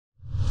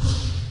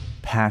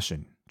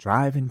passion,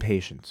 drive, and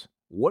patience.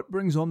 What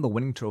brings home the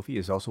winning trophy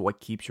is also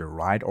what keeps your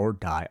ride or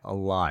die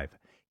alive.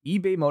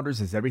 eBay Motors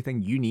has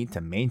everything you need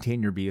to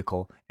maintain your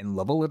vehicle and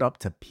level it up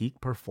to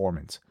peak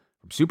performance.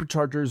 From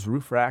superchargers,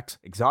 roof racks,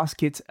 exhaust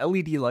kits,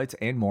 LED lights,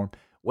 and more,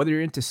 whether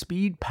you're into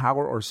speed,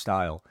 power, or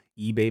style,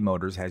 eBay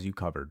Motors has you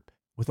covered.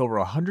 With over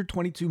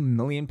 122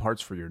 million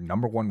parts for your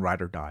number one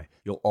ride or die,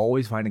 you'll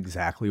always find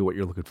exactly what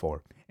you're looking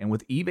for. And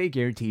with eBay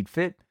Guaranteed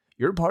Fit,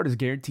 your part is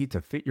guaranteed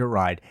to fit your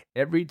ride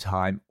every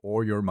time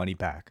or your money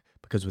back.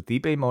 Because with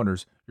eBay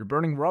Motors, you're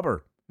burning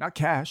rubber, not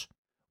cash.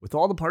 With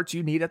all the parts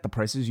you need at the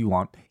prices you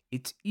want,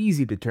 it's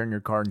easy to turn your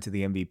car into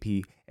the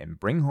MVP and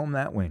bring home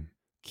that win.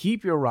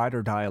 Keep your ride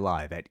or die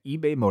alive at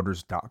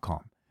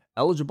ebaymotors.com.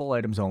 Eligible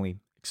items only.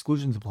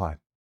 Exclusions apply.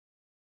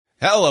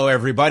 Hello,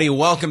 everybody.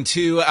 Welcome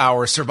to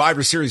our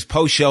Survivor Series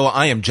post show.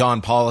 I am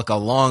John Pollock,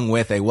 along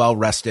with a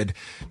well-rested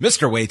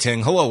Mr. Wei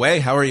Ting. Hello,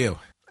 Wei. How are you?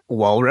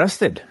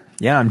 Well-rested.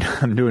 Yeah,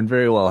 I'm doing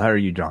very well. How are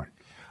you, John?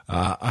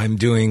 I'm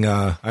doing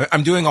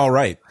all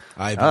right.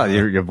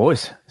 Your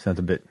voice sounds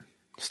a bit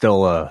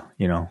still,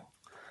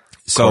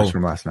 coarse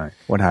from last night.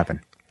 What happened?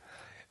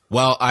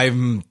 Well, I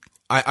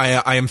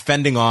am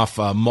fending off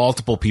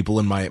multiple people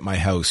in my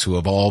house who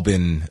have all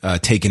been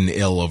taken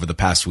ill over the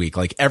past week.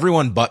 Like,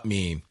 everyone but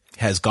me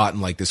has gotten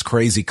like this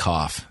crazy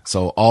cough.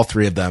 So all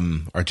three of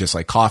them are just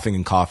like coughing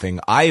and coughing.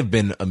 I have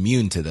been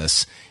immune to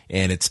this,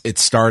 and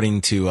it's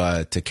starting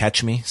to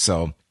catch me.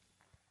 So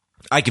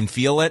I can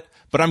feel it,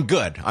 but I'm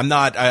good.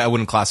 I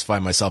wouldn't classify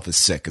myself as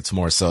sick. It's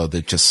more so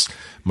that just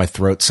my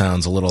throat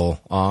sounds a little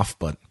off.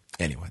 But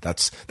anyway,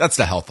 that's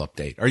the health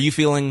update. Are you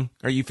feeling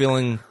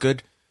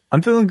good?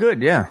 I'm feeling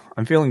good. Yeah,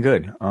 I'm feeling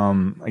good.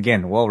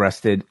 Again, well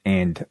rested,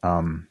 and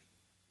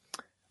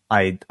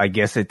I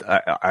guess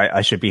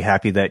I should be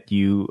happy that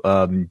you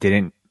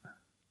didn't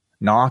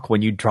knock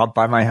when you dropped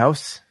by my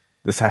house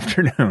this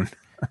afternoon.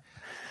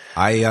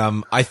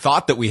 I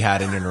thought that we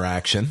had an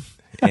interaction,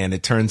 and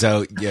it turns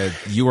out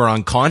you were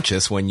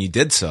unconscious when you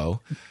did so.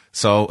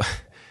 So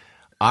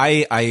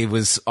I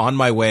was on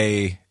my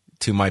way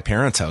to my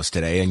parents' house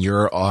today, and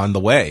you're on the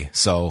way.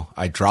 So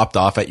I dropped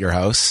off at your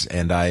house,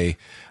 and I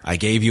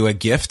gave you a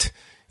gift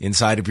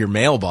inside of your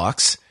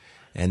mailbox,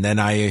 and then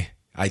I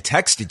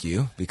texted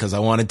you because I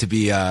wanted to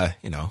be, I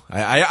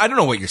don't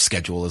know what your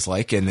schedule is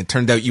like, and it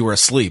turned out you were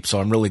asleep. So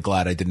I'm really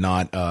glad I did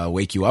not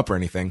wake you up or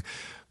anything.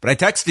 But I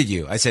texted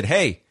you. I said,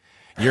 hey,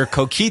 your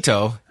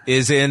coquito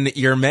is in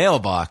your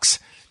mailbox.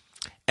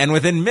 And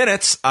within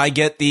minutes, I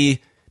get the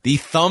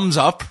thumbs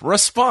up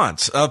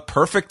response, a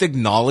perfect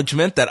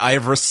acknowledgement that I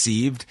have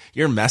received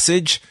your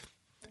message.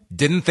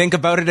 Didn't think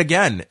about it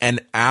again.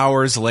 And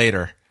hours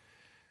later,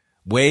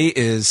 Wei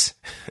is...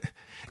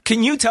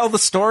 Can you tell the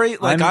story?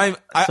 I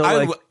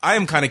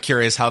am kind of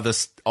curious how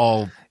this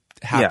all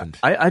happened.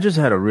 Yeah, I just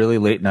had a really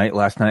late night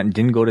last night and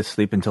didn't go to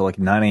sleep until like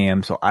 9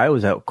 a.m. So I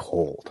was out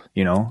cold,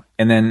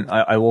 and then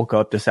I woke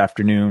up this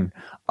afternoon,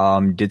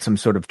 did some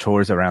sort of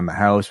chores around the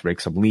house,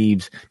 raked some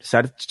leaves,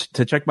 decided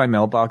to check my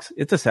mailbox.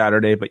 It's a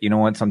Saturday, but you know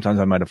what? Sometimes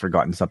I might have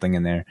forgotten something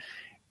in there.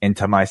 And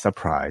to my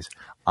surprise,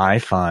 I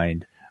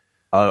find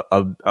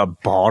a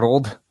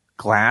bottled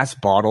glass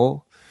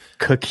bottle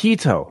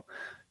coquito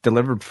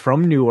delivered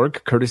from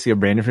Newark, courtesy of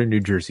Brandon, New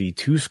Jersey,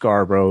 to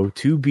Scarborough,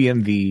 to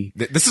BMV.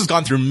 This has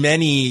gone through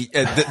many.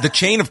 The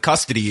chain of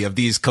custody of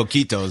these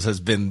coquitos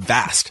has been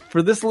vast.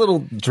 For this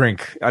little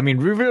drink, I mean,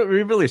 we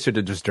really should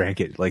have just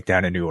drank it like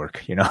down in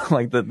Newark.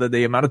 Like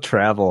the amount of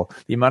travel,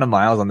 the amount of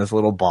miles on this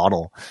little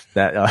bottle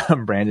that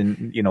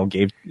Brandon,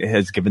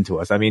 has given to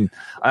us. I mean,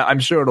 I'm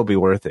sure it'll be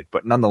worth it,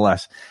 but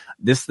nonetheless,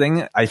 this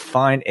thing I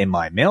find in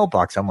my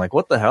mailbox. I'm like,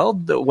 what the hell?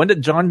 When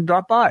did John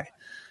drop by?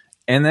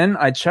 And then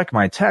I check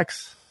my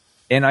texts.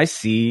 And I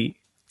see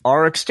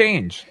our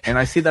exchange, and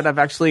I see that I've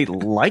actually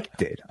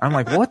liked it. I'm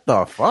like, what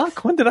the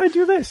fuck? When did I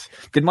do this?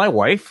 Did my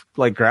wife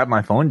grab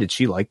my phone? Did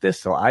she like this?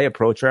 So I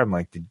approach her. I'm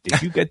like,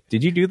 did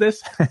you do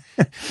this?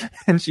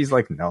 And she's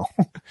like, no.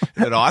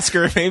 Did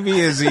Oscar maybe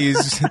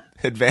he's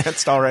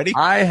advanced already?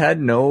 I had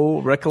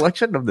no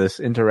recollection of this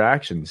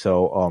interaction.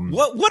 So,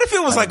 what if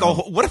it was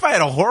what if I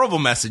had a horrible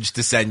message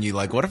to send you?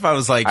 Like, what if I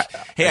was like,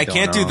 hey, I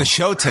can't do the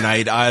show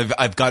tonight.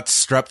 I've got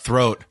strep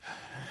throat.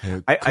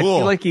 Cool. I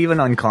feel like even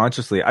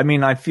unconsciously,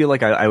 I feel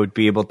like I would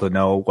be able to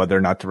know whether or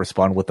not to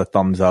respond with a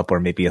thumbs up or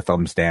maybe a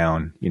thumbs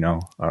down,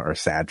 or a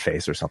sad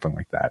face or something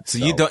like that. So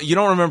you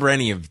don't remember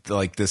any of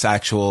this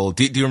actual,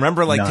 do you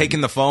remember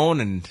taking the phone?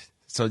 And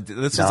so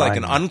this was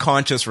an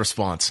unconscious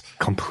response.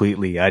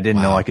 Completely. I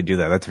didn't know I could do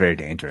that. That's very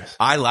dangerous.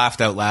 I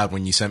laughed out loud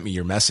when you sent me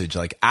your message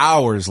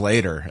hours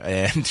later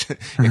and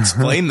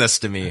explained this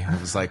to me. I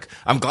was like,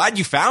 I'm glad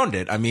you found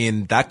it. I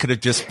mean, that could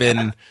have just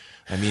been...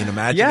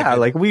 imagine. Yeah,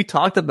 we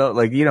talked about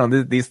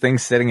these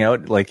things sitting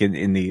out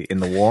in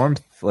the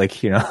warmth,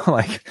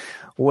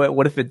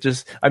 what if it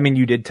just?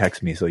 You did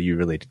text me, so you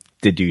really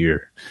did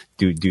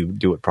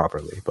do it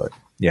properly. But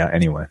yeah,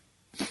 anyway.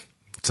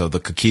 So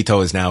the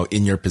coquito is now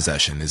in your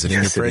possession. Is it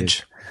in your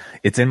fridge?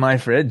 It's in my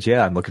fridge.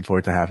 Yeah, I'm looking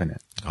forward to having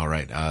it. All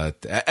right.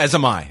 As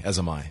am I.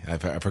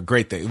 I've heard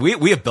great things.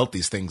 We have built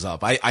these things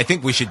up. I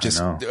think we should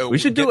just, we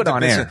should do it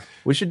on air.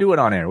 We should do it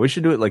on air. We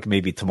should do it like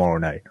maybe tomorrow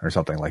night or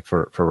something like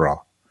for Raw.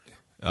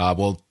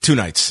 Well, two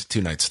nights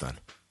then.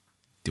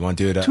 Do you want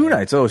to do it? 2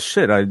 nights. Oh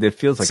shit. It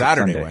feels like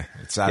Saturday. It's Sunday.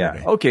 It's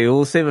Saturday. Yeah. Okay.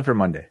 We'll save it for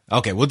Monday.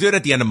 Okay. We'll do it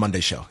at the end of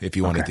Monday's show if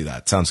you want to do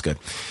that. Sounds good.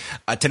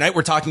 Tonight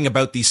we're talking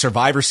about the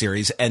Survivor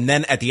Series. And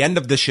then at the end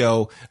of the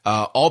show,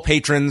 all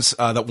patrons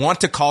that want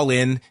to call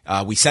in,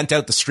 we sent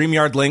out the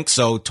StreamYard link.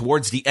 So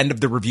towards the end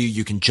of the review,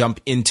 you can jump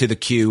into the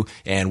queue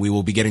and we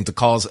will be getting to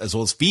calls as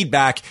well as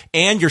feedback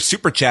and your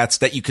super chats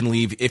that you can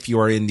leave if you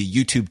are in the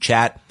YouTube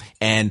chat.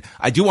 And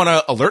I do want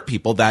to alert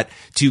people that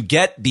to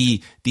get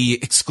the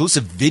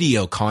exclusive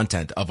video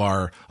content of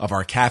our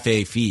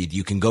cafe feed,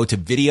 you can go to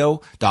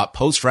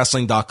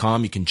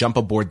video.postwrestling.com. You can jump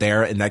aboard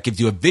there, and that gives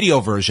you a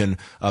video version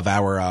of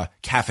our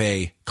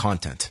cafe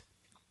content.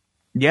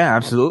 Yeah,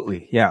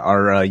 absolutely. Yeah,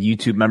 our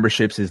YouTube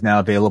memberships is now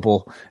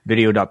available,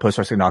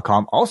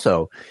 video.postwrestling.com.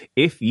 Also,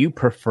 if you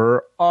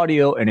prefer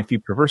audio and if you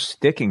prefer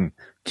sticking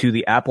to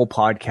the Apple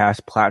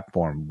Podcast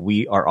platform,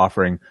 we are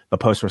offering the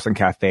Post Wrestling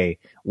Cafe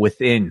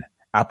within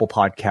Apple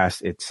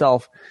Podcast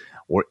itself.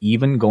 We're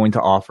even going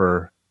to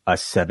offer a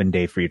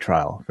 7-day free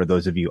trial for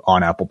those of you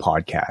on Apple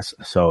Podcasts.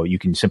 So you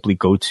can simply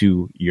go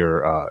to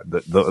your,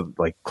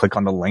 click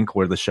on the link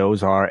where the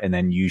shows are, and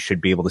then you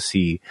should be able to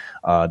see,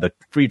 the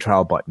free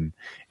trial button.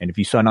 And if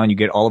you sign on, you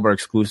get all of our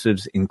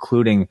exclusives,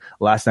 including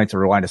last night's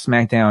Rewind to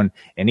SmackDown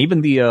and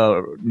even the,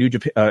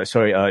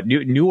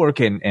 Newark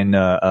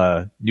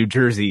and New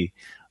Jersey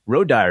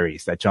Road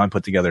Diaries that John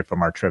put together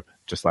from our trip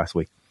just last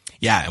week.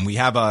 Yeah, and we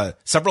have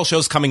several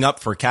shows coming up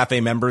for Cafe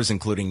members,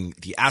 including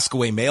the Ask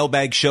Away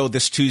Mailbag show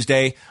this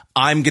Tuesday.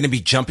 I'm going to be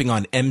jumping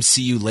on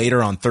MCU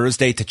later on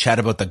Thursday to chat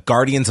about the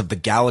Guardians of the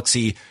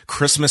Galaxy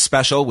Christmas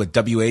special with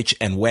WH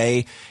and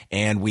Way.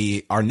 And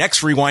our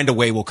next Rewind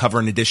Away will cover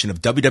an edition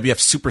of WWF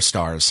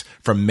Superstars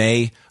from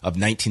May of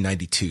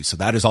 1992. So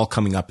that is all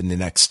coming up in the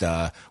next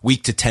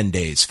week to 10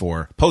 days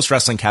for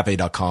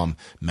postwrestlingcafe.com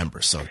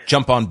members. So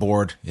jump on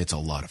board. It's a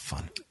lot of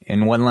fun.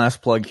 And one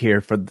last plug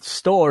here for the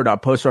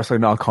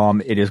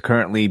store.postwrestling.com. It is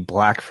currently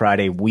Black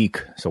Friday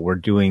week. So we're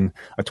doing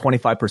a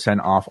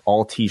 25% off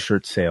all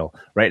t-shirt sale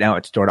right now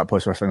at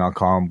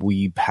store.postwrestling.com.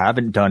 We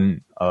haven't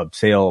done a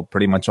sale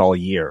pretty much all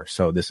year.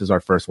 So this is our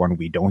first one.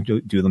 We don't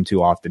do them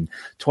too often.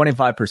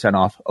 25%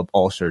 off of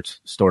all shirts,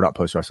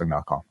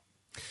 store.postwrestling.com.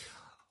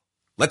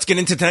 Let's get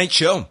into tonight's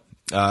show.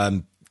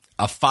 A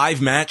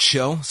 5-match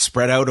show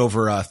spread out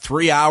over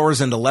 3 hours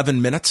and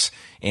 11 minutes.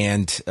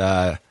 And,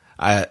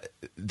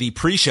 the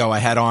pre-show I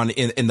had on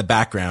in the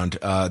background,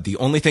 the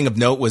only thing of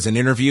note was an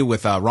interview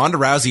with Ronda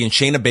Rousey and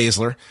Shayna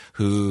Baszler,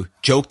 who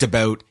joked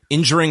about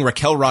injuring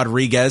Raquel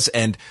Rodriguez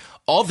and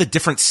all the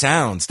different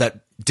sounds that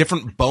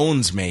different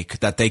bones make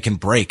that they can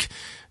break.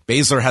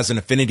 Baszler has an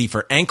affinity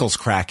for ankles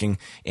cracking,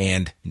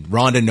 and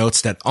Ronda notes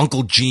that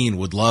Uncle Gene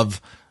would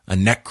love a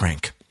neck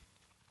crank.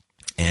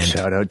 And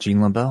shout out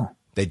Gene LaBelle.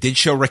 They did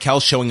show Raquel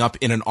showing up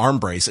in an arm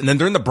brace, and then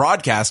during the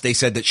broadcast, they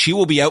said that she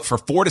will be out for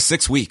 4 to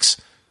 6 weeks.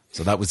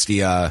 So that was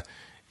the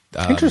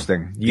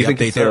interesting. You think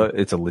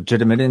it's a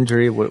legitimate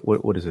injury?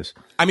 What is this?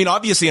 I mean,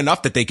 obviously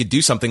enough that they could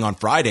do something on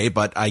Friday,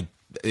 but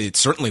it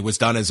certainly was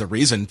done as a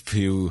reason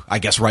to, I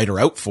guess, write her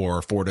out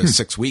for 4 to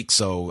 6 weeks.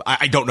 So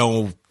I don't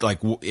know,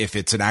 if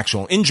it's an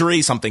actual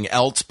injury, something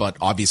else, but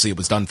obviously it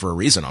was done for a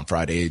reason on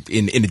Friday.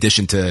 In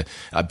addition to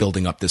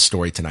building up this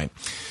story tonight.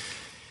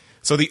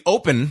 So the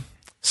Open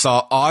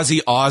saw Ozzy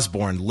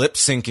Osbourne lip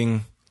syncing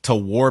to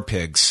War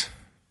Pigs.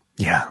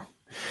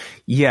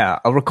 Yeah,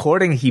 a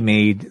recording he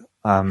made,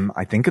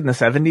 I think in the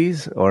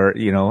 70s or,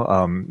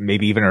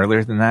 maybe even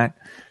earlier than that.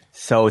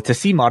 So to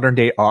see modern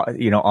day,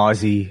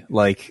 Ozzy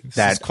like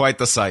that. This is quite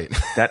the sight.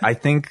 That I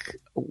think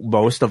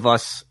most of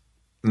us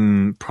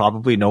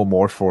probably know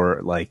more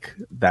for like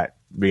that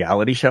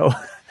reality show,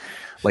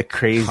 like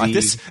crazy.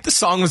 This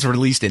song was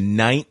released in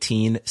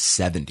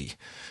 1970.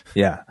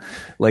 Yeah.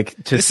 Like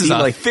this is a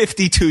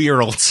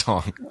 52-year-old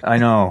song. I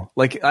know.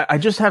 Like I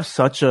just have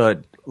such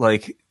a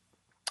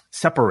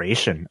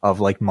separation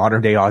of like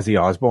modern day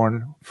Ozzy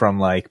Osbourne from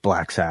like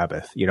Black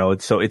Sabbath,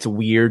 it's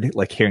weird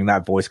like hearing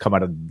that voice come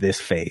out of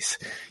this face,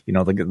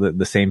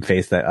 the same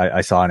face that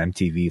I saw on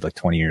MTV like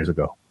 20 years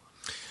ago.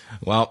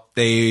 Well,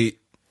 they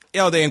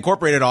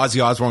incorporated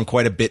Ozzy Osbourne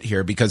quite a bit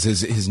here because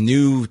his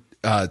new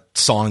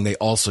song they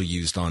also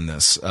used on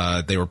this.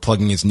 They were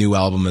plugging his new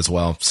album as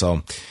well.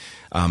 So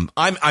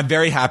I'm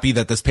very happy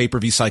that this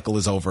pay-per-view cycle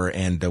is over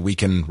and we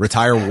can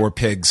retire War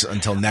Pigs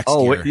until next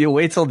year. You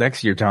wait till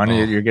next year,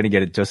 Tony. You're going to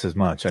get it just as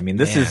much. I mean,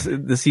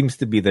 this seems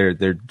to be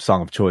their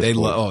song of choice.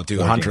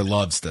 Hunter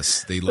loves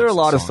this. There are a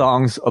lot of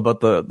songs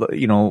about the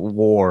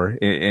war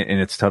in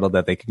its title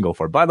that they can go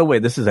for. By the way,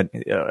 this is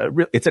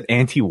it's an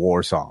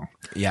anti-war song.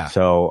 Yeah.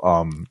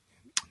 So,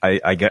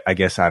 I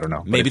guess I don't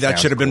know. Maybe that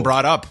should have been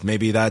brought up.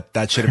 Maybe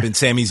that should have been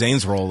Sami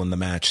Zayn's role in the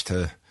match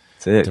to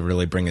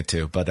really bring it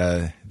to. But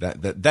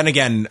then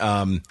again,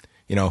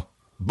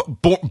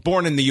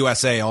 Born in the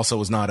USA also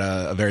was not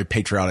a very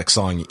patriotic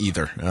song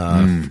either.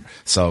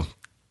 So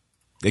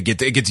It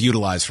gets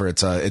utilized for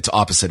its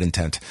opposite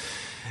intent.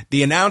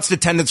 The announced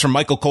attendance from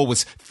Michael Cole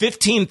was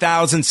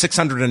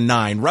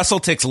 15,609.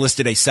 WrestleTix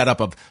listed a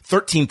setup of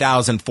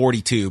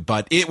 13,042,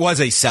 but it was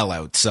a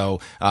sellout.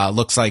 So,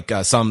 looks like,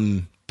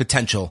 some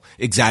potential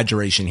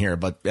exaggeration here,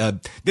 but,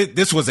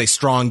 this was a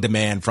strong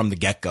demand from the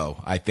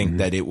get-go. I think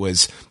that it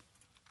was,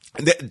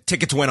 the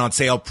tickets went on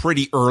sale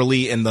pretty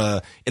early in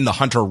the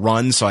Hunter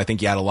run, so I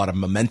think you had a lot of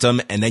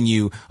momentum, and then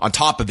you, on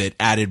top of it,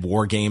 added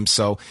WarGames,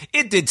 so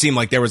it did seem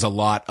like there was a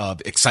lot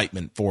of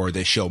excitement for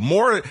this show,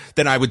 more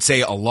than I would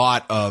say a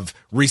lot of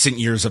recent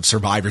years of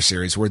Survivor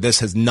Series, where this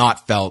has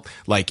not felt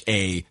like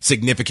a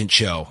significant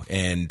show,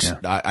 and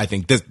I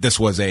think this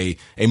was a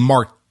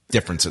marked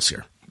difference this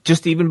year.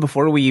 Just even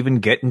before we even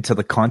get into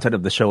the content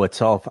of the show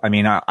itself, I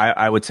mean,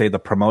 I would say the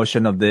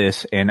promotion of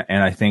this and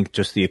I think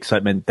just the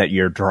excitement that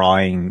you're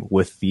drawing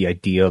with the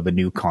idea of a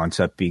new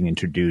concept being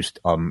introduced,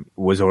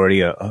 was already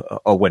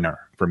a winner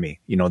for me.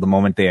 You know, the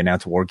moment they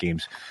announced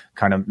WarGames,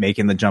 kind of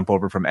making the jump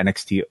over from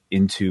NXT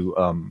into,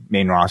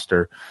 main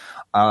roster,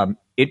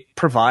 it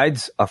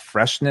provides a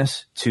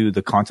freshness to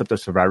the concept of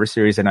Survivor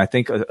Series, and I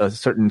think a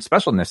certain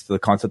specialness to the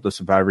concept of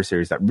Survivor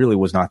Series that really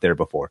was not there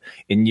before.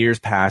 In years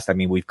past, I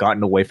mean, we've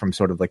gotten away from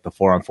sort of like the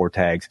 4-on-4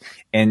 tags,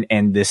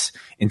 and this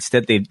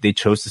instead they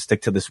chose to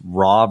stick to this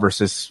Raw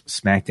versus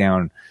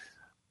SmackDown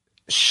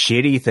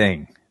shitty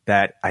thing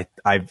that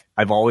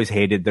I've always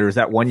hated. There was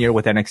that one year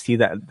with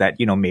NXT that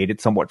you know made it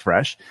somewhat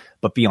fresh,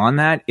 but beyond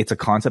that, it's a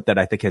concept that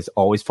I think has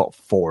always felt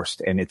forced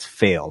and it's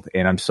failed.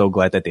 And I'm so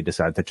glad that they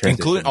decided to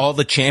transition. Including all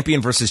the champion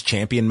versus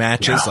champion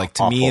matches. Like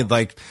to me,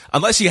 like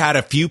unless you had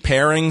a few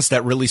pairings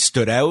that really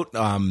stood out,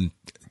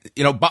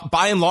 you know,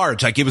 by and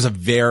large, like it was a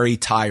very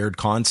tired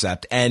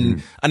concept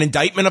and an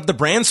indictment of the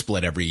brand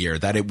split every year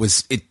that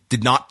it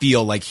did not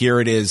feel like here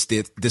it is.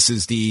 This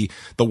is the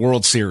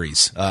World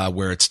Series,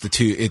 where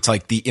it's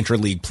like the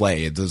interleague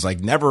play. It was like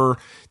never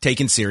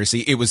taken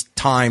seriously. It was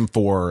time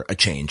for a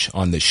change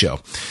on this show.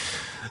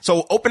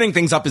 So opening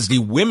things up is the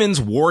women's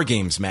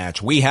WarGames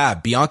match. We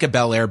have Bianca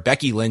Belair,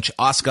 Becky Lynch,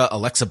 Asuka,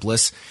 Alexa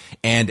Bliss,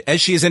 and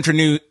as she is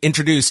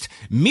introduced,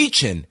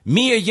 Michin,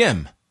 Mia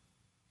Yim.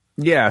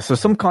 Yeah, so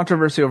some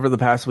controversy over the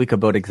past week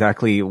about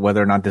exactly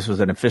whether or not this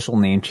was an official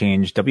name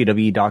change.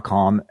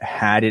 WWE.com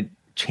had it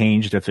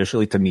changed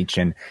officially to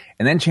Michin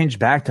and then changed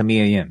back to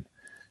Mia Yim.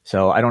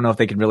 So I don't know if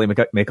they can really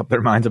make up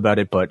their minds about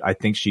it, but I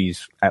think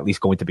she's at least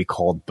going to be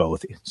called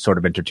both sort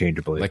of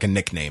interchangeably. Like a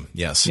nickname,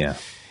 yes. Yeah.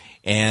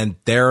 And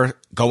they're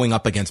going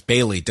up against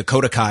Bayley,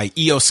 Dakota Kai,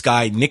 Io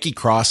Sky, Nikki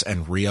Cross,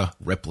 and Rhea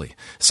Ripley.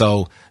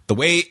 So the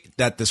way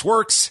that this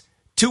works,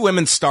 two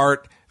women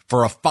start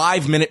for a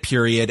 5-minute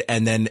period,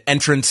 and then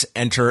entrants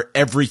enter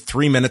every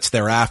 3 minutes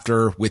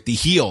thereafter, with the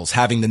heels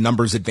having the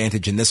numbers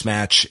advantage in this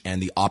match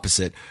and the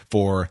opposite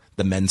for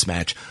the men's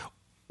match.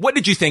 What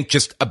did you think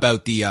just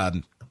about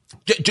the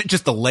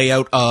just the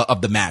layout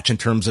of the match in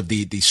terms of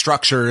the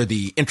structure,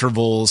 the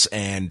intervals,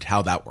 and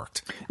how that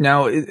worked?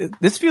 Now,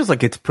 this feels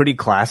like it's pretty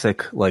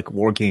classic, like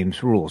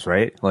WarGames rules,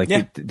 right?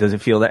 Like, does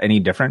it feel that any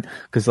different?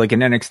 Because like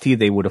in NXT,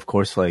 they would of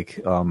course like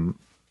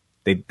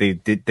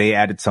they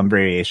added some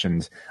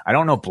variations. I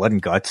don't know if Blood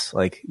and Guts,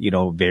 like, you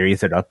know,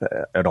 varies it up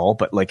at all,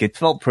 but like it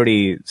felt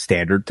pretty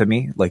standard to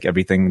me, like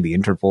everything, the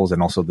intervals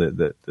and also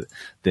the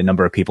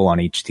number of people on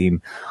each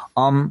team.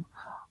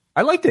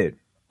 I liked it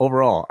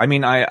overall. I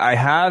mean, I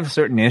have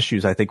certain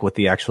issues, I think, with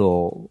the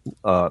actual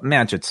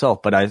match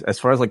itself, but as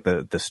far as like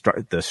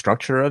the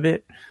structure of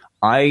it,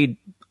 I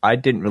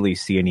didn't really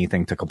see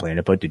anything to complain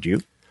about. Did you?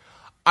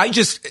 I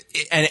just,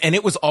 and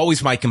it was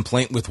always my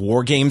complaint with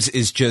WarGames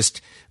is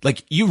just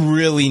like, you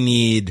really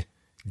need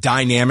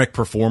dynamic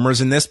performers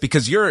in this,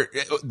 because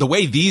the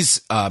way these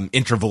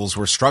intervals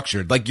were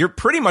structured, like you're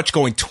pretty much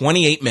going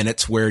 28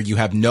 minutes where you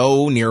have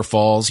no near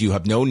falls, you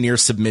have no near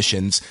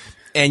submissions,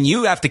 and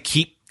you have to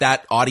keep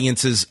that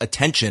audience's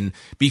attention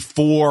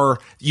before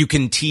you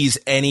can tease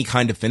any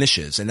kind of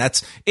finishes. And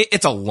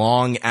it's a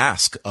long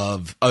ask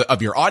of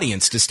your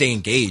audience to stay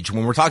engaged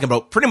when we're talking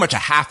about pretty much a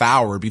half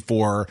hour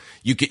before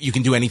you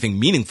can do anything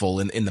meaningful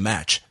in the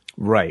match.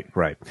 Right.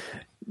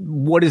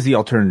 What is the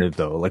alternative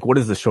though? Like, what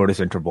is the shortest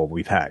interval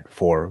we've had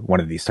for one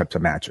of these types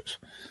of matches?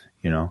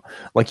 You know,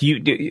 like you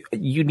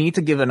need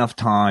to give enough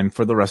time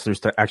for the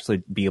wrestlers to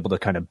actually be able to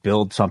kind of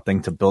build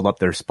something, to build up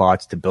their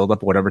spots, to build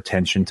up whatever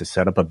tension, to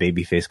set up a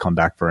babyface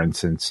comeback, for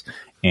instance.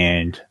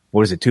 And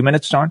what is it, 2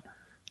 minutes, John?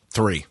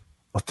 3.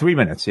 Oh, 3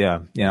 minutes. Yeah.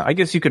 I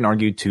guess you can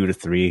argue 2 to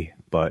 3,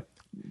 but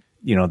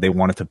you know, they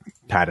wanted to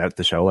pad out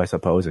the show, I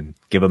suppose, and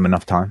give them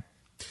enough time.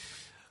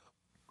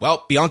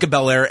 Well, Bianca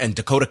Belair and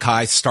Dakota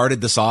Kai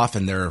started this off,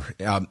 and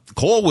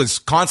Cole was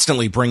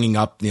constantly bringing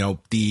up, you know,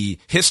 the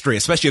history,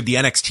 especially of the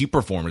NXT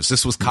performers.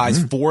 This was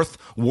Kai's fourth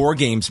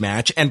WarGames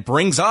match, and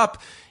brings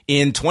up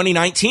in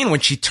 2019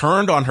 when she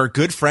turned on her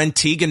good friend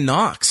Tegan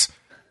Nox.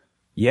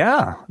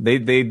 Yeah,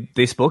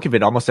 they spoke of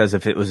it almost as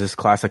if it was this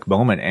classic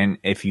moment, and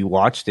if you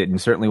watched it,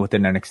 and certainly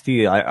within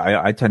NXT,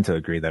 I tend to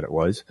agree that it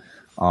was.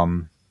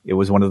 It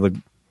was one of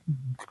the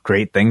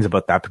great things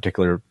about that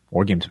particular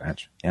WarGames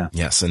match. Yeah.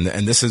 Yes, and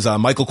this is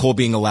Michael Cole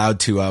being allowed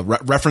to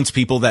reference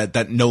people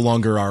that no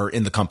longer are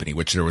in the company,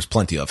 which there was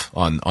plenty of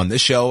on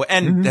this show,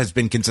 and has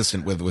been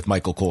consistent with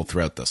Michael Cole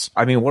throughout this.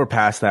 I mean, we're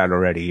past that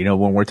already. You know,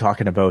 when we're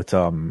talking about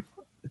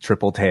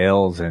triple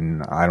tails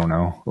and I don't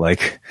know,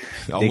 like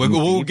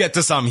we'll get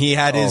to some. He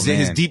had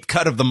his deep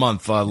cut of the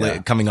month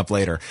coming up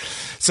later.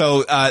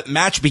 So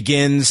match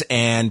begins,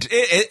 and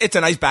it's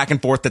a nice back and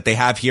forth that they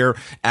have here.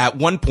 At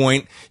one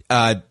point,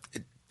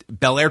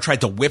 Belair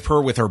tried to whip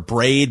her with her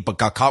braid, but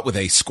got caught with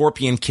a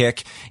scorpion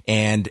kick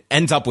and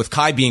ends up with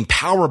Kai being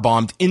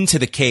powerbombed into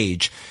the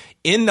cage.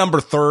 In number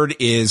third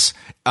is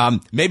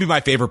maybe my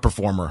favorite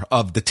performer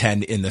of the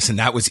 10 in this, and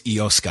that was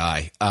Io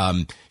Sky.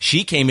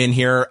 She came in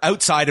here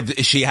outside of,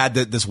 she had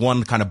this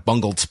one kind of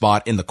bungled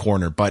spot in the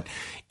corner, but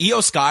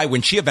Io Sky,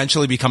 when she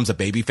eventually becomes a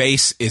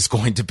babyface, is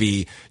going to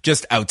be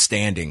just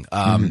outstanding.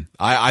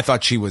 I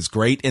thought she was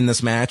great in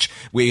this match.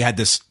 We had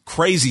this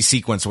crazy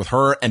sequence with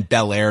her and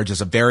Belair,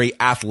 just a very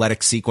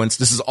athletic sequence.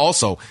 This is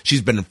also,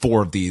 she's been in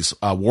 4 of these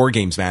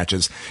WarGames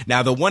matches.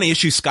 Now, the one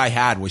issue Sky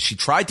had was she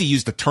tried to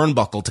use the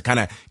turnbuckle to kind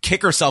of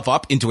kick herself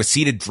up into a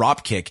seated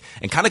drop kick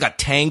and kind of got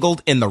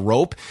tangled in the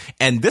rope.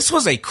 And this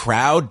was a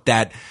crowd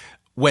that,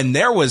 when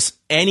there was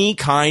any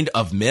kind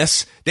of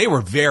miss, they were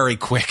very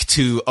quick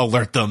to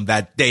alert them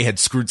that they had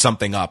screwed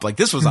something up. Like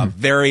this was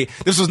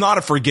this was not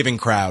a forgiving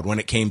crowd when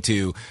it came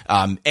to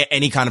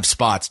any kind of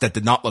spots that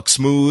did not look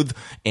smooth,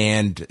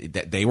 and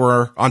they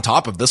were on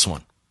top of this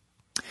one.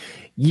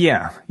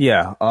 Yeah.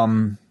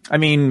 I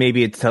mean,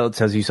 maybe it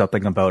tells you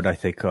something about, I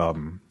think,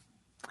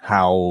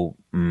 how.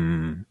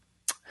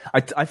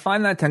 I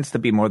find that tends to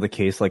be more the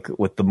case, like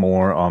with the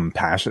more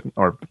passion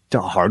or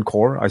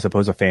hardcore, I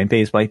suppose, a fan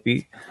base might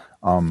be.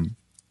 And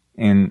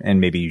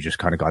maybe you just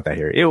kind of got that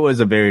here. It was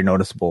a very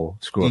noticeable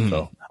screw up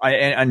though.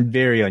 And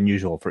very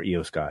unusual for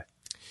Io Sky.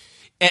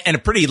 And a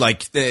pretty,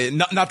 like,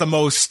 not the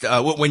most,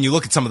 when you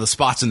look at some of the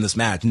spots in this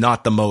match,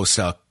 not the most,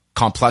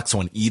 complex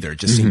one either.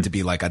 Just seemed to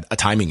be like a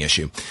timing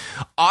issue.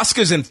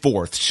 Asuka's in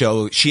fourth.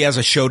 So she has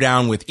a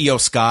showdown with Io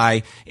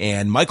Sky,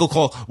 and Michael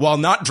Cole, while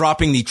not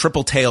dropping the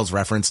triple tails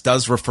reference,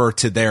 does refer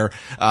to their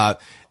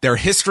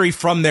history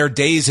from their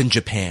days in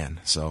Japan.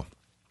 So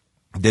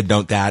did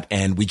note that,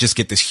 and we just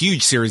get this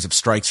huge series of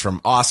strikes from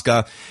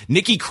Asuka.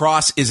 Nikki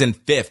Cross is in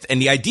fifth, and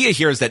the idea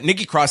here is that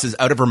Nikki Cross is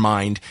out of her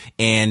mind,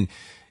 and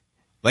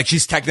like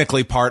she's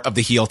technically part of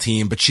the heel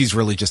team, but she's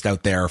really just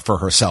out there for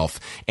herself.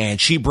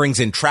 And she brings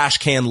in trash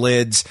can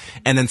lids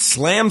and then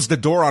slams the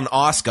door on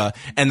Asuka,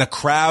 and the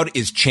crowd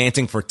is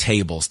chanting for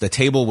tables. The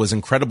table was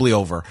incredibly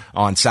over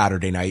on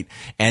Saturday night.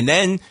 And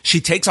then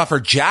she takes off her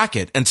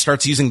jacket and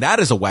starts using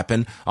that as a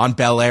weapon on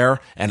Belair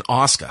and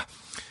Asuka.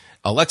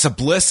 Alexa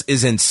Bliss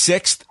is in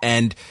sixth,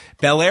 and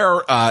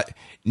Belair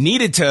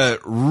needed to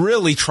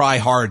really try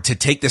hard to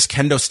take this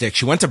kendo stick.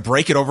 She went to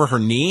break it over her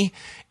knee,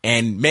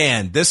 and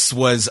man, this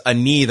was a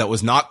knee that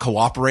was not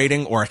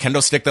cooperating, or a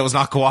kendo stick that was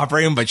not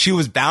cooperating, but she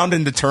was bound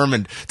and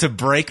determined to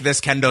break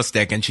this kendo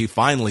stick, and she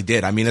finally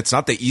did. I mean, it's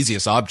not the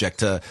easiest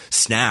object to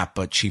snap,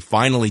 but she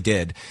finally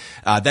did.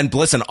 Then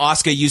Bliss and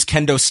Asuka use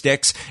kendo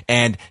sticks,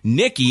 and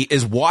Nikki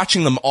is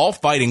watching them all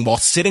fighting while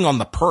sitting on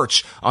the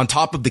perch on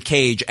top of the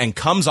cage, and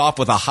comes off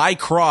with a high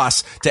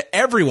cross to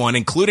everyone,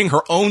 including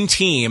her own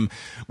team,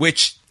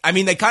 which, I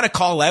mean, they kind of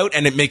call out,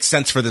 and it makes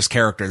sense for this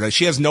character that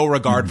she has no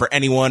regard for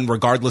anyone,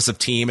 regardless of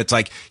team. It's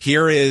like,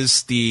 here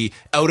is the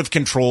out of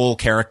control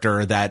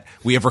character that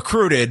we have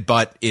recruited,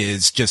 but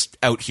is just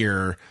out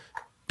here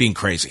being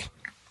crazy.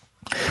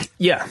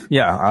 Yeah.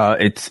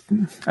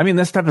 I mean,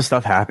 this type of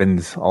stuff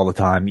happens all the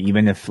time,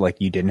 even if like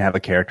you didn't have a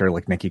character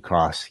like Nikki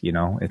Cross, you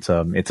know, it's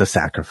a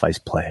sacrifice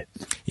play.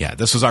 Yeah,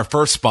 this was our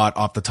first spot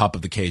off the top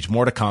of the cage.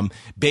 More to come.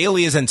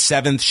 Bayley is in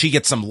seventh. She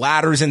gets some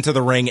ladders into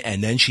the ring,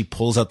 and then she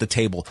pulls out the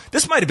table.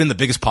 This might have been the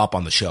biggest pop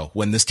on the show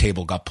when this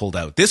table got pulled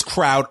out. This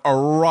crowd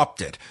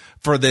erupted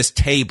for this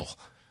table.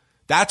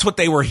 That's what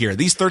they were here.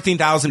 These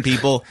 13,000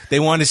 people, they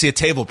wanted to see a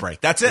table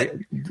break. That's it.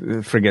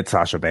 Forget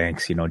Sasha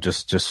Banks, you know,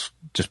 just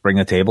bring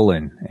a table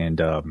in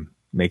and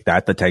make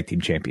that the tag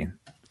team champion.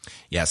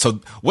 Yeah, so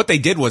what they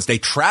did was they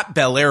trapped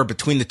Belair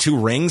between the two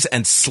rings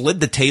and slid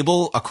the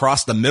table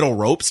across the middle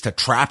ropes to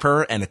trap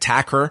her and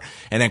attack her.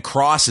 And then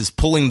Cross is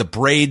pulling the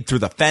braid through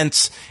the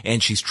fence,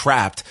 and she's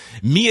trapped.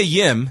 Mia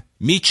Yim,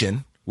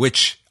 Michin,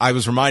 which I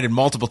was reminded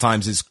multiple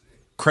times is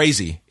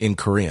crazy in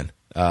Korean,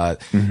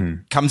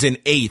 comes in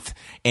eighth.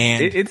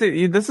 And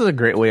this is a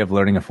great way of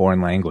learning a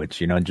foreign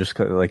language, you know, just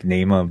like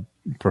name a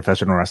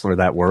professional wrestler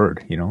that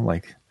word, you know,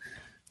 like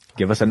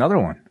give us another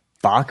one.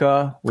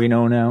 Baka, we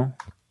know now.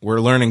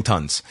 We're learning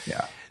tons.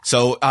 Yeah.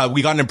 So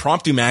we got an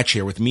impromptu match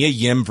here with Mia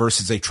Yim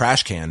versus a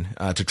trash can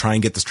to try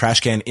and get this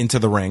trash can into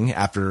the ring.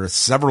 After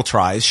several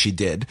tries, she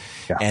did.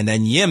 Yeah. And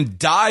then Yim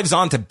dives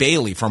onto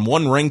Bayley from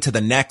one ring to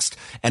the next,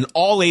 and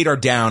all 8 are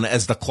down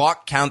as the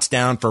clock counts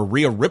down for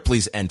Rhea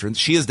Ripley's entrance.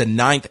 She is the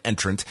 9th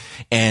entrant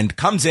and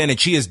comes in, and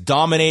she is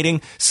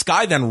dominating.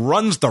 Sky then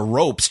runs the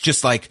ropes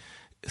just like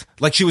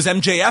like she was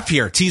MJF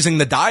here, teasing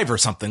the dive or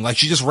something. Like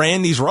she just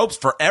ran these ropes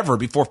forever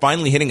before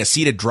finally hitting a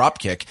seated drop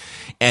kick.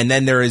 And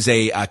then there is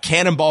a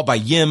cannonball by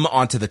Yim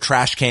onto the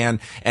trash can,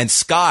 and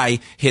Sky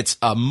hits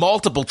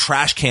multiple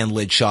trash can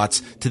lid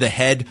shots to the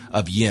head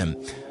of Yim.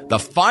 The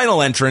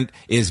final entrant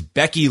is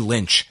Becky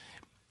Lynch.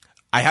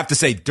 I have to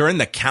say, during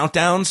the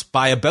countdowns,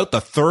 by about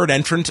the third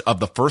entrant of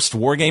the first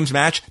WarGames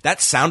match, that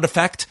sound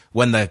effect,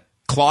 when the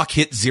clock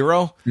hit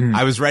 0,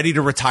 I was ready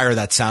to retire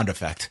that sound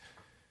effect.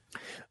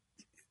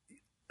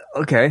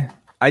 Okay.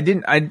 I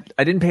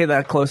didn't pay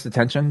that close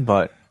attention,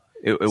 but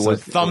it was a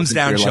thumbs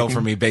down show for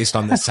me based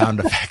on this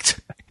sound effect.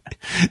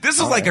 This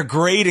is like a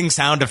grating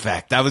sound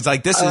effect. I was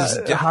like, this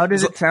is... how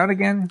did it sound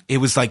again? It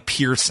was like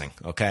piercing,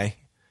 okay?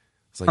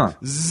 It's like...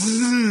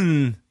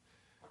 Zzz.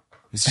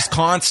 It's just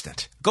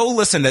constant. Go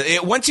listen to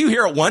it. Once you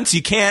hear it once,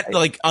 you can't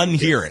like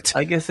unhear it.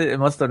 I guess it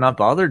must have not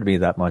bothered me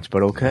that much,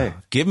 but okay.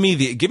 Give me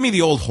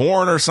the old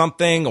horn or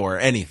something or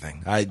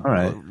anything. All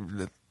right.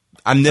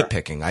 I'm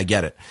nitpicking. I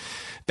get it.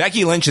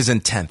 Becky Lynch is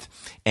in 10th,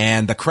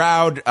 and the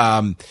crowd,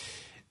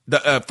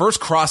 the first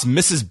cross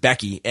misses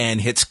Becky and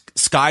hits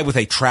Sky with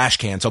a trash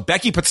can. So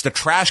Becky puts the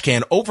trash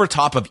can over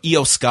top of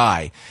Io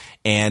Sky,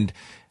 and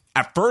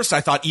at first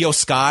I thought Io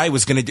Sky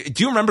was going to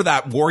do you remember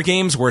that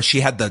WarGames where she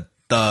had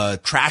the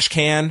trash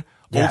can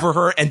over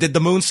her and did the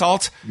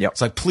moonsault? Yep.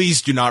 It's like,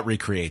 please do not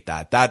recreate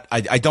that.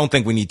 I don't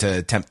think we need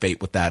to tempt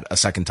fate with that a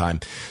second time.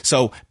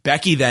 So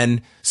Becky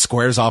then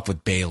squares off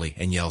with Bayley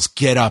and yells,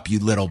 "Get up, you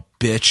little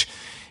bitch."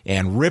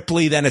 And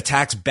Ripley then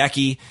attacks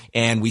Becky,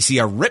 and we see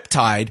a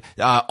riptide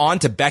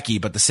onto Becky,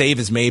 but the save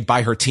is made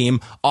by her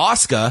team.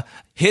 Asuka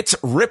hits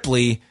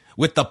Ripley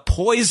with the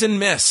poison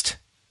mist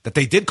that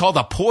they did call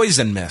the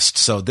poison mist.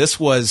 So this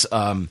was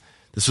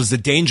the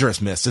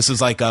dangerous mist. This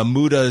is like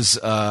Muda's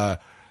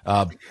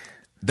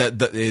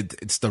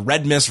it's the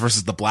red mist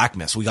versus the black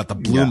mist. We got the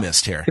blue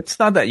mist here. It's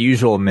not that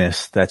usual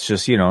mist that's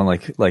just, like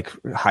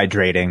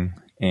hydrating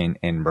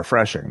and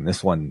refreshing.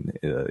 This one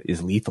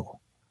is lethal.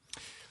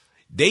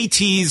 They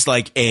teased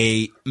like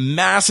a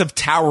massive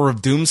Tower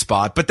of Doom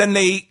spot, but then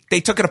they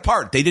took it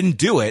apart. They didn't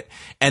do it.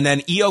 And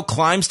then Io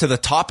climbs to the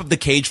top of the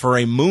cage for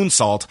a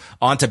moonsault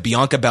onto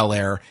Bianca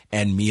Belair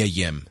and Mia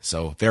Yim.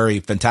 So very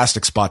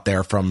fantastic spot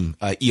there from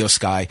Io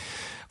Sky.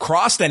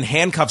 Cross then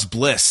handcuffs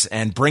Bliss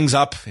and brings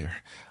up,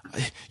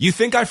 "You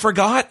think I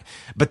forgot?"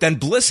 But then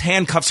Bliss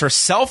handcuffs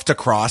herself to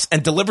Cross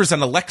and delivers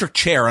an electric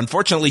chair.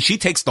 Unfortunately, she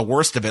takes the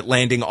worst of it,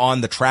 landing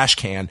on the trash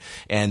can,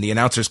 and the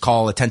announcers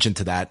call attention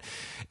to that.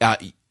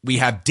 We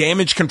have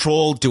Damage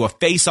Control do a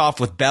face-off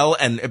with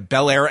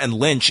Belair and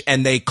Lynch,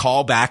 and they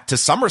call back to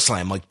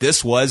SummerSlam. Like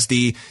this was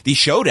the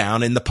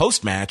showdown in the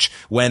post-match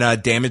when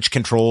Damage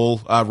Control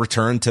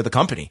returned to the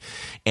company.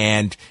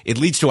 And it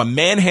leads to a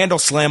manhandle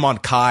slam on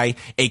Kai,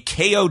 a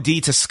KOD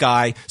to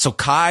Sky. So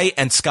Kai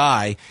and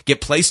Sky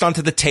get placed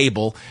onto the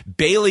table.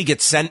 Bayley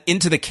gets sent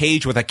into the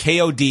cage with a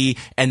KOD,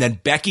 and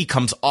then Becky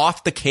comes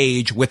off the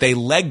cage with a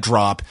leg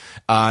drop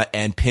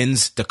and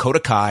pins Dakota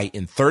Kai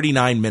in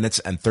 39 minutes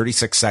and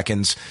 36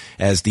 seconds.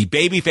 As the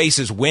baby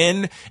faces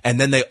win, and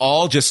then they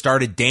all just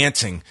started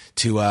dancing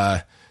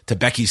to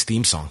Becky's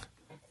theme song.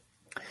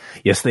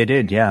 Yes, they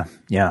did. Yeah.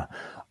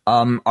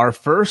 Our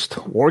first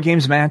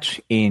WarGames match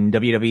in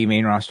WWE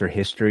main roster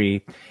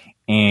history,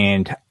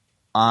 and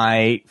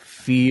I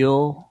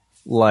feel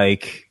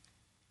like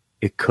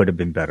it could have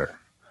been better.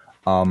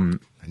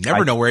 I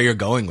never know where you're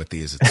going with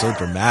these. It's so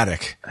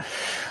dramatic.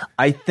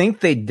 I think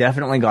they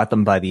definitely got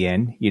them by the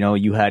end.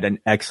 You had an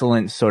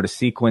excellent sort of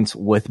sequence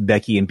with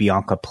Becky and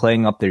Bianca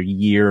playing up their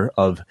year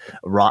of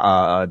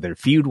their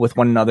feud with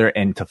one another,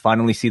 and to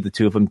finally see the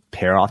two of them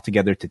pair off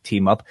together to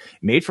team up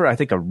made for, I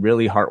think, a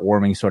really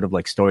heartwarming sort of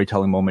like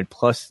storytelling moment,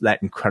 plus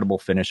that incredible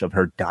finish of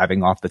her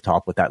diving off the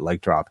top with that leg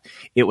drop.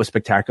 It was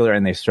spectacular,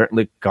 and they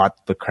certainly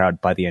got the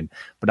crowd by the end.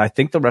 But I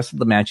think the rest of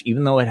the match,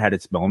 even though it had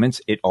its moments,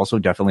 it also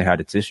definitely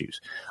had its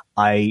issues.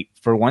 I,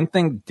 for one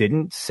thing,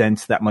 didn't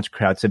sense that much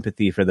crowd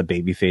sympathy for the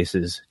baby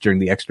faces during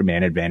the extra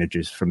man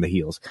advantages from the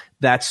heels.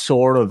 That's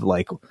sort of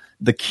like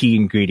the key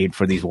ingredient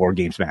for these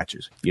WarGames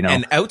matches,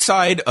 And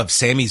outside of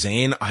Sami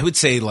Zayn, I would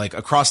say like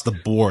across the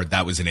board,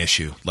 that was an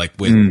issue. Like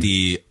with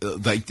the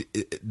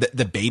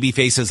baby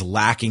faces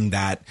lacking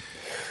that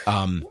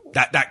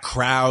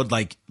crowd,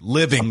 like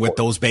living with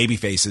those baby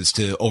faces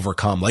to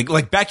overcome.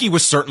 Like Becky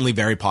was certainly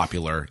very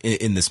popular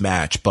in this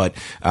match, but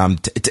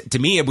to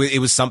me, it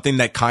was something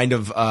that kind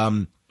of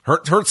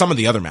hurt some of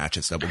the other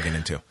matches that we'll get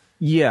into.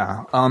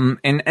 Yeah.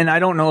 And I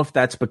don't know if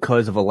that's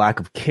because of a lack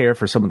of care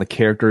for some of the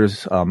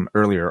characters,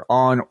 earlier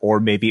on, or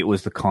maybe it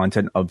was the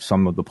content of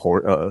some of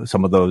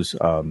those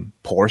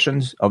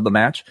portions of the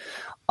match.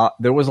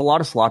 There was a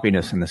lot of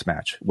sloppiness in this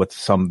match with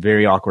some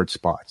very awkward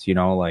spots,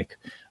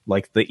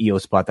 like the Io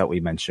spot that we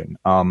mentioned.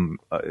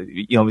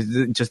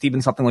 Just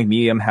even something like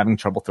me, I'm having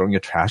trouble throwing a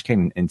trash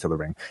can into the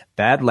ring.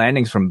 Bad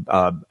landings from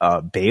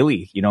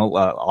Bayley,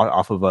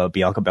 off of a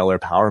Bianca Belair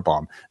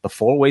powerbomb. The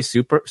 4-way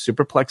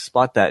superplex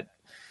spot that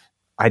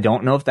I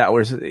don't know if that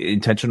was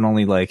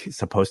intentionally like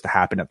supposed to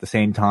happen at the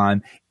same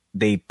time.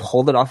 they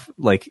pulled it off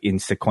like in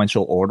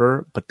sequential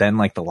order, but then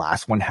like the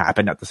last one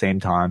happened at the same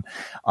time.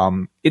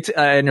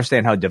 I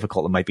understand how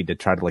difficult it might be to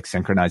try to like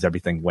synchronize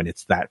everything when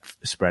it's that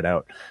spread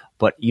out.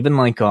 But even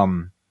like,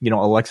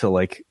 Alexa,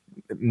 like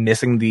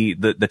missing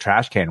the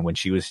trash can when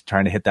she was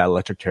trying to hit that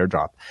electric chair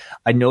drop.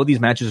 I know these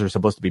matches are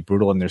supposed to be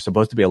brutal and there's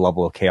supposed to be a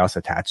level of chaos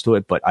attached to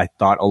it, but I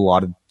thought a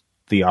lot of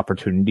the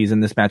opportunities in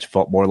this match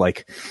felt more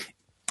like,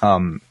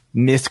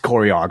 missed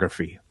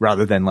choreography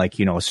rather than like,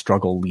 a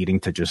struggle leading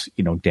to just,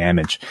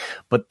 damage.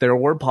 But there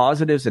were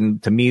positives.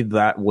 And to me,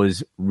 that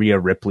was Rhea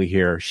Ripley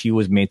here. She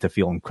was made to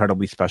feel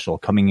incredibly special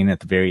coming in at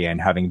the very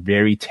end, having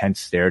very tense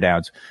stare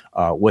downs,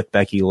 with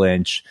Becky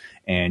Lynch.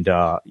 And,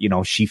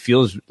 she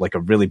feels like a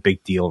really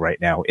big deal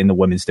right now in the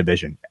women's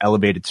division,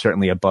 elevated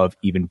certainly above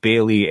even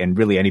Bayley and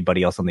really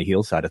anybody else on the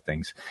heel side of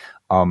things.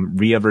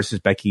 Rhea versus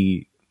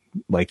Becky,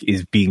 like,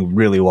 is being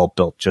really well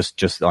built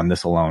just on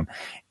this alone.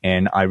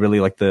 And I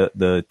really like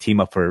the team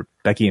up for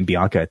Becky and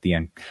Bianca at the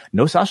end.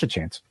 No Sasha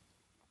chance.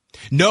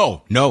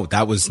 No,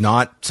 that was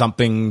not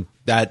something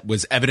that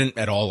was evident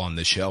at all on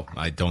this show.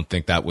 I don't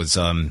think that was,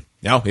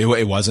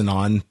 it wasn't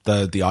on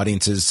the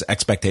audience's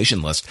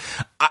expectation list.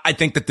 I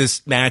think that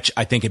this match,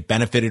 it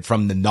benefited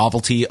from the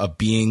novelty of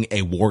being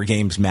a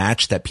WarGames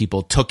match, that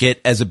people took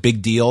it as a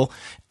big deal.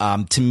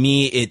 To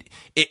me,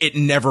 it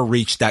never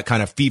reached that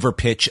kind of fever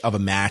pitch of a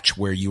match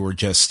where you were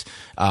just,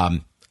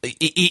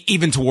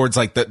 even towards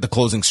like the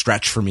closing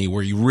stretch for me,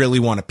 where you really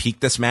want to peak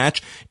this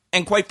match.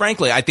 And quite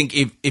frankly, I think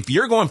if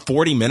you're going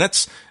 40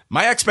 minutes,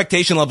 my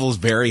expectation level is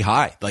very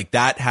high. Like,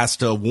 that has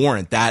to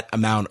warrant that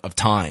amount of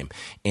time.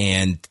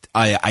 And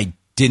I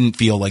didn't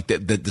feel like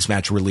that this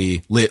match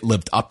really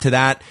lived up to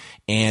that.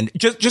 And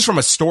just from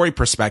a story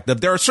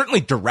perspective, there are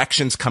certainly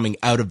directions coming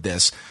out of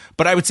this,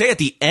 but I would say at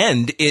the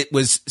end, it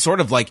was sort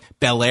of like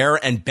Belair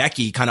and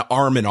Becky kind of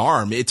arm in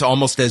arm. It's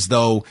almost as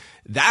though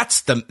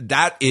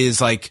that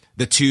is like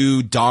the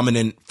two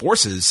dominant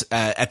forces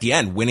at the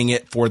end, winning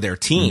it for their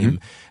team.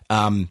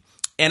 Mm-hmm.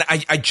 And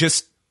I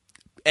just,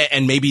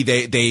 and maybe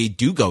they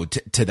do go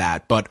to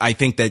that, but I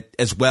think that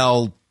as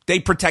well, they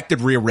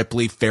protected Rhea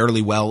Ripley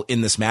fairly well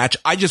in this match.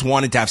 I just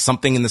wanted to have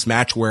something in this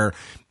match where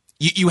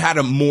you had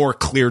a more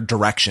clear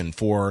direction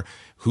for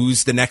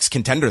who's the next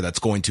contender that's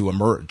going to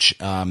emerge.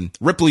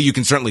 Ripley, you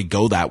can certainly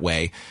go that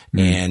way.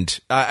 And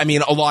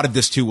a lot of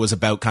this too was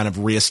about kind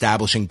of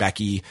reestablishing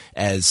Becky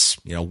as,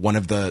 one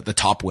of the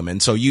top women.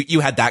 So you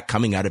had that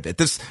coming out of it.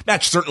 This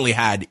match certainly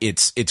had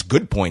its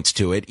good points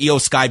to it. Io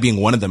Sky being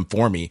one of them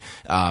for me.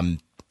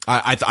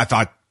 I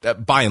thought,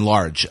 by and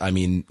large,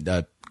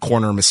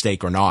 corner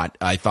mistake or not,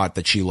 I thought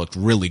that she looked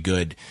really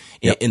good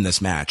in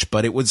this match,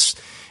 but it was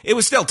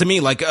still, to me,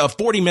 like a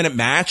 40-minute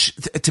match.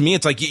 To me,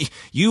 it's like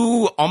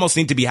you almost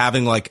need to be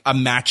having like a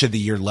match of the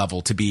year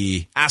level to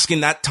be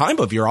asking that time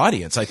of your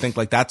audience. I think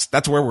like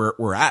that's where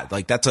we're at.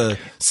 Like, that's a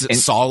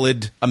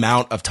solid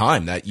amount of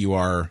time that you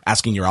are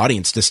asking your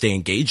audience to stay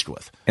engaged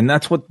with. And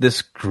that's what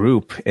this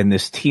group and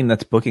this team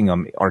that's booking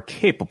them are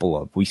capable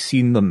of. We've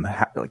seen them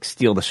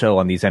steal the show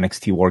on these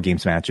NXT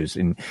WarGames matches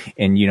and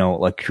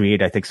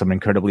create, I think, some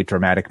incredibly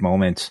dramatic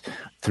moments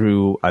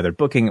through either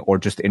booking or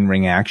just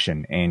in-ring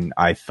action. And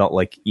I felt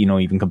like,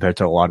 even compared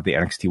to a lot of the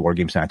NXT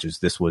WarGames matches,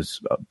 this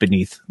was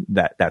beneath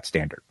that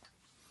standard.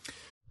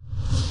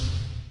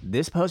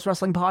 This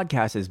post-wrestling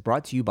podcast is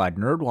brought to you by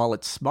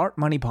NerdWallet's Smart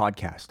Money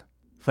Podcast.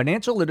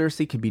 Financial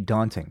literacy can be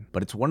daunting,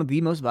 but it's one of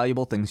the most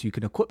valuable things you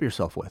can equip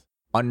yourself with.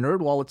 On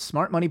NerdWallet's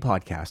Smart Money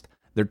Podcast,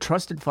 their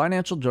trusted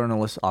financial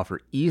journalists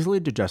offer easily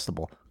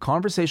digestible,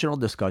 conversational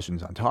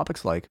discussions on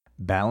topics like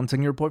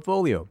balancing your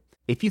portfolio.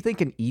 If you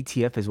think an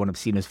ETF is one of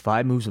Cena's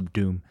 5 moves of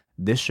doom,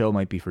 this show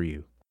might be for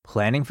you.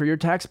 Planning for your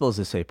tax bills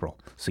this April,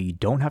 so you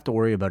don't have to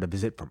worry about a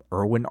visit from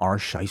Erwin R.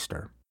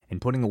 Shyster.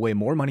 And putting away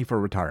more money for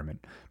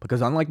retirement,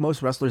 because unlike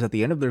most wrestlers at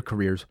the end of their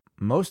careers,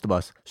 most of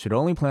us should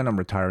only plan on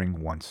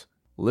retiring once.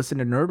 Listen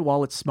to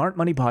NerdWallet's Smart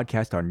Money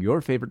Podcast on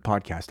your favorite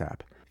podcast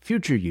app.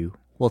 Future you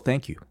will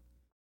thank you.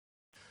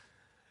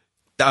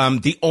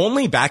 The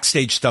only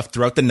backstage stuff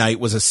throughout the night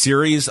was a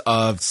series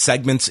of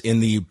segments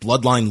in the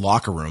Bloodline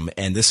locker room,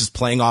 and this is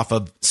playing off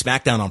of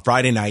SmackDown on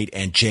Friday night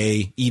and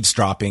Jay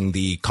eavesdropping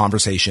the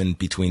conversation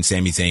between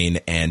Sami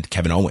Zayn and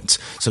Kevin Owens.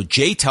 So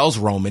Jay tells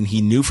Roman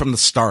he knew from the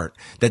start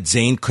that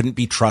Zayn couldn't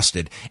be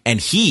trusted, and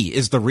he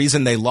is the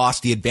reason they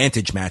lost the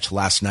advantage match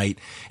last night,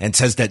 and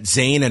says that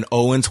Zayn and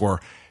Owens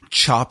were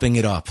chopping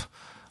it up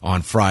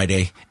on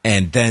Friday,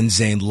 and then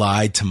Zayn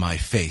lied to my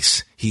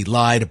face. He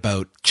lied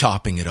about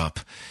chopping it up.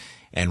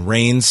 And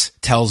Reigns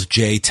tells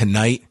Jay,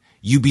 tonight,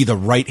 you be the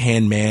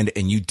right-hand man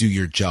and you do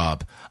your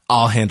job.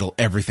 I'll handle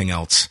everything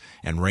else.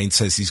 And Reigns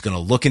says he's going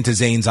to look into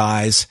Zayn's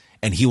eyes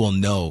and he will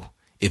know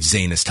if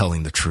Zayn is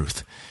telling the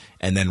truth.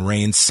 And then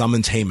Reigns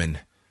summons Heyman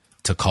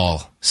to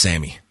call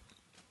Sami.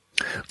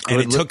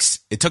 And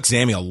it took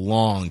Sami a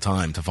long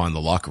time to find the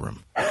locker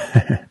room.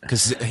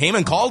 Because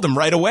Heyman called him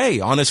right away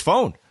on his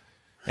phone.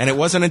 And it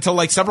wasn't until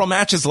like several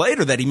matches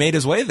later that he made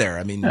his way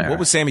there. What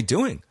was Sami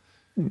doing?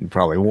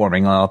 Probably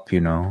warming up,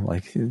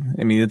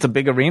 it's a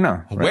big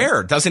arena. Right?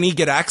 Where? Doesn't he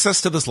get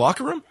access to this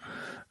locker room?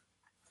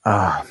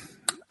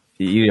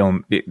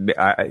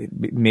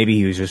 maybe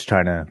he was just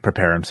trying to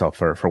prepare himself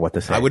for what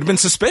to say. I would have been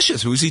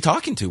suspicious. Who's he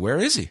talking to? Where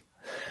is he?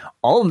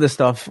 All of this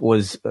stuff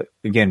was,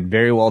 again,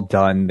 very well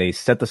done. They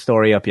set the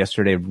story up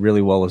yesterday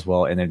really well as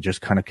well, and it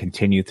just kind of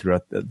continued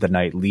throughout the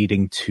night,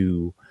 leading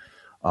to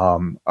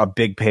a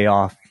big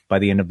payoff by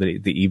the end of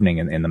the evening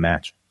in the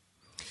match.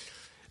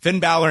 Finn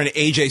Balor and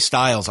AJ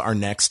Styles are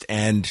next,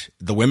 and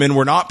the women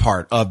were not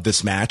part of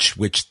this match,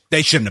 which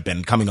they shouldn't have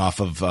been coming off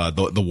of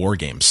the War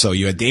Games. So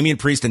you had Damian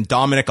Priest and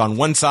Dominic on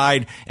one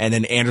side, and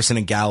then Anderson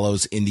and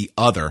Gallows in the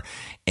other.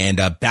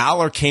 And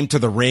Balor came to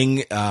the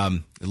ring.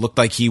 It looked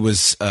like he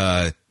was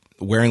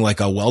wearing like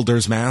a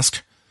welder's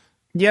mask.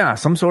 Yeah,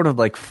 some sort of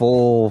like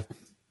full,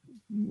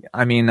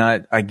 I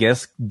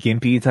guess,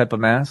 gimpy type of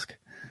mask.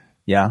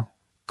 Yeah.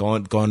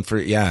 Going for,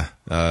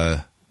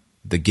 the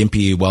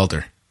gimpy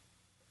welder.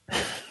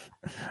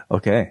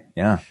 Okay,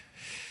 yeah.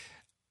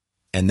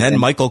 And then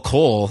Michael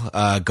Cole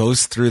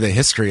goes through the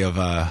history of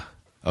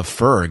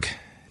Ferg,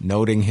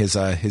 noting his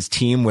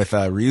team with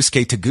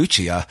Ryusuke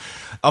Taguchi,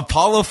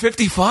 Apollo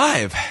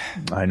 55.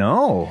 I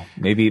know.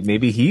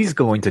 Maybe he's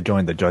going to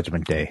join the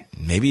Judgment Day.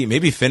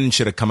 Maybe Finn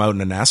should have come out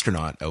in an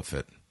astronaut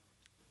outfit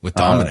with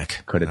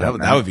Dominic. Could have done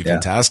that. That would be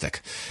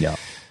fantastic. Yeah.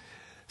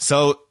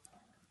 So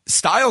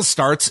Styles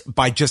starts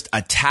by just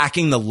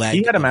attacking the leg.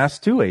 He had a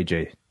mask too,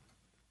 AJ.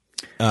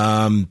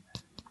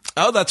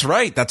 Oh, that's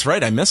right.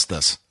 I missed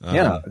this.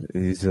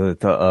 He's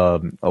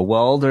a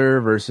welder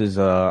versus,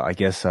 I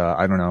guess,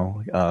 I don't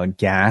know,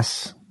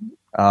 gas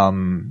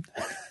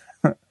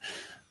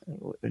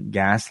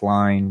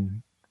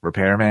line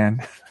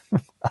repairman.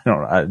 I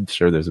don't know. I'm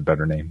sure there's a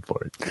better name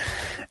for it.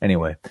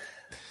 Anyway.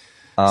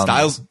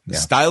 Styles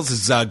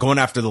is going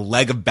after the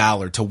leg of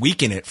Balor to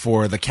weaken it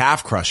for the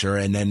calf crusher,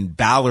 and then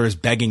Balor is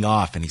begging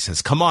off, and he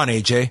says, "Come on,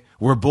 AJ,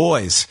 we're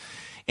boys."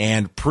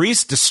 And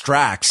Priest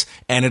distracts,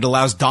 and it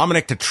allows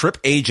Dominic to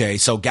trip AJ.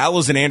 So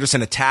Gallows and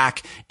Anderson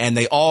attack, and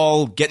they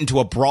all get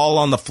into a brawl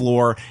on the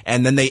floor,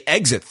 and then they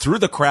exit through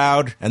the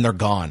crowd, and they're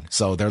gone.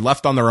 So they're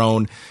left on their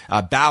own.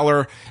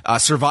 Balor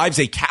survives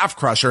a calf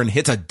crusher and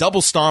hits a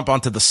double stomp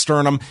onto the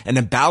sternum, and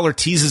then Balor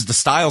teases the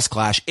Styles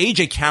Clash.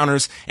 AJ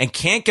counters and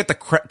can't get the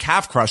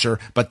calf crusher,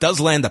 but does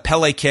land the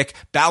Pele kick.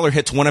 Balor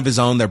hits one of his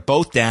own. They're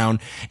both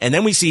down. And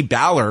then we see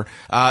Balor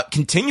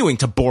continuing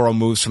to borrow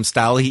moves from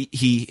Styles.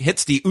 He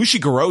hits the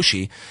Ushigoroshi.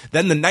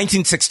 Then the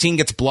 1916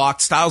 gets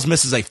blocked. Styles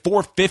misses a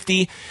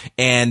 450,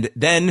 and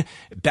then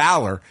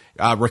Balor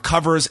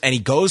recovers, and he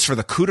goes for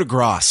the coup de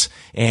grace.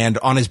 And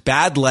on his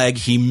bad leg,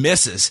 he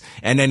misses,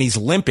 and then he's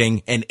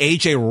limping, and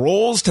AJ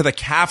rolls to the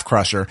calf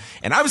crusher.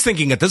 And I was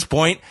thinking at this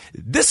point,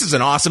 this is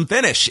an awesome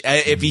finish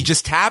if he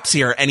just taps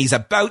here, and he's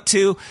about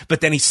to,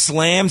 but then he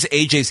slams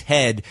AJ's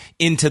head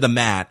into the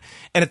mat.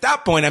 And at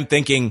that point, I'm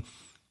thinking,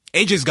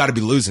 AJ's got to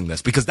be losing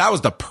this, because that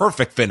was the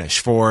perfect finish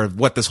for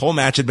what this whole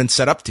match had been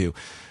set up to.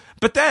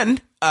 But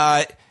then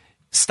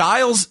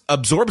Styles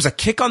absorbs a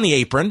kick on the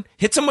apron,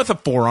 hits him with a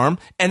forearm,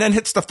 and then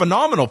hits the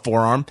phenomenal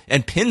forearm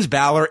and pins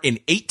Balor in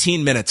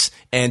 18 minutes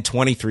and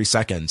 23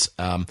 seconds.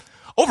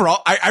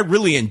 Overall, I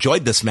really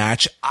enjoyed this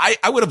match. I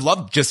would have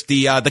loved just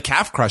the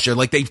calf crusher.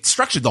 Like, they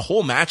structured the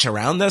whole match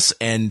around this,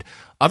 and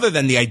other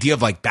than the idea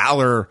of like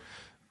Balor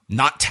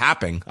not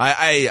tapping,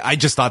 I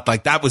just thought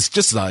like that was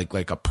just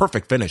like a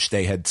perfect finish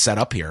they had set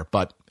up here.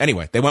 But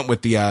anyway, they went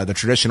with the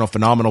traditional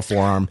phenomenal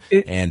forearm,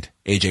 and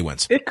AJ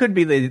wins. It could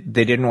be they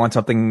didn't want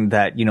something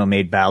that,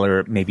 made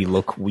Balor maybe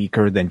look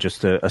weaker than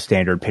just a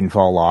standard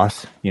pinfall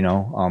loss.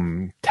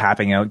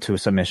 Tapping out to a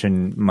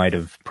submission might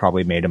have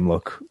probably made him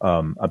look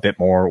a bit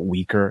more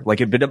weaker.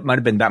 Like, it might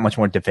have been that much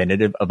more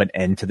definitive of an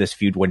end to this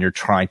feud when you're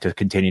trying to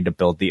continue to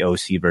build the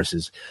OC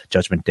versus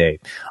Judgment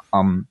Day.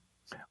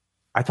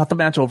 I thought the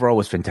match overall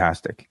was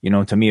fantastic.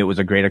 To me, it was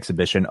a great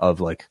exhibition of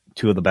like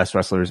two of the best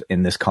wrestlers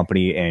in this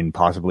company and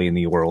possibly in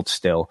the world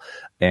still.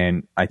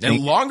 And I think,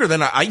 and longer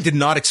than I did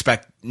not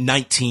expect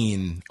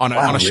 19 on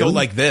a show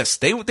like this.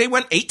 They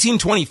went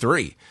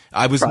 18-23.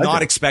 I was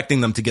not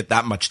expecting them to get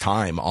that much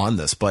time on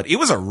this, but it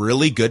was a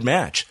really good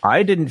match.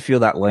 I didn't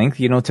feel that length.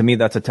 To me,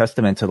 that's a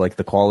testament to like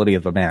the quality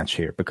of the match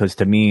here, because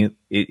to me,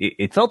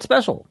 it felt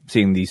special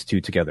seeing these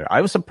two together.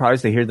 I was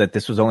surprised to hear that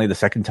this was only the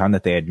second time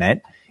that they had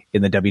met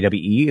in the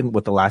WWE, and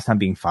with the last time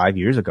being 5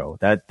 years ago.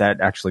 That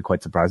actually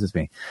quite surprises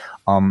me.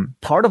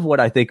 Part of what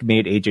I think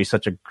made AJ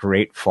such a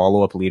great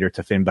follow-up leader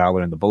to Finn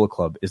Balor and the Bullet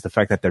Club is the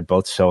fact that they're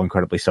both so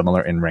incredibly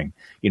similar in ring.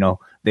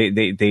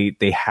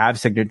 They have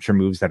signature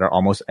moves that are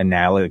almost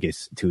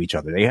analogous to each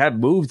other. They have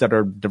moves that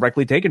are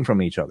directly taken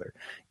from each other.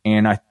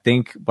 And I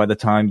think by the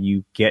time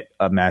you get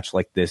a match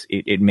like this,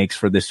 it makes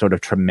for this sort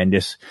of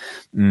tremendous,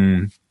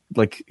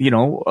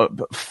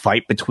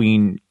 fight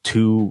between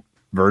two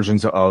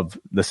versions of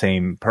the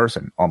same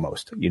person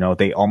almost.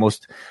 They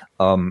almost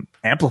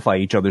amplify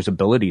each other's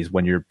abilities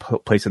when you're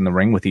placed in the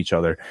ring with each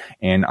other.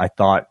 And I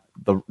thought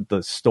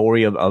the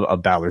story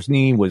of Balor's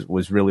knee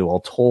was really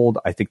well told.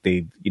 I think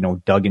they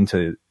dug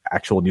into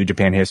actual New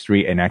Japan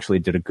history and actually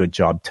did a good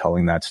job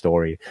telling that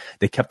story.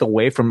 They kept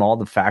away from all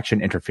the faction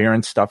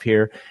interference stuff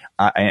here,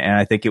 and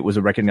I think it was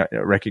a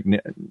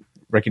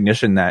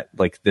recognition that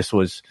like this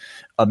was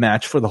a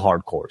match for the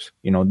hardcores.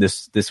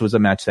 This was a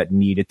match that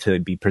needed to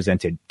be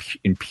presented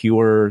in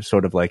pure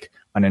sort of like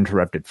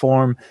uninterrupted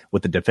form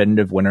with a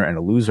definitive winner and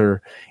a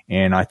loser.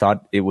 And I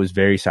thought it was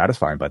very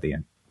satisfying by the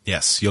end.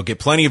 Yes, you'll get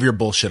plenty of your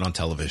bullshit on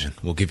television.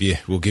 We'll give you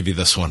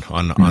this one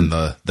on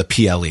the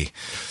PLE.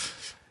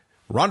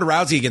 Ronda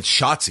Rousey against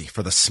Shotzi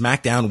for the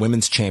SmackDown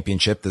Women's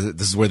Championship.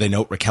 This is where they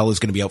note Raquel is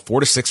going to be out 4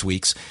 to 6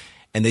 weeks.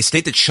 And they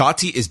state that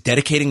Shotzi is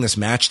dedicating this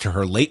match to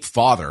her late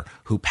father,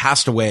 who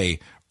passed away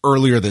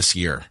earlier this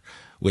year,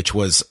 which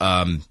was,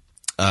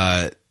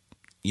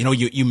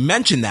 you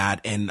mentioned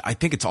that, and I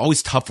think it's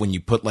always tough when you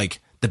put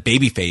like the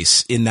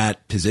babyface in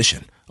that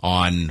position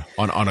on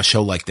a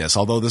show like this.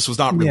 Although this was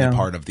not really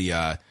part of the,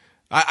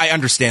 I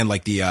understand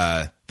like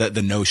the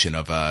notion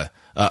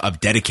of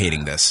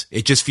dedicating this.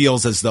 It just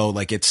feels as though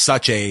like it's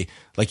such a,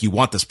 like you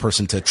want this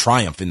person to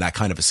triumph in that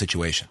kind of a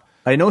situation.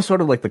 I know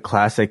sort of like the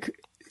classic,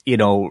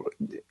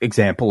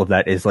 example of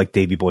that is like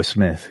Davey Boy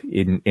Smith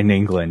in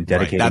England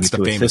dedicating that's it to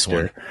the his famous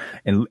sister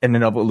one. and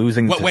ended up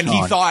losing to when Shawn.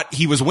 he thought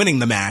he was winning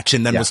the match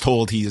and then was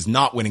told he is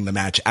not winning the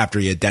match after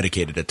he had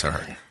dedicated it to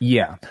her.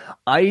 Yeah.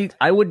 I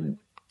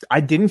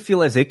didn't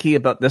feel as icky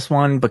about this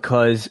one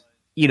because,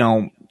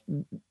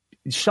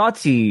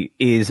 Shotzi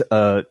is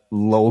a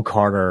low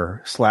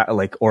Carter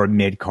or a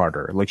mid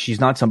Carter. Like she's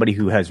not somebody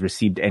who has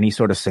received any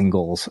sort of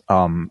singles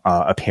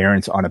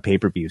appearance on a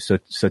pay-per-view. So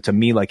to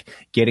me, like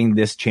getting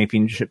this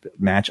championship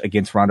match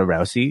against Ronda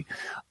Rousey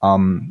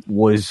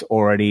was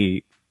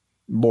already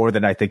more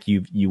than I think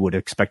you would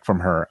expect from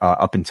her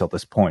up until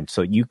this point.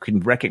 So you can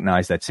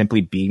recognize that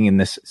simply being in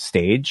this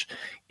stage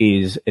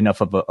is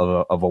enough of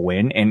a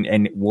win.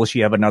 And will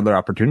she have another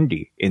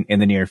opportunity in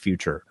the near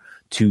future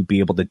to be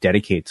able to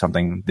dedicate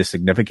something this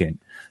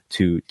significant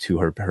to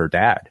her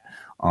dad?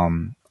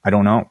 I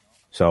don't know.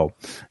 So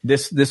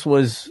this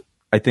was,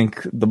 I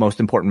think, the most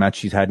important match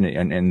she's had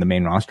in the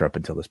main roster up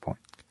until this point.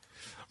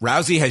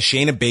 Rousey has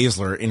Shayna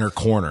Baszler in her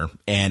corner,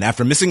 and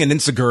after missing an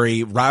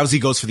enziguri, Rousey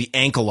goes for the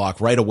ankle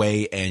lock right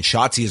away, and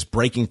Shotzi is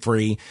breaking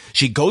free.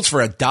 She goes for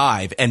a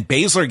dive, and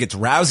Baszler gets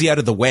Rousey out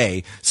of the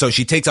way, so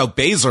she takes out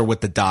Baszler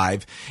with the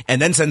dive,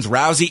 and then sends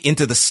Rousey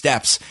into the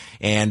steps,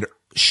 and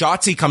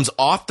Shotzi comes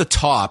off the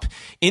top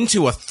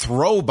into a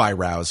throw by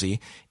Rousey,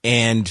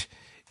 and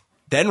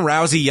then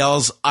Rousey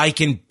yells, "I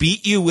can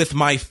beat you with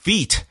my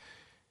feet,"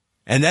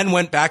 and then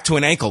went back to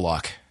an ankle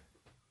lock.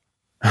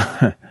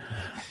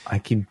 I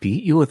can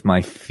beat you with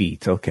my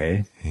feet.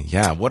 Okay.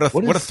 Yeah. What a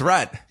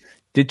threat. What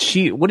did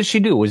she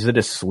do? Was it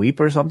a sweep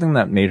or something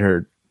that made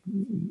her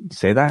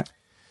say that?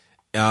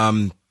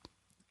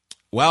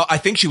 Well, I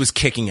think she was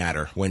kicking at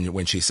her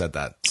when she said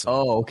that. So.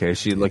 Oh, okay.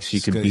 She could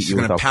beat you. She's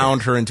going to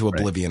pound her into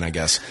oblivion, right. I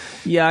guess.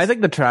 Yeah. I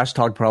think the trash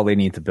talk probably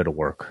needs a bit of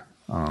work,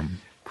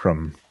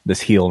 from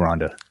this heel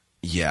Ronda.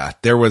 Yeah,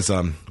 there was,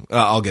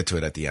 I'll get to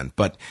it at the end,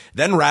 but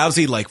then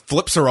Rousey like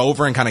flips her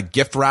over and kind of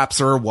gift wraps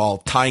her while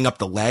tying up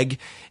the leg.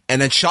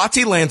 And then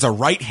Shotzi lands a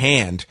right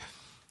hand.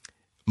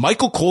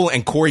 Michael Cole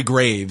and Corey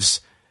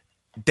Graves,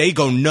 they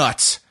go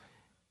nuts.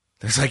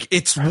 There's like,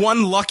 it's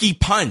one lucky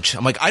punch.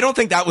 I'm like, I don't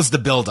think that was the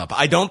buildup.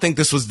 I don't think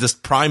this was this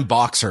prime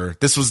boxer.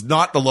 This was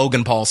not the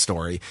Logan Paul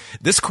story.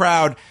 This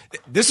crowd,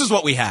 this is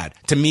what we had.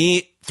 To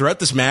me, throughout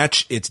this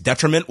match, its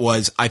detriment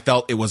was I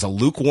felt it was a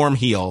lukewarm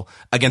heel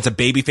against a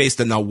babyface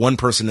that not one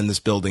person in this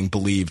building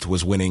believed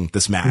was winning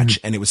this match.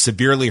 Mm-hmm. And it was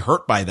severely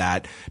hurt by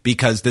that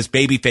because this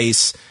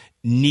babyface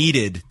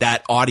needed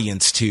that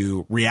audience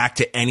to react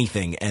to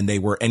anything, and they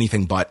were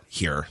anything but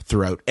here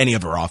throughout any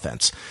of her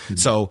offense. Mm-hmm.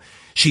 So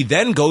she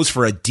then goes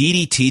for a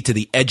DDT to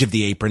the edge of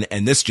the apron,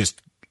 and this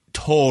just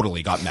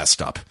totally got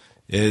messed up.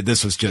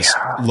 This was just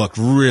looked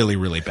really,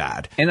 really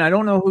bad. And I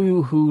don't know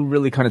who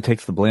really kind of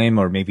takes the blame,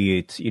 or maybe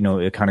it's,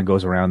 it kind of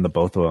goes around the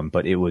both of them,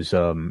 but it was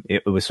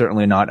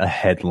certainly not a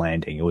head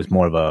landing. It was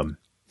more of a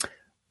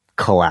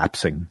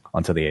collapsing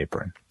onto the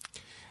apron.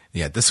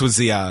 Yeah, this was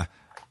the,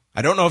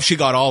 I don't know if she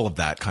got all of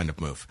that kind of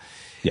move.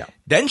 Yeah.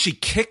 Then she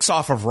kicks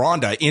off of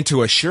Ronda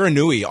into a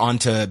Shiranui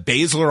onto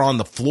Baszler on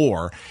the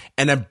floor,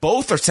 and then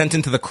both are sent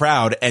into the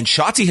crowd, and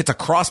Shotzi hits a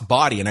cross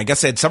body, and I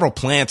guess they had several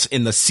plants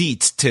in the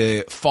seats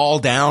to fall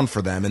down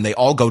for them, and they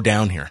all go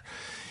down here.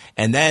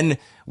 And then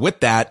with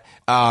that,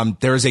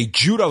 there's a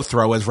judo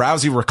throw as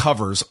Rousey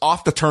recovers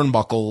off the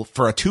turnbuckle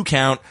for a 2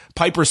 count,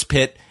 Piper's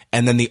Pit,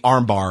 and then the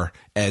armbar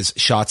as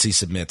Shotzi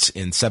submits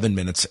in 7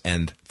 minutes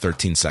and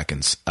 13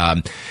 seconds.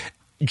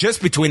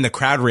 Just between the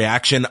crowd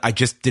reaction, I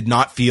just did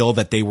not feel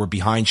that they were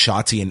behind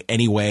Shotzi in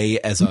any way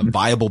as a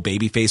viable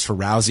babyface for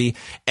Rousey.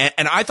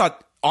 And I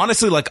thought,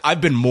 honestly, like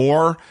I've been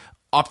more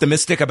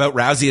optimistic about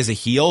Rousey as a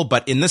heel,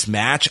 but in this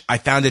match, I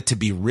found it to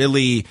be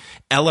really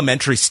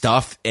elementary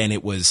stuff, and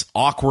it was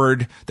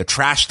awkward. The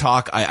trash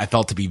talk, I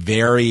felt to be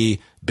very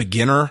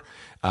beginner.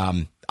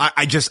 I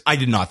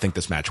did not think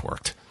this match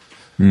worked.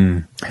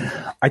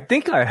 I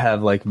think I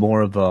have like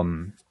more of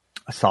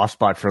a soft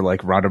spot for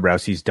like Ronda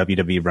Rousey's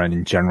WWE run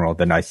in general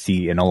than I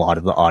see in a lot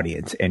of the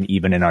audience and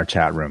even in our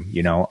chat room.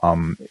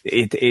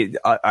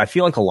 I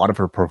feel like a lot of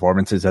her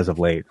performances as of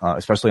late,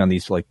 especially on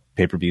these like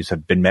pay-per-views,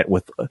 have been met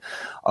with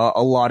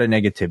a lot of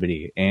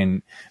negativity.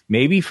 And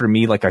maybe for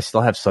me, like I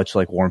still have such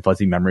like warm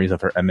fuzzy memories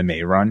of her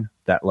MMA run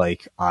that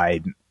like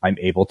I'm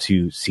able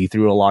to see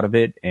through a lot of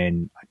it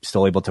and I'm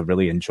still able to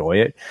really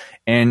enjoy it.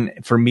 And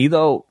for me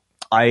though,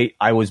 I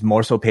was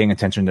more so paying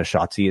attention to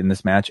Shotzi in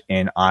this match,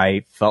 and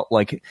I felt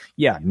like,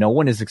 yeah, no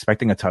one is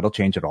expecting a title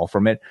change at all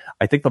from it.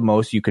 I think the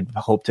most you could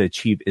hope to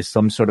achieve is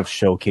some sort of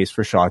showcase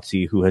for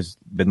Shotzi, who has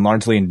been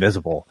largely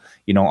invisible,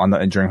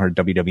 during her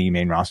WWE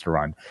main roster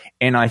run.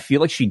 And I feel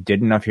like she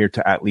did enough here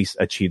to at least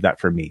achieve that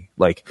for me.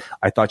 Like,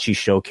 I thought she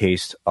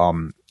showcased,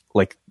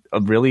 like, a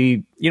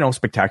really,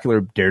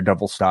 spectacular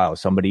daredevil style,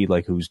 somebody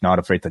like who's not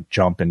afraid to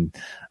jump and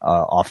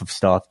off of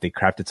stuff. They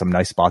crafted some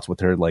nice spots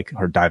with her, like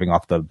her diving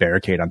off the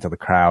barricade onto the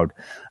crowd.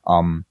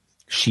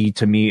 She,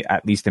 to me,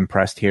 at least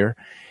impressed here.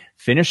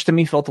 Finish to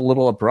me felt a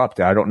little abrupt.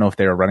 I don't know if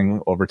they were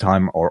running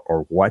overtime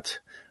or what,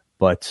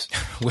 but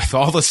with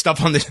all the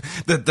stuff on the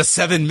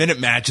 7-minute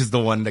match is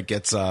the one that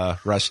gets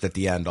rushed at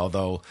the end.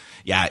 Although,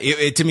 yeah,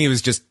 it to me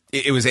was just,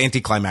 it was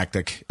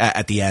anticlimactic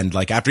at the end.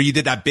 Like after you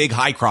did that big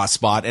high cross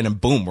spot and then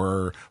boom,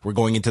 we're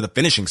going into the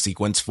finishing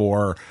sequence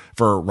for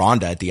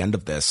Ronda at the end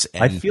of this.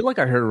 And I feel like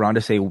I heard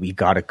Ronda say, "We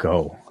gotta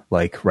go,"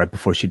 like right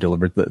before she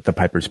delivered the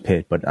Piper's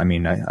Pit. But I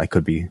mean, I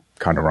could be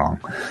kind of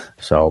wrong.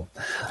 So,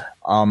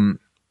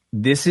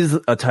 this is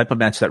a type of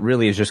match that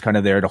really is just kind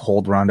of there to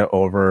hold Ronda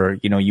over.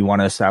 You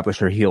want to establish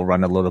her heel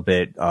run a little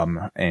bit,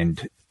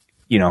 and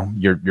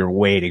you're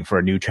waiting for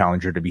a new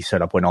challenger to be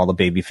set up when all the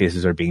baby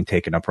faces are being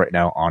taken up right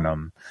now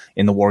on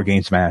in the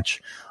WarGames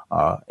match.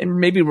 And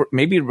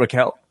maybe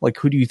Raquel. Like,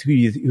 who do you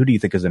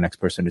think is the next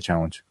person to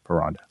challenge for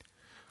Ronda?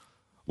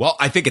 Well,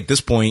 I think at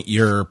this point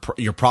you're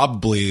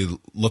probably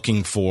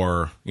looking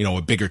for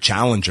a bigger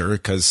challenger,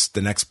 because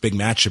the next big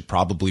match should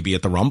probably be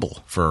at the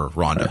Rumble for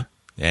Ronda.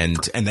 And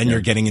then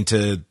you're getting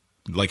into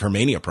like her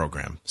Mania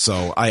program.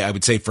 So I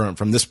would say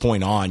from this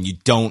point on, you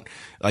don't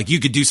like, you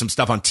could do some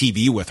stuff on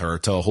TV with her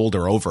to hold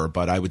her over,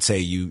 but I would say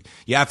you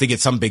have to get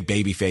some big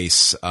baby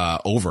face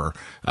over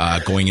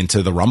going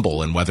into the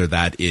Rumble. And whether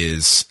that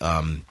is,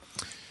 I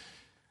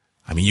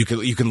mean, you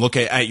can look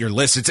at your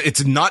list.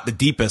 It's not the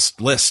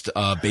deepest list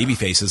of baby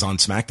faces on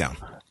SmackDown.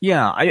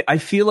 Yeah, I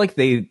feel like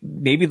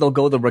they'll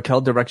go the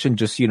Raquel direction,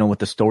 just with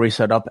the story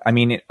set up. I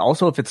mean,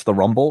 also if it's the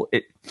Rumble,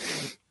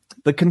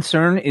 the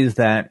concern is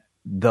that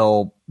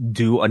they'll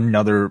do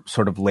another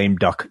sort of lame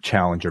duck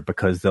challenger,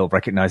 because they'll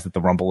recognize that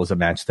the Rumble is a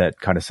match that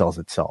kind of sells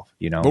itself.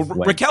 Well,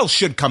 Raquel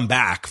should come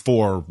back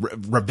for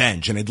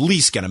revenge and at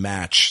least get a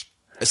match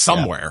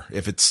somewhere,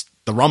 if it's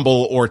the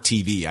Rumble or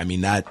TV. I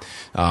mean that.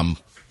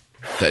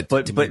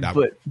 But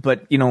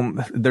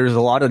there's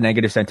a lot of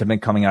negative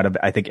sentiment coming out of,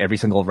 I think, every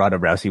single Ronda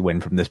Rousey win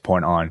from this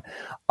point on.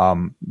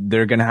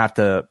 They're gonna have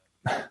to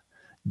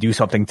do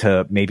something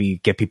to maybe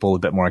get people a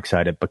bit more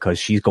excited, because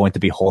she's going to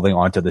be holding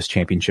on to this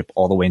championship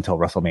all the way until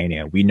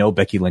WrestleMania. We know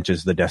Becky Lynch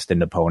is the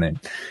destined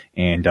opponent,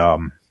 and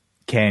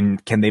can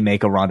they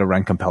make a Ronda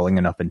run compelling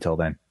enough until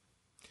then?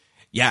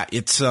 Yeah,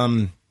 it's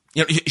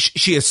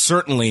she is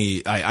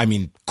certainly, I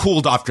mean,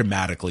 cooled off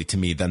dramatically to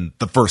me than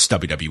the first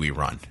WWE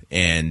run.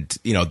 And,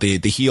 the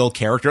heel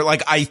character,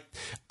 like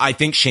I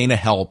think Shayna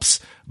helps,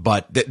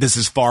 but this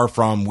is far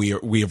from,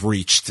 we have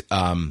reached,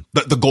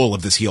 the goal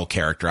of this heel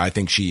character. I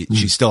think she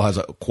still has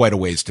quite a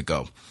ways to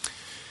go.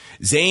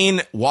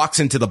 Zayn walks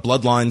into the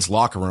Bloodlines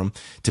locker room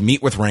to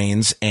meet with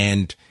Reigns,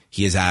 and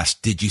he is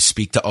asked, "Did you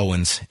speak to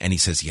Owens?" And he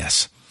says,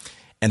 "Yes.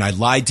 And I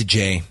lied to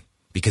Jay,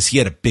 because he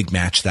had a big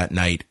match that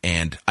night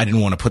and I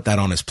didn't want to put that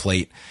on his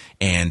plate.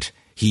 And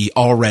he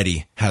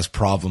already has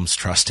problems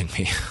trusting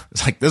me."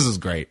 It's like, this is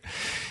great.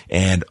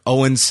 And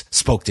Owens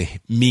spoke to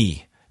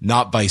me,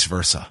 not vice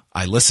versa.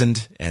 I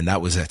listened, and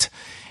that was it.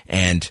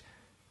 And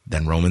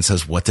then Roman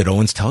says, "What did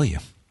Owens tell you?"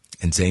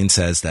 And Zayn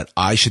says that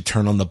I should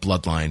turn on the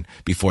Bloodline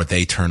before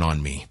they turn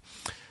on me.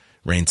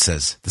 Reigns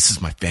says, "This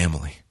is my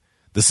family.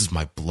 This is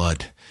my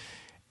blood.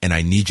 And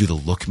I need you to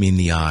look me in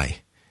the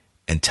eye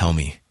and tell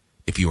me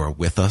if you are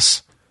with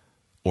us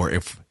or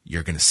if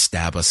you're going to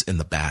stab us in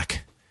the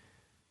back."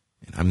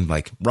 And I'm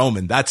like,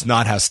 Roman, that's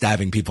not how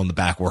stabbing people in the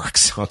back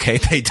works. Okay.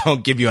 They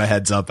don't give you a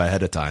heads up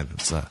ahead of time.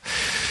 It's,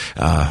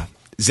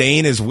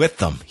 Zayn is with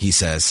them, he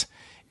says,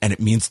 and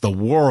it means the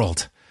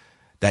world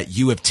that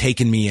you have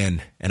taken me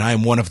in, and I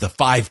am one of the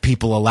 5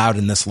 people allowed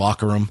in this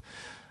locker room.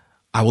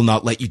 I will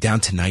not let you down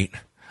tonight.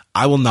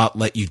 I will not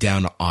let you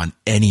down on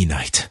any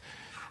night.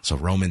 So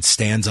Roman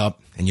stands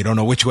up, and you don't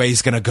know which way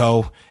he's going to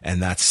go.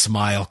 And that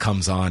smile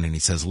comes on, and he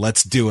says,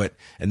 "Let's do it."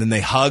 And then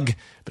they hug,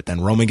 but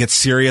then Roman gets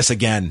serious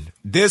again.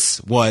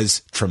 This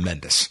was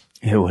tremendous.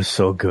 It was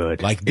so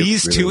good. Like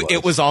these two,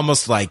 it was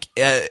almost like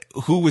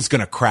who was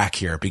going to crack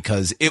here,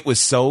 because it was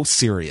so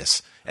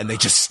serious, and they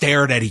just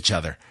stared at each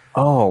other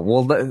Oh,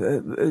 well,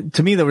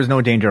 to me, there was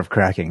no danger of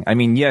cracking. I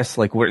mean, yes,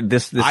 like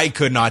this. I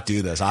could not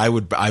do this. I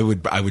would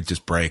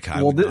just break.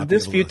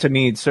 This feud to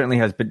me certainly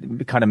has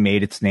been kind of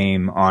made its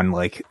name on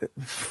like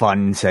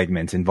fun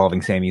segments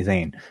involving Sami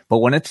Zayn. But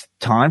when it's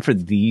time for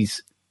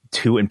these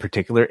two in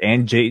particular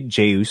and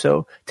Jey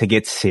Uso to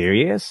get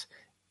serious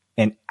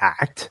and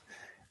act,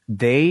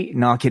 they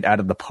knock it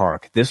out of the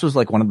park. This was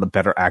like one of the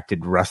better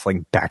acted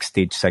wrestling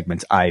backstage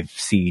segments I've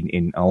seen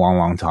in a long,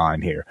 long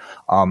time here.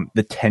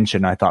 The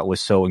tension I thought was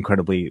so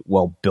incredibly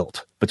well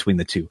built between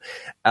the two.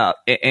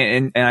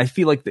 And I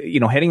feel like,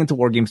 heading into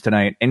WarGames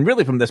tonight, and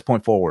really from this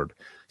point forward,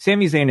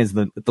 Sami Zayn is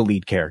the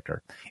lead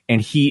character, and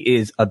he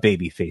is a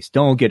babyface.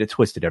 Don't get it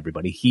twisted,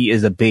 everybody. He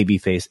is a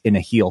babyface in a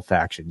heel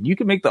faction. You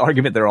can make the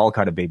argument they're all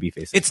kind of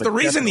babyfaces. It's the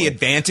reason the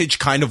advantage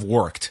kind of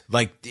worked.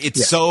 Like,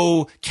 it's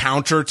so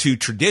counter to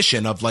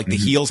tradition of like the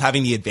heels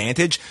having the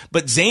advantage,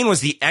 but Zayn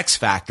was the X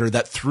factor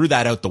that threw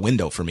that out the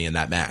window for me in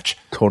that match.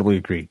 Totally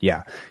agreed.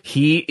 Yeah.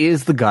 He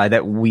is the guy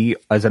that we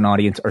as an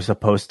audience are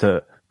supposed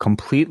to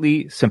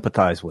completely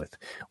sympathize with.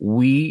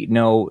 We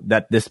know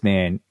that this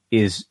man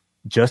is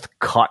just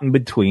caught in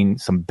between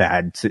some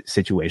bad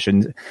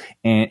situations,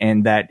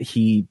 and that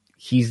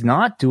he's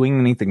not doing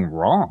anything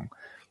wrong.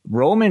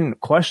 Roman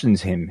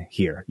questions him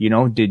here,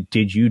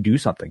 did you do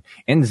something?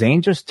 And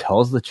Zayn just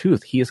tells the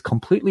truth. He is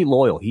completely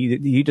loyal.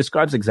 He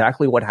describes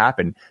exactly what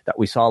happened that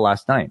we saw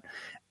last night.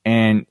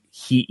 And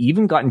he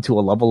even got into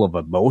a level of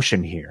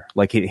emotion here,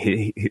 like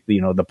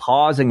the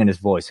pausing in his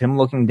voice, him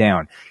looking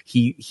down,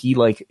 he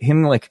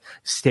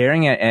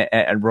staring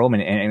at Roman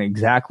and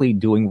exactly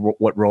doing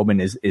what Roman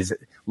is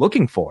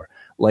looking for.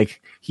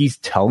 Like, he's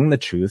telling the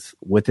truth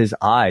with his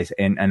eyes,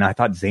 and I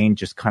thought Zayn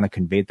just kind of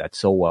conveyed that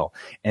so well.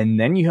 And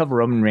then you have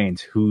Roman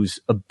Reigns, whose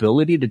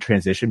ability to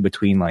transition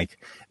between like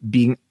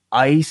being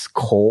ice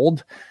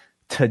cold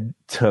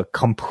to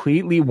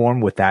completely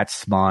warm with that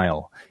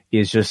smile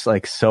is just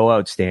like so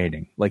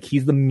outstanding. Like,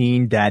 he's the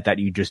mean dad that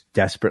you just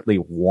desperately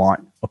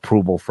want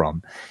approval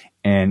from.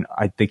 And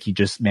I think he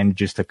just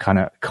manages to kind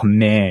of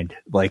command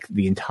like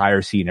the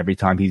entire scene every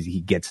time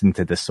he gets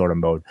into this sort of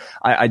mode.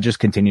 I just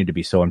continue to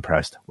be so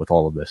impressed with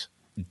all of this.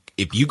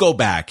 If you go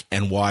back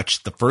and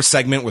watch the first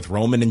segment with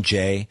Roman and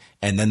Jay,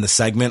 and then the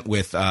segment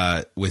with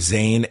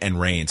Zayn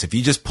and Reigns, if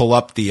you just pull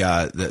up the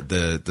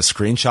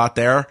screenshot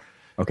there,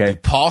 okay,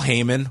 Paul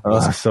Heyman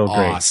was so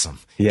awesome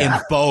in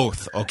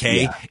both.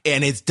 Okay. Yeah.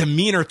 And his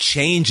demeanor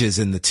changes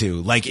in the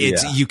two. Like,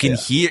 you can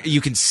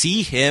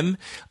see him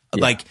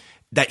like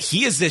that.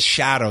 He is this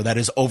shadow that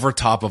is over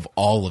top of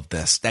all of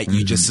this that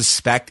you just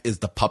suspect is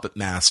the puppet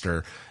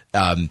master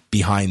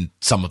behind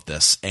some of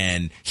this.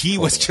 And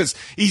he's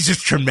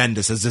just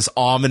tremendous as this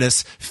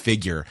ominous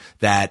figure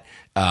that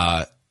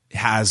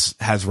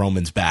has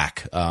Roman's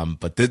back.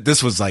 But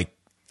this was like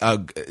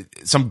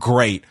some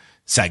great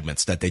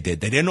segments that they did.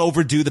 They didn't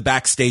overdo the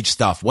backstage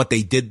stuff. What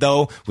they did,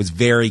 though, was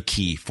very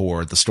key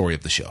for the story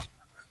of the show.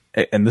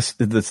 And this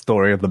is the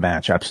story of the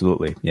match.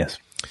 Absolutely. Yes.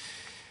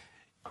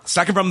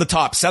 Second from the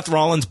top, Seth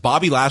Rollins,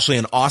 Bobby Lashley,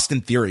 and Austin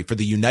Theory for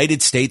the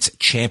United States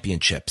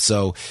Championship.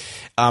 So,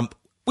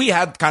 we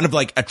had kind of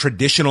like a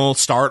traditional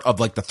start of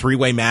like the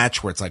three-way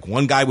match where it's like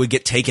one guy would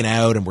get taken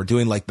out and we're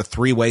doing like the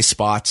three-way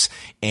spots,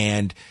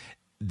 and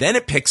then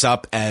it picks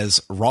up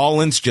as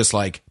Rollins just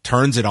like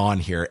turns it on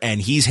here,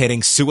 and he's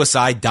hitting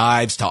suicide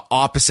dives to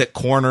opposite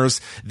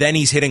corners. Then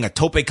he's hitting a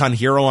tope con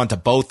hero onto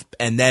both,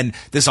 and then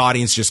this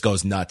audience just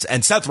goes nuts.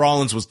 And Seth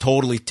Rollins was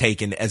totally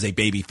taken as a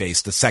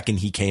babyface the second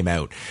he came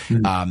out.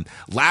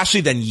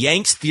 Lashley then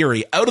yanks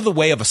Theory out of the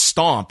way of a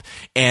stomp,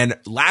 and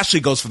Lashley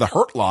goes for the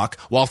hurt lock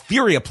while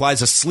Theory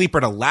applies a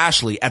sleeper to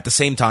Lashley. At the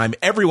same time,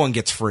 everyone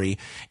gets free,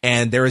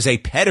 and there is a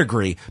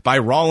pedigree by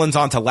Rollins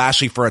onto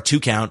Lashley for a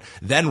 2 count.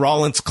 Then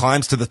Rollins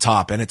climbs to the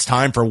top, and it's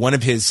time for one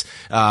of his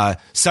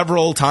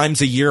several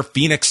times a year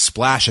Phoenix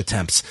splash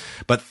attempts.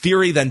 But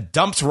Theory then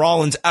dumps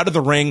Rollins out of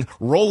the ring,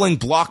 rolling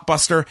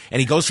blockbuster, and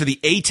he goes for the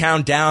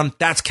A-Town down.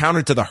 That's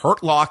countered to the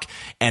hurt lock,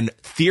 and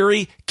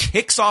Theory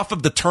kicks off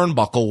of the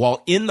turnbuckle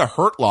while in the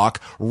hurt lock,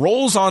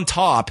 rolls on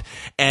top,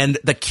 and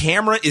the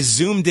camera is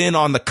zoomed in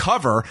on the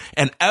cover,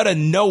 and out of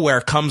nowhere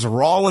comes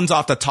Rollins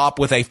off the top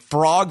with a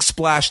frog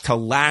splash to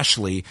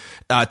Lashley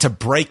to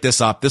break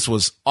this up. This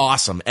was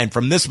awesome. And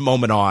from this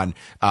moment on,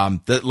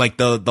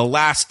 the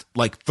last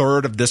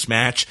third of this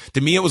match,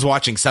 to me, it was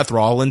watching Seth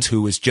Rollins,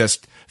 who is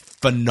just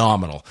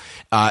phenomenal.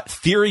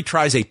 Theory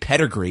tries a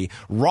pedigree.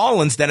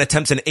 Rollins then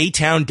attempts an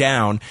A-Town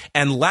down,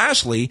 and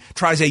Lashley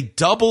tries a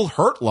double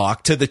hurt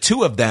lock to the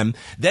two of them,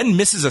 then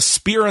misses a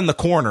spear in the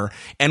corner,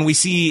 and we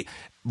see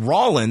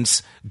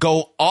Rollins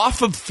go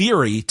off of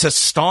Theory to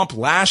stomp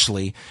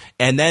Lashley,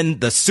 and then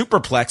the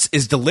superplex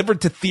is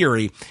delivered to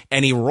Theory,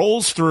 and he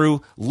rolls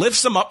through,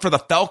 lifts him up for the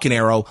Falcon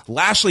Arrow.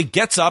 Lashley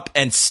gets up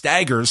and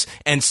staggers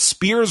and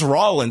spears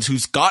Rollins,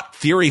 who's got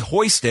Theory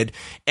hoisted,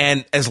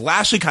 and as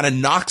Lashley kind of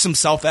knocks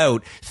himself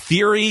out,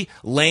 Theory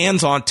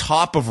lands on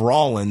top of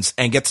Rollins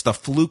and gets the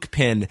fluke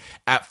pin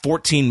at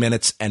 14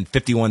 minutes and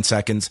 51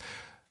 seconds.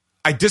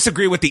 I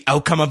disagree with the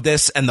outcome of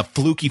this and the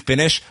fluky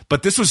finish,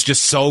 but this was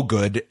just so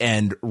good.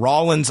 And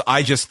Rollins,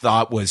 I just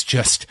thought was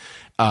just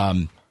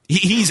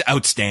He's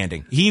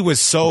outstanding. He was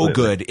so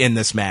good in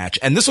this match.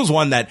 And this was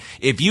one that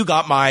if you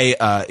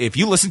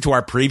listened to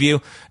our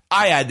preview,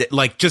 I had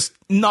like just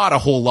not a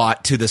whole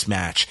lot to this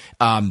match.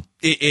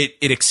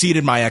 It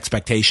exceeded my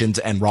expectations,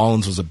 and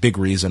Rollins was a big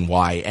reason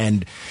why.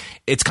 And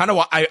it's kind of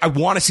why I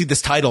want to see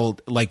this title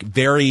like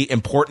very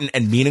important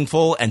and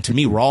meaningful. And to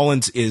me,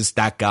 Rollins is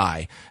that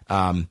guy.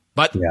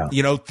 But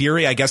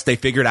Theory, I guess they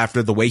figured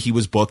after the way he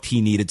was booked,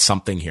 he needed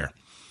something here.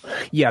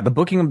 Yeah, the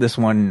booking of this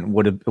one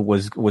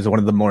was one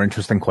of the more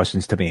interesting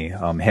questions to me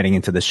heading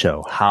into the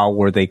show. How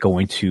were they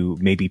going to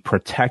maybe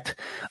protect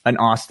an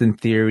Austin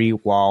Theory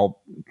while,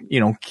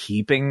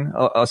 keeping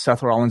a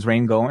Seth Rollins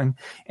reign going?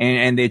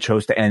 And they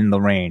chose to end the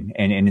reign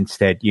and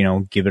instead,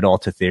 give it all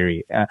to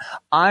Theory.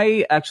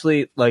 I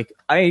actually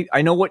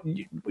I know what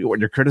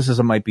your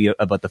criticism might be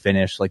about the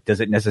finish. Like, does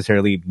it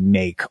necessarily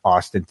make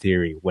Austin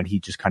Theory when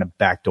he just kind of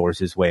backdoors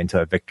his way into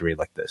a victory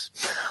like this?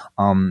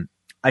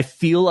 I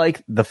feel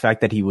like the fact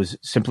that he was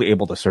simply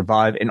able to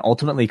survive and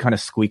ultimately kind of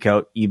squeak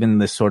out even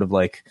this sort of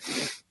I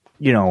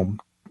don't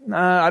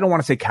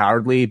want to say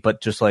cowardly,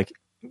 but just like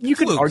you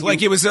could argue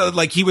like it was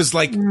he was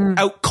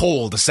out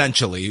cold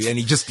essentially, and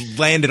he just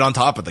landed on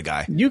top of the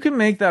guy. You can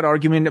make that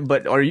argument,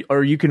 but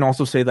or you can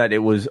also say that it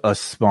was a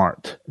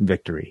smart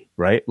victory,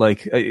 right?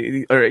 Like,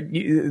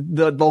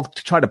 they'll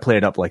try to play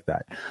it up like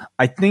that.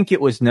 I think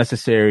it was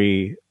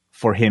necessary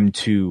for him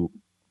to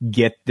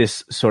get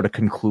this sort of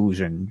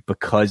conclusion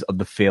because of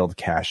the failed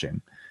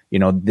cash-in.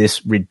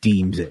 This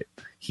redeems it.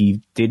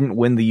 He didn't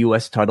win the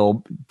U.S.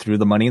 title through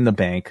the Money in the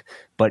Bank,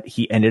 but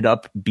he ended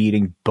up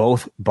beating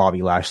both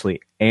Bobby Lashley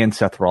and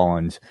Seth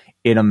Rollins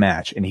in a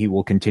match, and he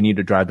will continue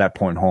to drive that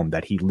point home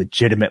that he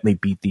legitimately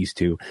beat these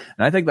two.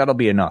 And I think that'll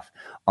be enough.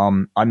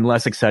 I'm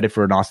less excited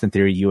for an Austin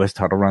Theory U.S.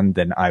 title run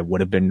than I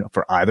would have been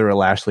for either a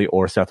Lashley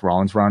or Seth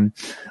Rollins run,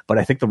 but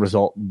I think the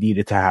result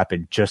needed to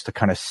happen just to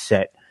kind of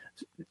set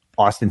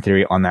Austin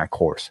Theory on that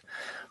course.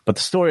 But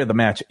the story of the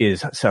match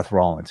is Seth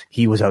Rollins.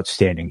 He was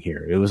outstanding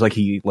here. It was like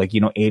he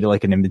ate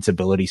like an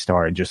invincibility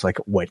star and just like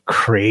went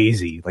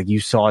crazy. Like, you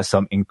saw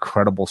some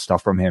incredible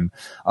stuff from him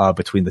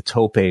between the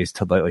topes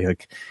to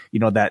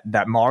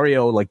that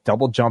Mario like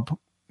double jump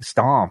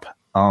stomp.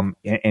 And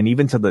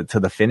even to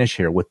the finish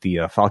here with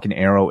the Falcon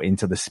Arrow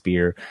into the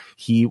spear.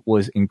 He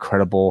was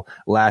incredible.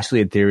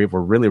 Lashley and Theory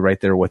were really right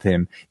there with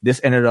him.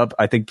 This ended up,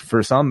 I think,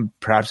 for some,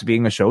 perhaps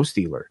being a show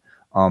stealer.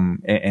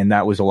 And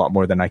that was a lot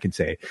more than I can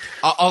say.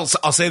 I'll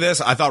say this.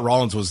 I thought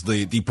Rollins was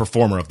the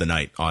performer of the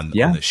night on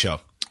this show.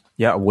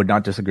 Yeah, I would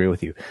not disagree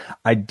with you.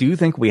 I do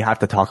think we have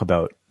to talk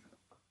about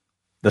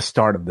the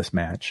start of this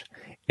match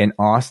and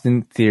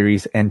Austin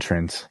Theory's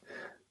entrance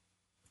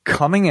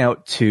coming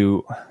out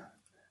to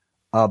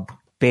a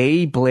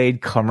Beyblade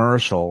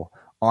commercial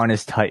on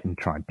his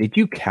Titantron. Did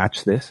you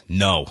catch this?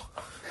 No.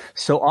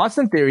 So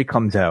Austin Theory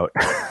comes out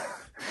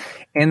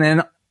and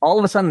then all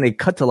of a sudden they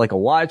cut to like a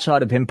wide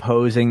shot of him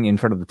posing in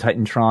front of the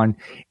Titantron,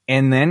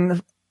 and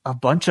then a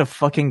bunch of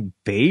fucking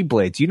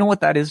Beyblades. You know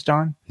what that is,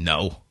 John?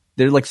 No.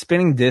 They're like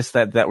spinning discs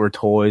that were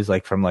toys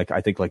like from like,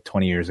 I think like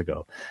 20 years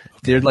ago.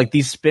 They're like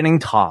these spinning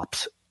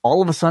tops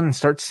all of a sudden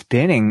start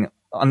spinning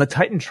on the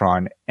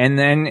Titantron, and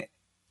then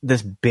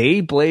this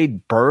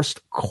Beyblade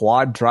Burst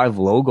quad drive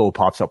logo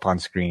pops up on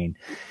screen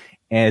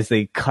as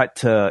they cut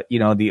to,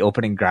 the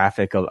opening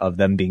graphic of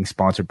them being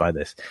sponsored by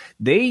this.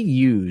 They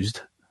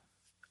used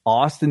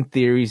Austin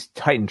Theory's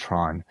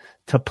Titantron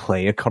to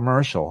play a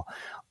commercial.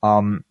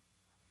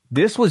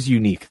 This was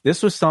unique.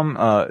 This was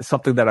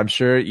something that I'm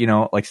sure,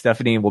 like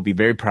Stephanie will be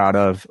very proud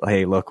of.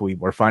 Hey, look,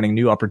 we're finding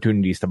new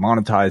opportunities to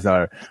monetize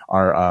our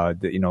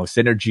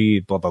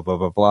synergy, blah, blah,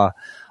 blah, blah,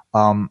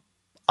 blah.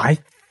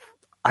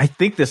 I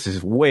think this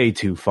is way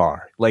too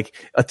far. Like,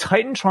 a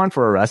Titantron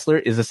for a wrestler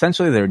is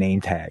essentially their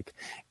name tag.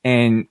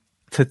 And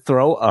to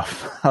throw a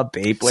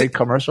Beyblade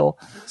commercial.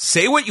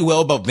 Say what you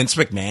will about Vince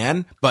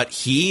McMahon, but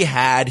he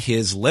had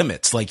his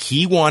limits. Like,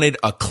 he wanted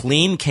a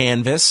clean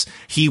canvas.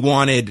 He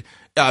wanted,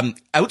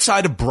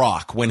 outside of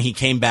Brock, when he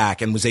came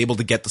back and was able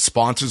to get the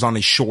sponsors on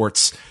his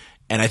shorts.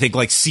 And I think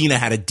like Cena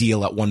had a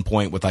deal at one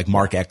point with like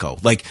Mark Echo,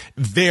 like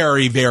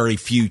very, very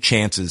few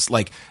chances.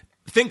 Like,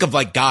 think of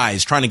like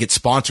guys trying to get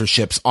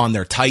sponsorships on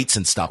their tights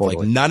and stuff.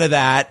 Totally. Like, none of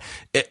that.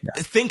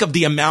 Think of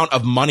the amount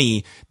of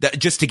money that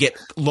just to get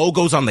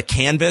logos on the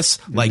canvas,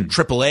 like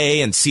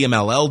AAA and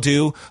CMLL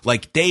do.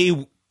 Like,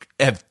 they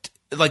have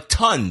like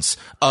tons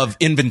of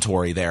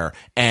inventory there,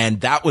 and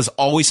that was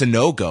always a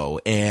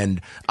no-go. And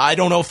I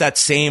don't know if that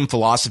same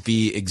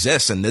philosophy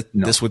exists, and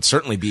this would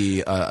certainly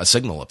be a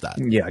signal of that.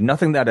 Yeah,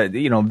 nothing that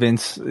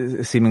Vince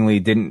seemingly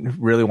didn't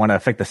really want to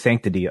affect the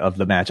sanctity of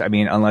the match. I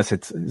mean, unless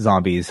it's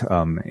zombies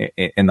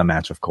in the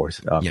match, of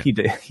course. To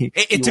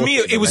me,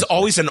 it was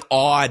always an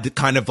odd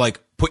kind of like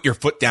put your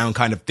foot down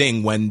kind of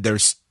thing when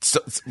there's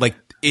like.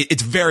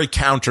 It's very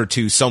counter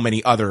to so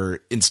many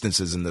other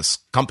instances in this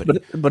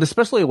company. But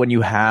especially when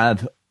you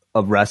have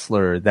a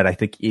wrestler that I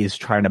think is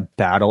trying to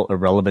battle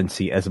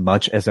irrelevancy as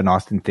much as an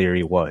Austin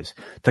Theory was,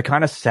 to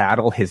kind of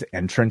saddle his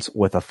entrance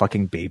with a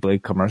fucking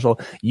Beyblade commercial.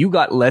 You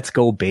got Let's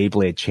Go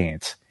Beyblade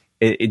chants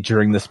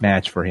during this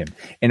match for him.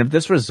 And if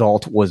this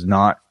result was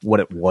not what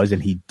it was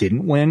and he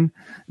didn't win,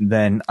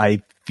 then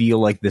I feel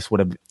like this would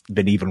have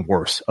been even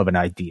worse of an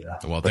idea.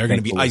 Well, they're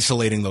going to be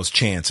isolating those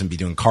chants and be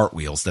doing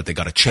cartwheels that they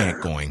got a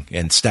chant going.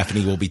 And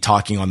Stephanie will be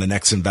talking on the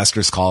next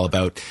investors call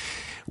about,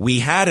 we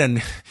had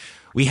an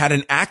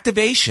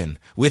activation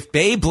with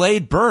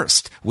Beyblade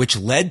Burst, which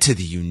led to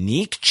the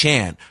unique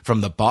chant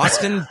from the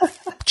Boston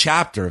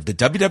chapter of the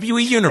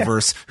WWE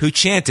Universe, who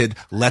chanted,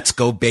 "Let's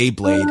go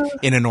Beyblade,"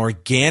 in an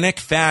organic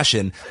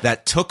fashion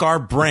that took our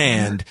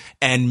brand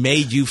and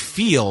made you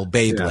feel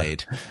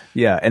Beyblade.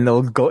 Yeah, and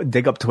they'll go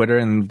dig up Twitter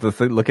and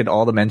look at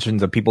all the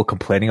mentions of people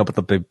complaining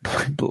about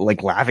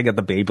like laughing at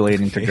the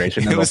Beyblade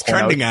integration. It was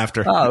trending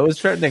after. Oh, it was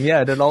trending.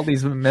 Yeah, it did all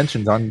these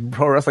mentions on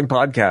Pro Wrestling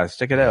Podcast.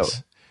 Check it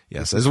out.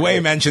 Yes, as Way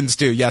mentions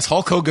too. Yes,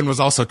 Hulk Hogan was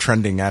also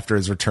trending after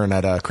his return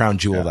at Crown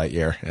Jewel that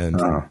year, and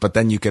but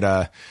then you could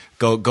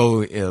go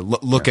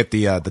look at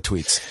the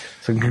tweets.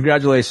 So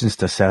congratulations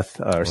to Seth.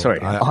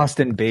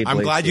 Austin Beyblade.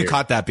 I'm glad you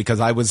caught that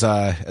because I was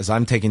as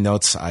I'm taking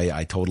notes,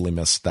 I totally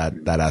missed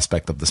that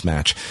aspect of this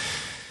match.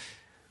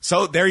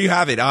 So there you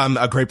have it.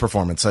 A great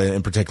performance,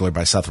 in particular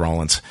by Seth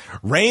Rollins.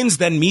 Reigns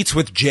then meets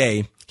with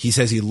Jay. He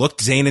says he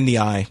looked Zayn in the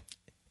eye,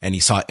 and he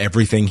saw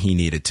everything he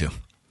needed to.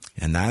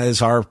 And that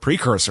is our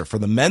precursor for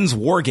the men's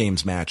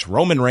WarGames match.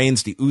 Roman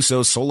Reigns, the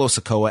Usos, Solo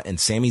Sikoa, and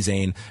Sami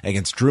Zayn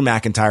against Drew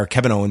McIntyre,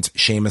 Kevin Owens,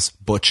 Sheamus,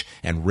 Butch,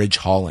 and Ridge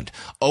Holland.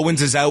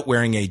 Owens is out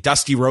wearing a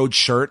Dusty Rhodes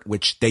shirt,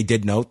 which they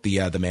did note,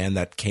 the man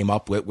that came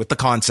up with the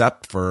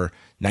concept for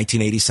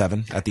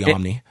 1987 at the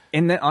Omni.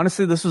 And then,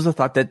 honestly, this was a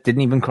thought that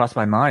didn't even cross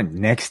my mind.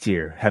 Next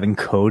year, having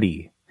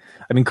Cody.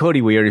 I mean,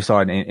 Cody, we already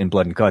saw in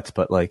Blood and Guts,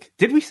 but like,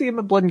 did we see him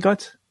in Blood and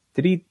Guts?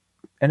 Did he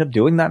end up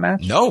doing that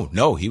match?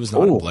 No, he was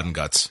not in Blood and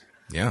Guts.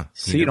 Yeah.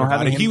 So you don't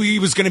have him. He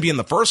was going to be in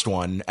the first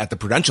one at the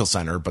Prudential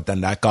Center, but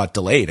then that got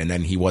delayed, and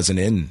then he wasn't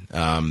in.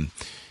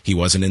 He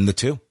wasn't in the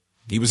two.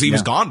 He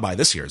was gone by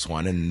this year's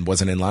one and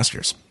wasn't in last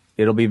year's.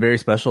 It'll be very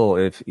special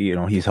if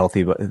he's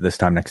healthy this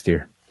time next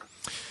year.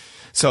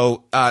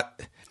 So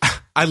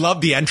I love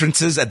the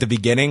entrances at the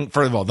beginning.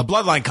 First of all, the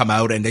Bloodline come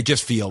out and they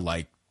just feel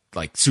like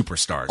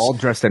superstars. All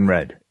dressed in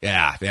red.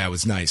 Yeah, it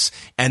was nice.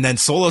 And then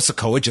Solo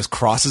Sikoa just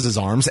crosses his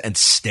arms and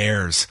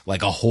stares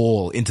like a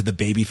hole into the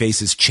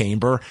babyface's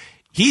chamber.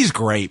 He's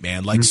great,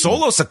 man. Like,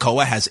 Solo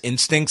Sikoa has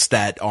instincts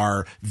that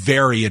are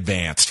very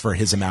advanced for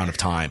his amount of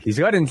time. He's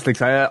got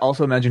instincts. I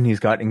also imagine he's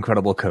got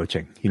incredible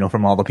coaching,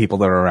 from all the people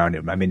that are around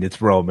him. I mean,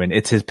 it's Roman,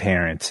 it's his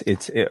parents,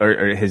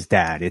 or his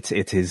dad, it's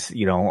his,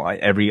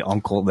 every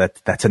uncle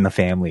that's in the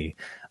family.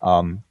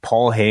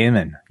 Paul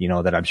Heyman,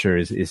 that I'm sure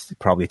is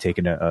probably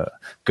taking a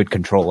good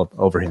control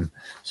over him.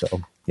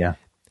 So, yeah.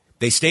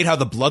 They state how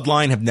the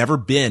Bloodline have never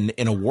been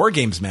in a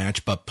WarGames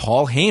match, but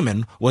Paul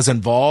Heyman was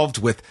involved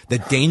with the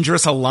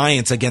Dangerous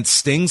Alliance against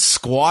Sting's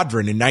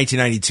Squadron in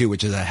 1992,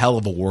 which is a hell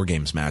of a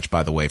WarGames match,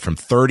 by the way, from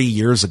 30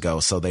 years ago.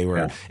 So they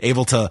were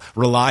able to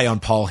rely on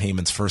Paul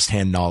Heyman's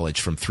firsthand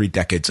knowledge from 3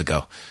 decades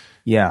ago.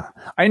 Yeah.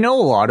 I know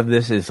a lot of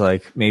this is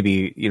like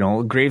maybe,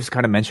 Graves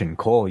kind of mentioned,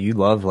 Cole, you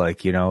love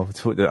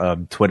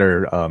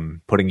Twitter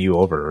putting you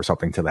over or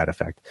something to that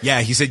effect.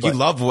 Yeah, he said you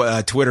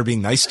love Twitter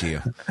being nice to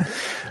you.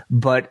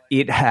 But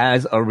it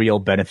has a real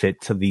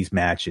benefit to these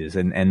matches.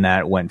 And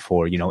that went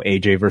for,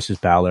 AJ versus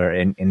Balor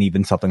and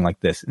even something like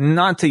this.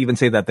 Not to even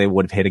say that they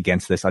would have hit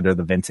against this under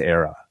the Vince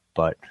era,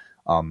 but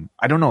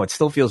I don't know. It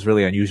still feels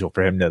really unusual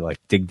for him to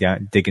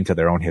dig into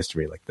their own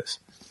history like this.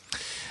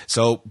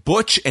 So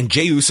Butch and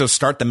Jey Uso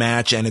start the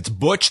match, and it's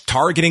Butch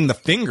targeting the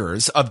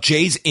fingers of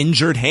Jay's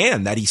injured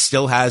hand that he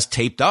still has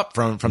taped up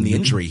from the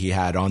injury he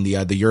had on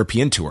the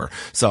European tour.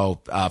 So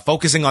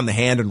focusing on the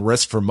hand and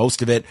wrist for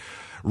most of it.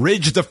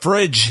 Ridge the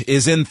Fridge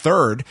is in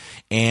third,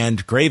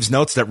 and Graves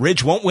notes that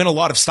Ridge won't win a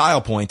lot of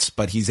style points,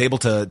 but he's able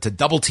to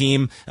double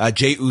team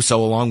Jey Uso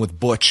along with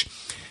Butch.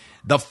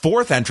 The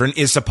fourth entrant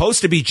is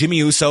supposed to be Jimmy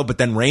Uso, but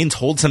then Reigns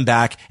holds him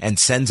back and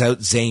sends out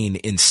Zayn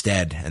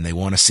instead, and they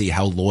want to see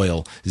how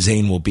loyal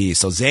Zayn will be.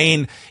 So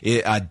Zayn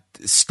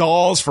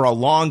stalls for a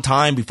long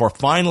time before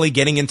finally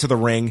getting into the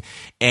ring,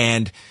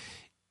 and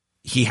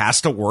he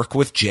has to work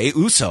with Jey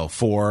Uso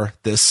for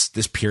this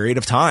period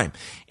of time.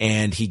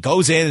 And he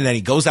goes in, and then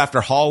he goes after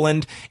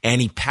Holland,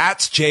 and he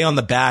pats Jey on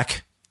the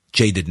back.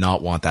 Jey did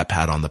not want that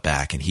pat on the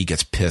back, and he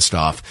gets pissed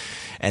off.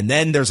 And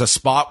then there's a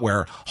spot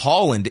where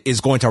Holland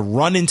is going to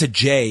run into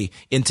Jey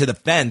into the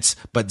fence,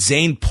 but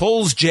Zayn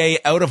pulls Jey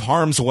out of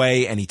harm's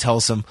way, and he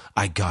tells him,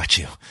 "I got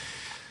you."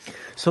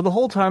 So the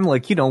whole time,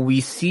 we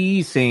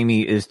see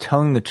Sami is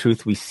telling the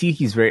truth. We see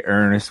he's very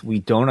earnest. We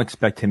don't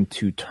expect him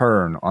to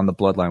turn on the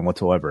Bloodline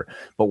whatsoever.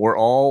 But we're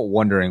all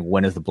wondering,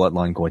 when is the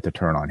Bloodline going to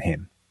turn on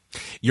him?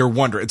 You're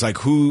wondering, it's like,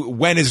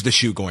 when is the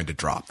shoe going to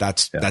drop?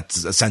 That's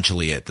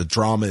essentially it. The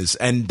drama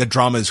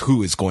is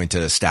who is going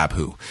to stab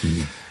who.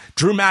 Mm-hmm.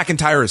 Drew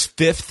McIntyre is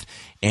fifth,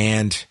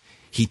 and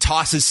he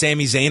tosses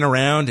Sami Zayn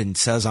around and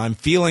says, "I'm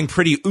feeling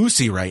pretty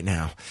Usy right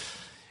now."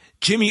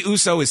 Jimmy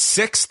Uso is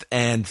sixth,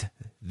 and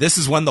this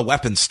is when the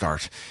weapons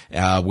start,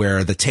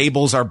 where the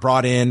tables are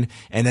brought in,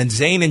 and then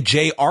Zayn and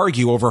Jay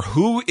argue over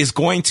who is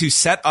going to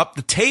set up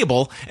the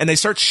table, and they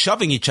start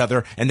shoving each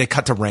other, and they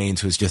cut to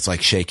Reigns, who's just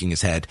like shaking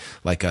his head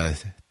like a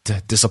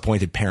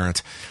disappointed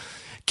parent.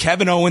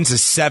 Kevin Owens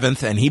is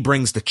 7th, and he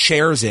brings the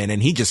chairs in,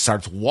 and he just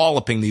starts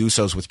walloping the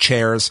Usos with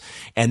chairs.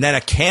 And then a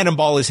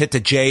cannonball is hit to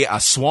Jay, a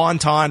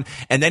swanton,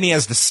 and then he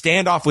has the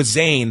standoff with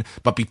Zayn.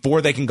 But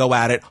before they can go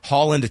at it,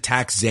 Holland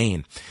attacks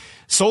Zayn.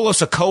 Solo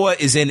Sikoa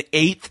is in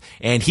 8th,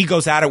 and he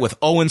goes at it with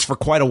Owens for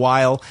quite a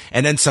while.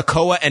 And then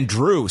Sikoa and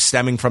Drew,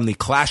 stemming from the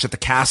Clash at the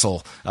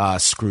Castle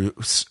screw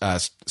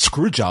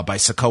job by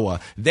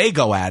Sikoa, they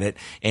go at it.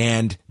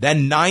 And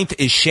then 9th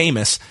is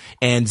Sheamus,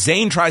 and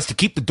Zayn tries to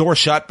keep the door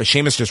shut, but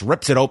Sheamus just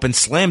rips it open,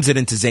 slams it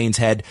into Zayn's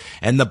head,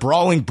 and the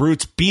Brawling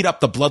Brutes beat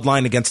up the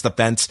Bloodline against the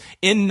fence.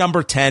 In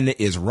number 10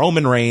 is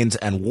Roman Reigns,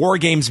 and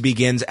WarGames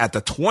begins at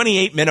the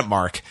 28-minute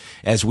mark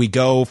as we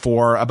go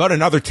for about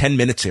another 10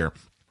 minutes here.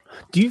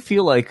 Do you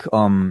feel like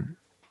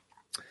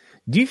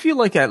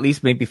at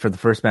least maybe for the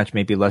first match,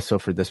 maybe less so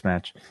for this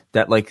match,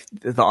 that like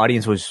the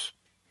audience was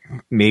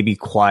maybe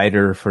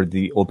quieter for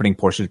the opening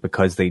portions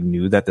because they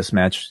knew that this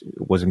match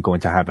wasn't going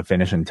to have a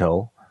finish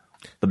until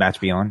the match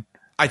beyond?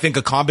 I think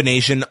a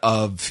combination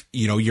of,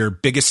 your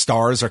biggest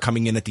stars are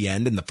coming in at the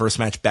end. In the first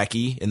match,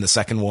 Becky. In the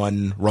second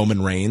one,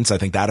 Roman Reigns. I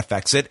think that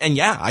affects it. And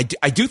yeah,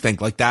 I do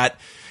think like that.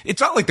 It's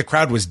not like the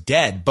crowd was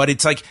dead, but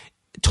it's like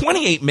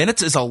 28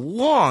 minutes is a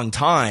long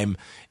time.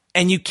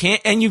 And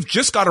you've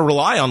just got to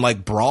rely on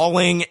like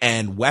brawling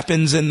and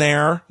weapons in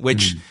there,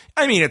 which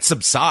I mean, it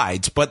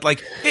subsides, but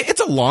like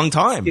it's a long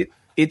time.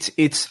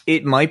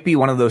 It might be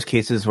one of those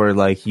cases where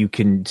like you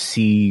can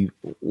see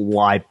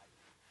why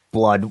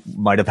blood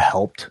might have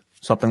helped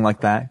something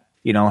like that.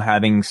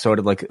 Having sort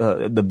of like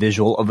the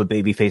visual of a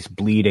babyface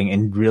bleeding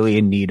and really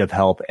in need of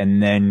help,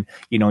 and then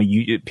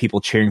people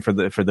cheering for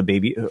the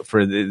baby,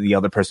 for the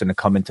other person to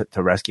come in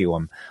to rescue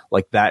him,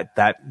 like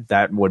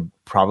that would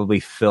probably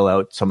fill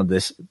out some of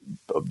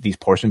these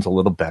portions a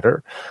little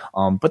better.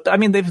 But I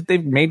mean,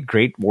 they've made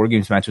great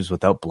WarGames matches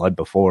without blood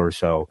before,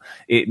 so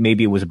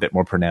maybe it was a bit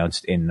more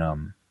pronounced in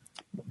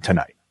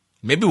tonight.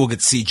 Maybe we'll get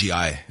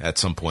CGI at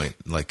some point,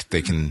 like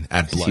they can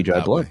add blood.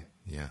 CGI blood,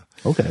 yeah.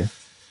 Okay.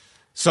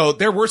 So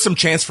there were some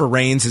chants for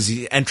Reigns as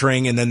he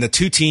entering, and then the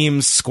two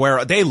teams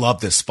square. They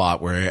love this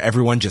spot where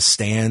everyone just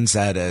stands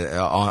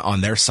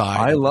on their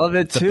side. I love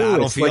it too.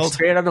 It's like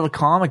straight out of a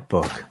comic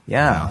book.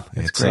 Yeah,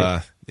 it's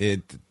great.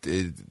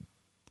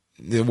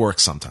 It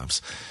works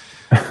sometimes.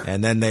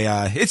 And then they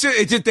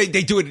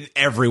do it in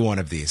every one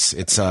of these.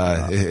 It's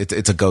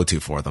a go-to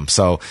for them.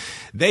 So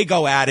they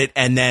go at it,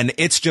 and then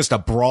it's just a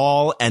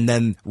brawl, and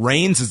then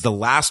Reigns is the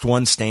last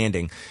one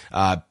standing.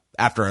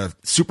 After a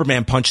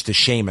Superman punch to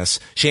Sheamus.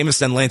 Sheamus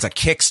then lands a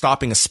kick,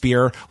 stopping a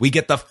spear. We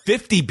get the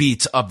 50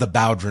 beats of the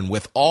Bowdrin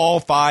with all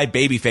 5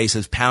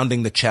 babyfaces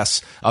pounding the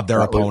chests of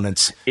their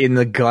opponents. In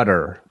the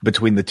gutter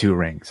between the two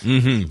rings.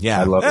 Mm-hmm,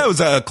 yeah, I love it. It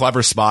was a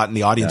clever spot, and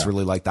the audience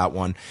really liked that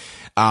one.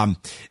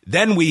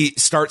 Then we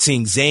start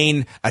seeing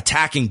Zayn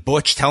attacking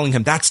Butch, telling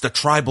him that's the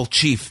tribal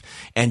chief.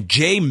 And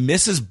Jay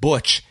misses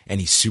Butch,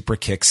 and he super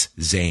kicks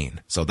Zayn.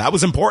 So that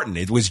was important.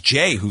 It was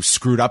Jay who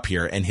screwed up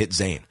here and hit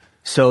Zayn.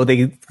 So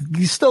they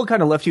still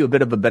kind of left you a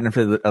bit of a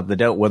benefit of the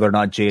doubt whether or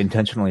not Jay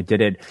intentionally did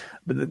it.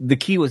 But the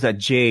key was that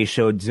Jay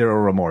showed zero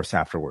remorse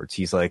afterwards.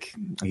 He's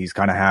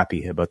kind of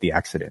happy about the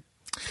accident.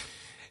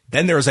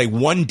 Then there's a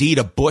 1D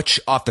to Butch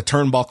off the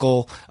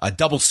turnbuckle, a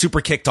double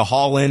super kick to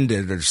Holland.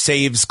 There's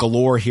saves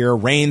galore here.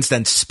 Reigns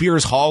then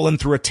spears Holland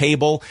through a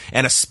table,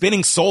 and a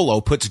spinning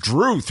solo puts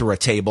Drew through a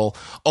table.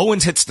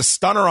 Owens hits the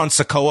stunner on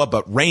Sikoa,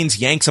 but Reigns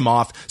yanks him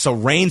off, so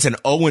Reigns and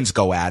Owens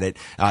go at it.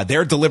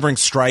 They're delivering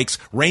strikes.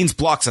 Reigns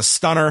blocks a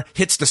stunner,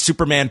 hits the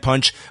Superman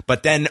punch,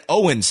 but then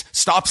Owens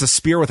stops a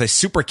spear with a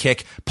super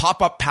kick,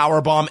 pop-up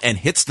powerbomb, and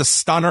hits the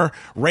stunner.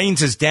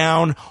 Reigns is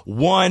down.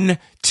 1,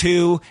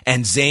 2,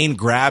 and Zayn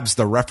grabs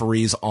the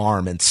referee's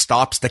arm and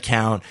stops the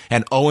count,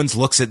 and Owens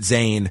looks at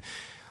Zayn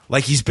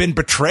like he's been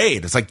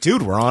betrayed. It's like,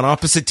 dude, we're on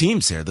opposite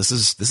teams here. This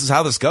is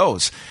how this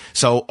goes.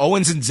 So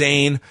Owens and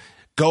Zayn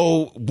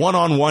go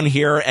one-on-one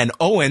here, and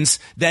Owens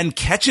then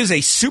catches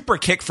a super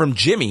kick from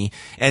Jimmy,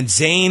 and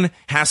Zayn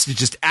has to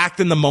just act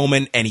in the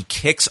moment, and he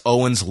kicks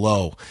Owens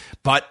low.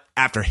 But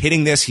after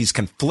hitting this, he's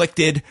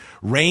conflicted.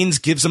 Reigns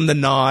gives him the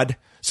nod,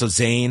 so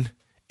Zayn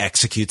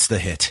executes the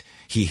hit.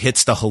 He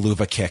hits the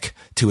haluva kick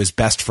to his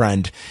best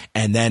friend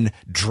and then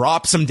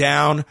drops him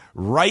down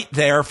right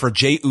there for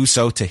Jey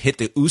Uso to hit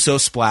the Uso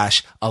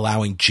splash,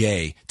 allowing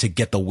Jey to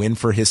get the win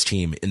for his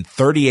team in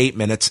 38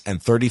 minutes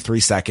and 33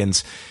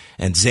 seconds.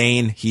 And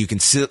Zayn, you can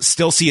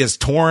still see is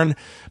torn,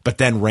 but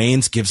then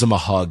Reigns gives him a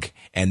hug.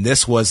 And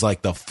this was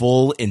like the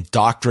full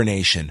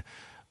indoctrination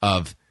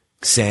of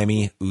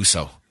Sami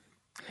Uso.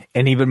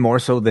 And even more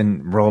so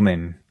than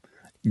Roman,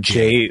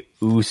 Jey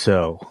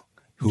Uso.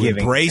 Who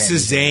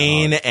embraces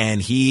Zayn, and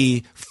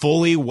he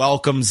fully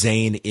welcomes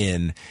Zayn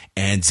in,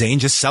 and Zayn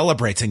just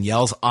celebrates and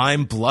yells,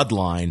 "I'm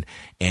Bloodline."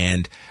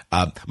 And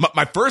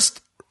my first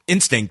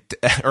instinct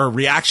or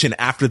reaction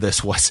after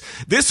this was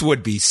this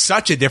would be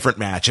such a different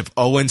match if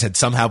Owens had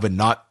somehow been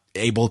not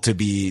able to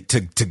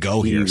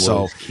go here.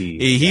 So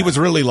he was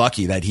really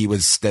lucky that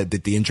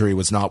that the injury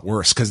was not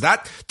worse, because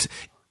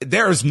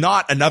there's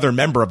not another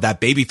member of that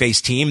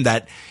babyface team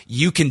that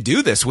you can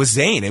do this with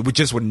Zayn. It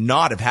would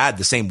not have had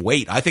the same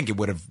weight. I think it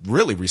would have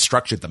really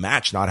restructured the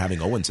match not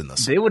having Owens in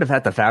this. They would have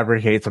had to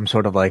fabricate some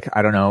sort of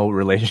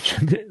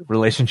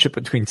relationship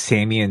between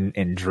Sammy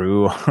and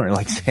Drew, or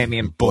like Sammy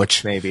and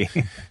Butch maybe.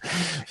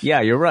 Yeah,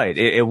 you're right.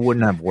 It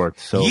wouldn't have worked.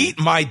 So eat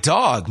my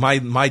dog,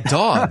 my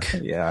dog.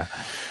 Yeah.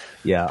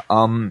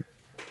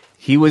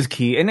 He was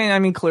key. And I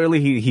mean,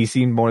 clearly he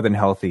seemed more than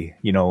healthy,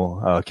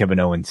 Kevin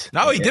Owens.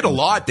 No, he did a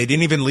lot. They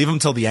didn't even leave him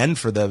till the end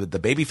for the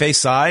babyface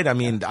side. I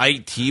mean,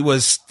 he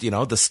was, the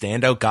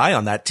standout guy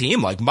on that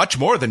team, like much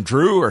more than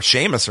Drew or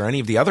Sheamus or any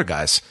of the other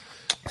guys.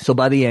 So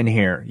by the end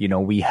here,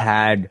 we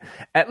had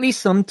at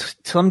least some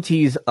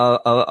tease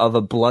of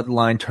a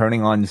bloodline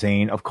turning on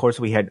Zayn. Of course,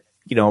 we had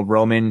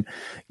Roman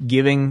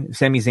giving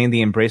Sami Zayn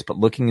the embrace, but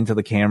looking into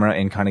the camera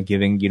and kind of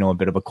giving, a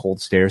bit of a cold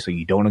stare. So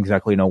you don't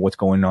exactly know what's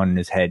going on in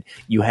his head.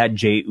 You had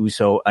Jey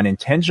Uso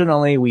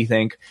unintentionally, we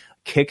think,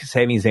 kick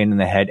Sami Zayn in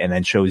the head and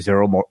then show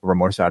zero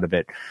remorse out of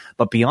it.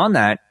 But beyond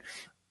that,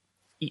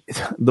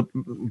 the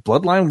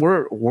bloodline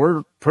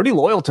were pretty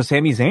loyal to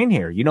Sami Zayn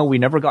here. We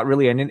never got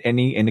really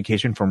any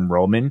indication from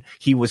Roman.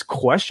 He was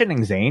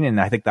questioning Zayn,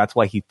 and I think that's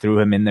why he threw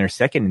him in there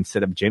second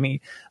instead of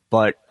Jimmy.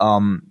 But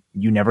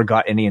you never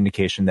got any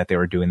indication that they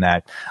were doing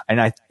that.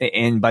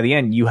 And by the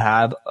end, you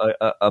have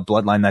a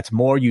bloodline that's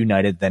more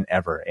united than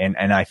ever. And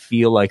I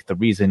feel like the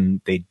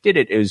reason they did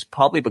it is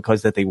probably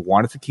because that they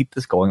wanted to keep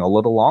this going a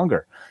little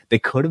longer. They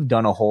could have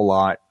done a whole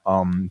lot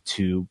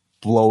to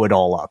blow it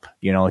all up,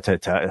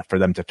 for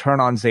them to turn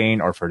on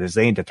Zayn or for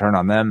Zayn to turn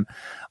on them.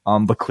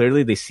 But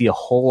clearly they see a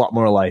whole lot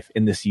more life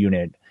in this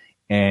unit,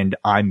 and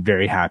I'm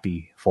very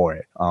happy for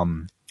it.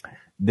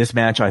 This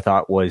match I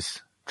thought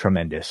was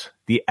tremendous.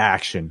 The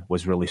action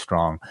was really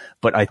strong,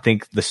 but I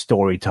think the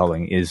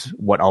storytelling is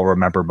what I'll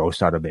remember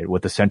most out of it,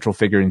 with the central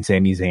figure in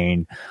Sami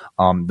Zayn.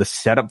 The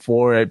setup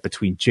for it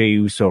between Jey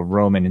Uso,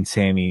 Roman, and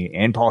Sami,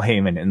 and Paul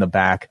Heyman in the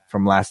back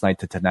from last night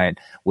to tonight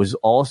was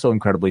also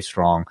incredibly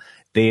strong.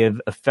 They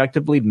have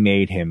effectively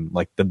made him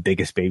like the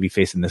biggest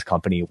babyface in this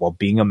company while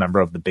being a member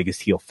of the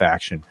biggest heel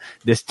faction.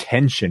 This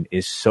tension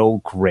is so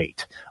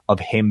great of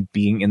him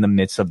being in the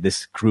midst of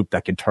this group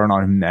that can turn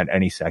on him at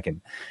any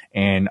second.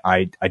 And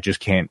I just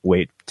can't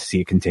wait to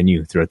see it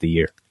continue throughout the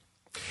year.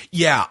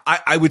 Yeah,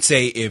 I would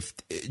say, if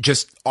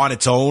just on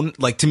its own,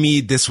 like, to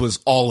me, this was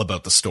all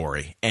about the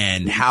story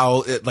and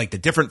how, like, the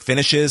different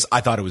finishes.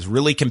 I thought it was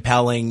really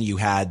compelling. You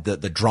had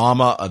the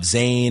drama of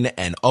Zayn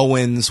and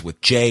Owens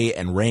with Jay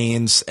and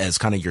Reigns as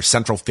kind of your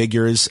central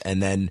figures, and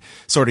then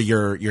sort of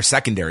your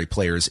secondary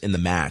players in the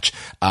match.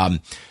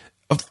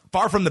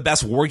 Far from the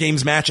best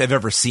WarGames match I've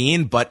ever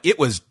seen, but it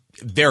was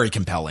very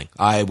compelling.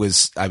 I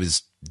was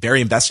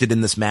very invested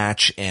in this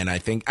match, and I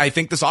think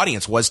this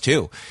audience was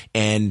too.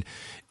 And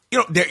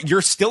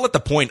you're still at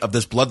the point of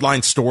this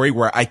bloodline story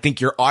where I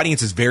think your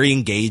audience is very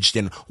engaged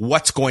in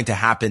what's going to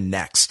happen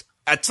next.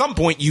 At some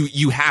point,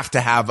 you have to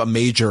have a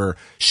major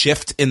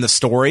shift in the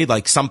story,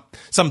 like some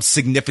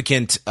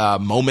significant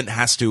moment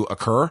has to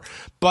occur.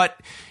 But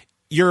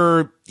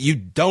you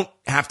don't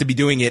have to be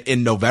doing it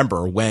in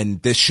November, when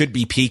this should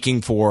be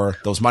peaking for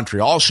those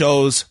Montreal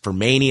shows, for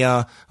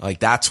Mania. Like,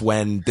 that's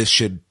when this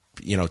should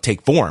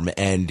take form,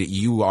 and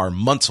you are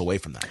months away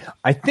from that.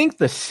 I think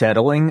the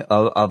settling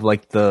of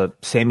like the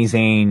Sami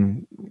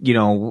Zayn,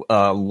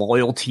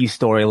 loyalty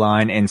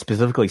storyline, and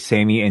specifically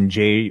Sami and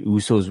Jey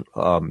Uso's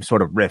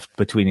sort of rift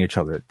between each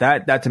other,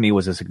 that to me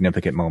was a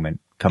significant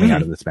moment coming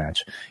out of this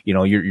match.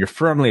 You're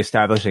firmly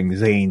establishing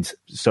Zayn's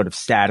sort of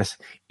status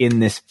in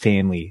this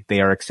family.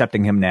 They are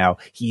accepting him now.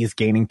 He is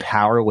gaining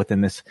power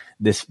within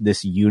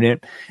this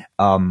unit.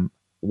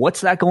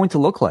 What's that going to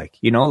look like?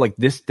 Like,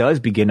 this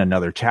does begin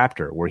another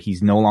chapter where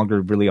he's no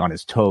longer really on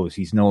his toes.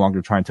 He's no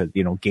longer trying to,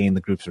 gain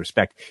the group's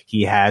respect.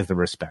 He has the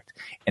respect.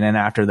 And then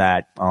after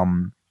that,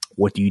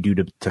 what do you do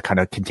to kind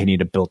of continue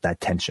to build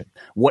that tension?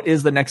 What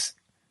is the next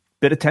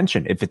bit of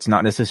tension if it's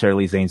not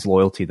necessarily Zayn's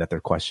loyalty that they're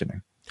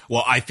questioning?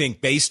 Well, I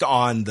think based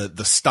on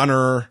the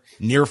stunner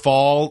near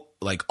fall,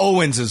 like,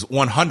 Owens is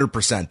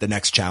 100% the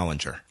next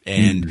challenger.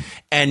 And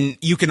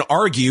you can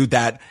argue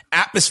that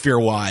atmosphere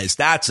wise,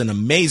 that's an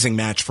amazing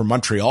match for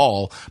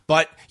Montreal,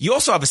 but you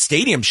also have a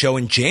stadium show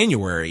in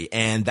January.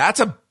 And that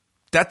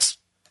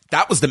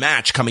was the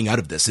match coming out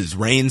of this, is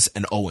Reigns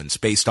and Owens,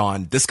 based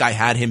on this guy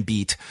had him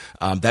beat.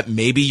 That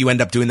maybe you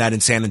end up doing that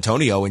in San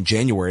Antonio in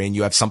January, and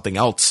you have something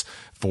else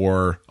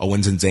for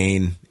Owens and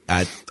Zayn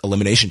at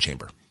Elimination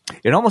Chamber.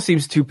 It almost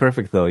seems too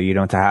perfect, though,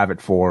 to have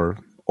it for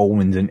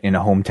Owens in a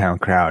hometown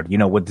crowd,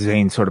 with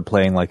Zayn sort of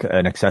playing like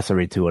an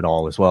accessory to it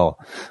all as well.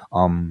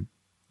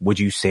 Would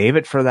you save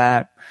it for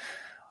that?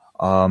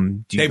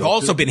 They've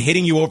also been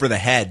hitting you over the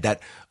head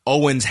that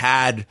Owens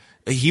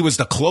he was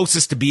the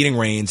closest to beating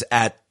Reigns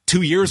at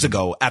 2 years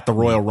ago at the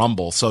Royal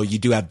Rumble. So you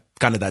do have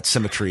kind of that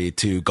symmetry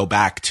to go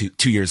back to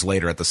 2 years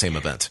later at the same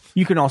event.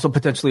 You can also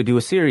potentially do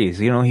a series.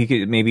 He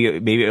could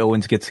maybe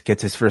Owens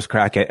gets his first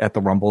crack at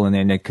the Rumble, and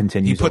then it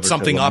continues. You put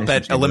something up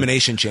at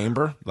Elimination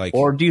Chamber,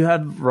 or do you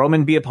have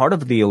Roman be a part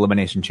of the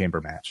Elimination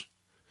Chamber match?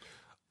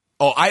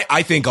 Oh,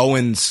 I think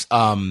Owens.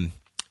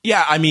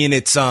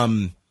 It's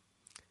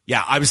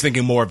I was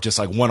thinking more of just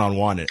like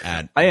one-on-one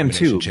at I am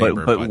too,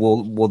 Chamber, but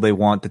will they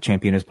want the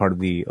champion as part of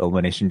the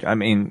elimination? I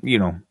mean,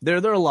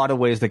 there are a lot of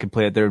ways they can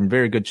play it. They're in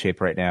very good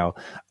shape right now.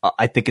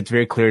 I think it's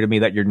very clear to me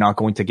that you're not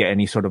going to get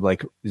any sort of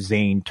like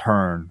Zayn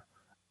turn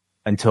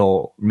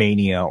until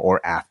Mania or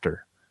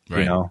after,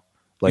 right.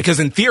 Because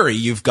in theory,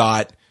 you've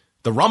got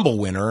the Rumble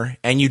winner,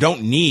 and you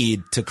don't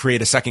need to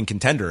create a second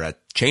contender at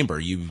Chamber.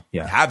 You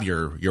have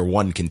your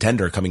one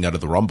contender coming out of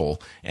the Rumble,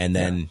 and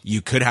then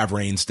you could have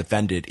Reigns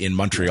defended in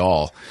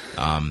Montreal.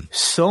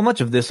 So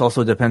much of this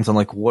also depends on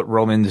like what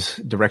Roman's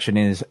direction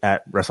is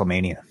at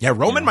WrestleMania. Yeah,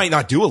 Roman might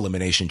not do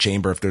Elimination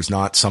Chamber if there's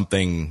not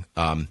something.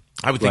 I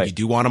would think you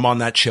do want him on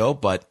that show,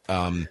 but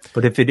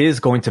if it is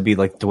going to be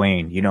like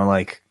Dwayne,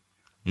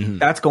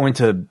 that's going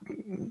to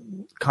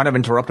kind of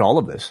interrupt all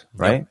of this,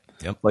 right?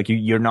 Yep. Like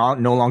you're no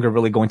longer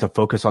really going to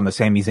focus on the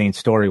Sami Zayn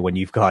story when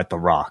you've got The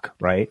Rock,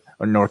 right?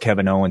 Nor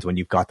Kevin Owens when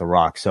you've got The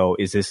Rock. So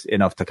is this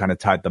enough to kind of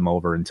tide them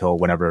over until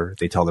whenever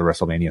they tell the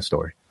WrestleMania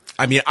story?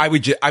 I mean, I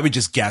would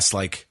just guess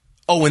like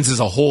Owens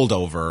is a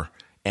holdover,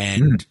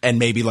 and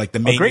maybe like the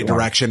main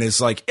direction is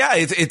like,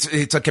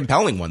 it's a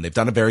compelling one. They've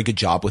done a very good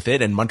job with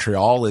it, and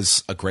Montreal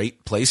is a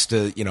great place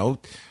to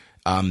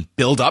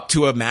build up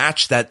to a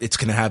match that it's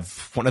going to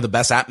have one of the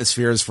best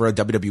atmospheres for a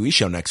WWE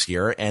show next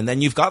year. And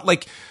then you've got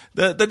like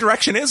the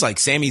direction is like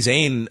Sami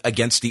Zayn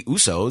against the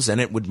Usos,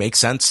 and it would make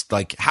sense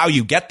like how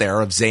you get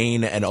there of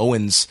Zayn and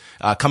Owens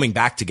coming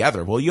back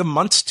together. Well, you have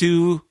months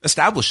to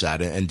establish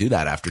that and do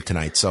that after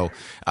tonight. So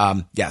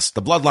yes,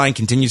 the bloodline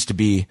continues to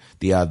be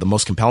the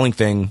most compelling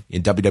thing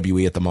in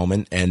WWE at the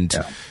moment. And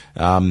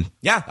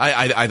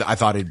I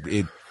thought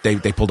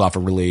they pulled off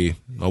a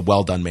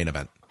well done main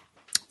event.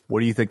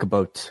 What do you think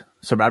about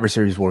Survivor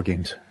Series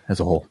WarGames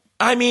as a whole?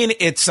 I mean,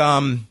 it's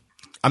I'm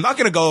not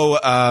going to go.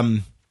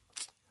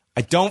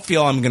 I don't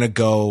feel I'm going to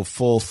go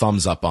full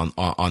thumbs up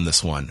on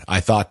this one. I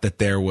thought that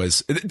there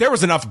was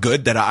enough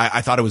good that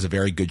I thought it was a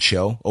very good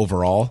show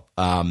overall.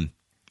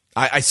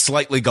 I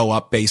slightly go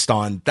up based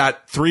on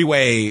that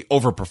 3-way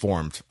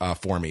overperformed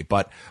for me,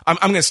 but I'm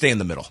going to stay in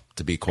the middle,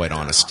 to be quite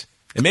honest.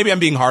 And maybe I'm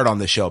being hard on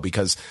this show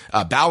because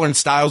Balor and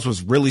Styles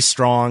was really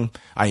strong.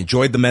 I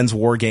enjoyed the men's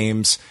War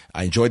Games.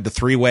 I enjoyed the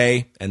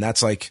 3-way, and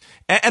that's like,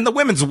 and the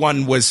women's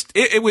one was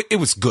it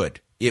was good.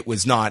 It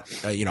was not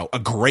a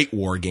great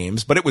War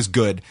Games, but it was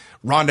good.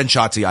 Ronda and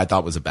Shotzi I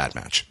thought was a bad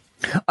match.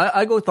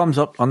 I go thumbs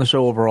up on the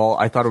show overall.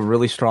 I thought a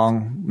really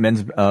strong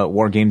men's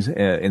War Games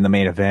in the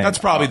main event. That's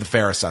probably the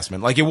fair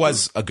assessment. Like, it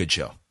was a good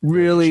show.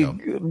 Really,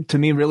 to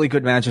me, really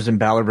good matches in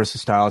Balor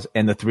versus Styles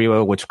and the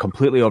 3-way, which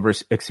completely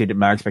exceeded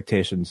my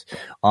expectations.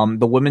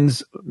 The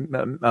women's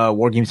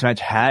War Games match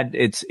had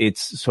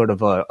its sort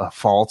of a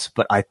faults,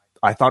 but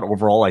I thought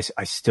overall, I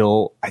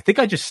think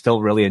I just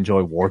still really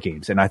enjoy War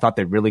Games, and I thought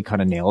they really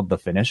kind of nailed the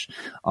finish.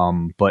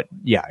 But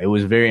yeah, it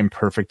was very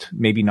imperfect.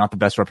 Maybe not the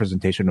best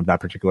representation of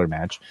that particular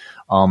match.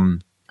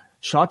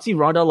 Shotzi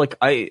Ronda, like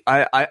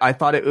I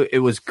thought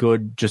it was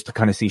good just to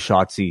kind of see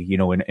Shotzi,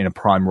 in a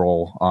prime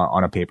role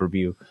on a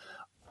pay-per-view.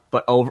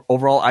 But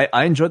overall,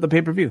 I enjoyed the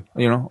pay-per-view,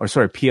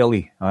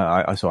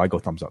 PLE. So I go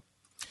thumbs up.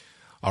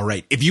 All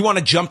right. If you want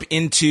to jump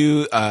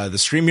into the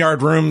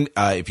StreamYard room,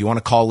 if you want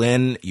to call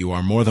in, you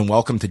are more than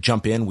welcome to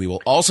jump in. We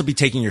will also be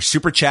taking your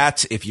super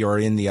chats if you're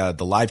in the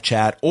live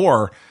chat,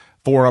 or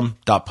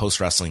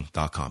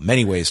forum.postwrestling.com.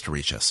 Many ways to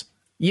reach us.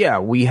 Yeah,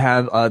 we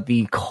have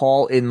the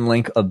call-in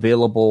link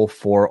available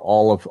for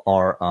all of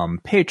our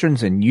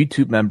patrons and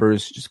YouTube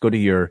members. Just go to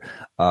your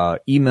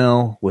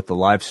email with the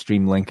live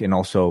stream link, and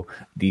also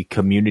the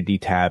community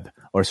tab,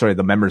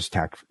 the members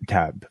tab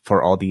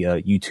for all the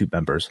YouTube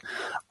members.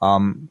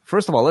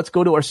 First of all, let's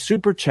go to our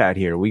super chat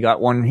here. We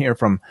got one here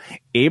from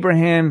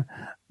Abraham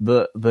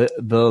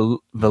Valhalla,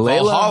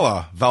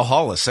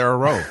 Sarah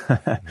Rowe.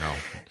 No.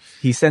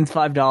 He sends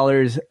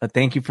 $5.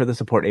 Thank you for the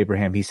support,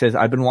 Abraham. He says,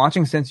 I've been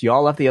watching since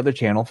y'all left the other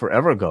channel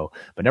forever ago,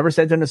 but never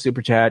sent in a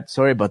super chat.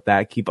 Sorry about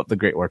that. Keep up the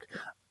great work.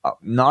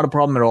 Not a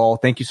problem at all.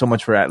 Thank you so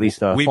much for at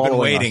least We've been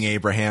waiting, us.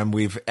 Abraham.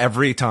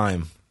 Every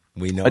time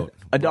we know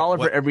 $1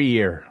 for every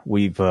year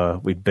we've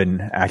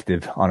been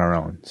active on our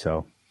own.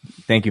 So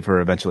thank you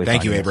for eventually.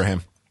 Thank you,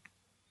 Abraham.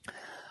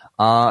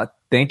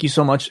 Thank you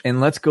so much.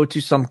 And let's go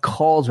to some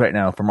calls right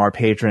now from our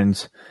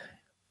patrons.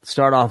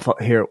 Start off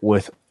here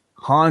with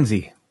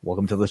Hansi.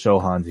 Welcome to the show,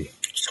 Hansi.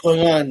 What's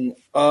going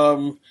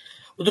on?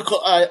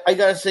 I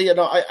gotta say,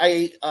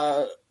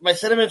 my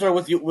sentiments are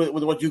with you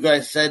with what you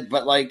guys said,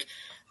 but like,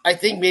 I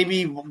think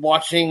maybe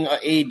watching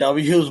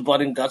AEW's blood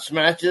and guts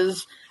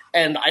matches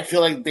and I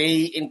feel like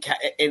they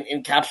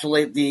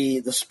encapsulate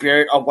the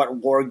spirit of what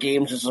War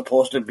Games is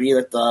supposed to be,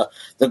 like the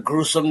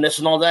gruesomeness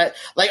and all that.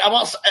 Like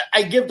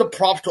I give the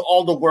props to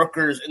all the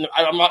workers, and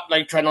I'm not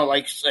like trying to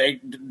like say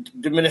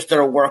diminish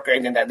their work or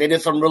anything like that. They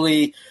did some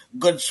really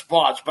good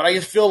spots, but I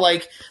just feel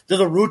like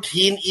there's a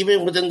routine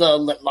even within the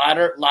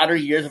latter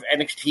years of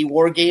NXT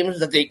War Games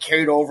that they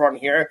carried over on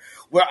here,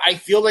 where I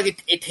feel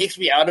like it takes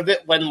me out of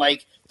it when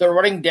like they're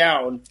running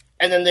down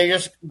and then they're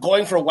just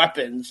going for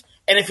weapons,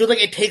 and it feels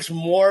like it takes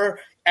more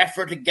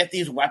effort to get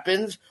these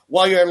weapons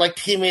while your like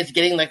teammates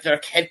getting like their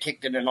head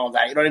kicked in and all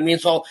that. You know what I mean?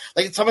 So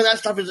like some of that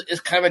stuff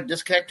is kind of a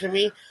disconnect to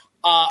me.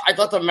 I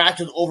thought the match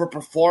was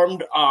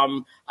overperformed.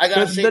 I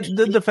gotta say,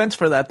 the defense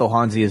for that though,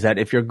 Hansi, is that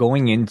if you're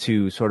going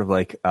into sort of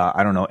like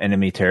I don't know,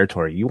 enemy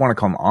territory, you want to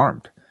come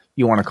armed.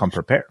 You want to come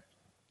prepared.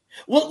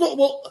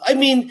 Well, I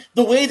mean,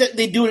 the way that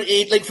they do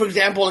it, like for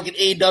example, like in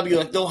AEW,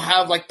 like they'll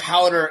have like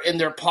powder in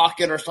their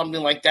pocket or something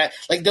like that.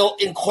 Like they'll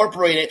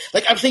incorporate it.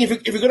 Like I'm saying,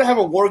 if you're gonna have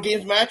a War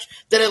Games match,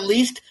 then at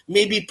least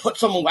maybe put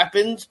some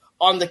weapons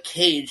on the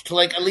cage to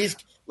like at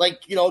least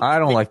like I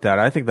don't like that.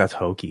 I think that's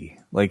hokey.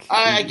 Like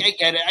I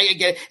get it. I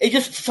get it. It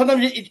just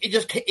sometimes it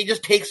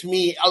just takes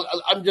me.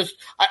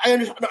 I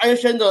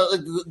understand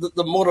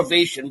the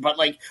motivation, but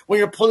like when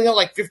you're pulling out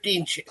like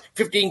 15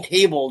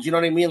 tables, you know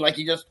what I mean? Like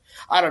you just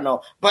I don't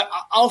know. But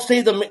I'll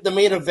say the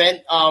main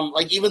event.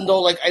 Like even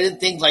though like I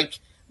didn't think like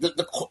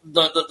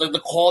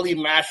the quality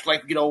match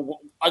like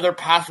other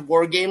past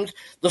War Games,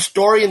 the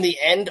story in the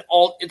end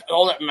all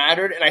that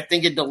mattered, and I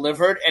think it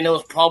delivered, and it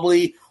was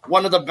probably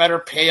one of the better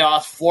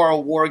payoffs for a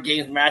War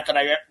Games match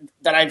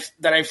that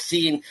I've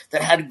seen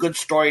that had good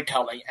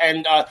storytelling.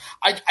 And I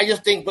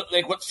just think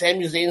like what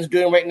Sami Zayn's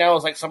doing right now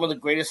is like some of the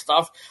greatest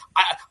stuff.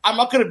 I'm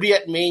not going to be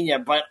at Mania,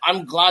 but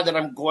I'm glad that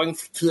I'm going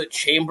to the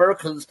Chamber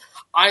because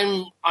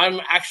I'm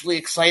actually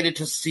excited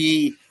to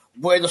see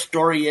where the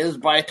story is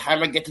by the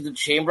time I get to the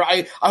Chamber.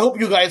 I hope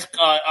you guys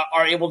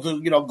are able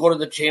to go to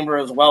the Chamber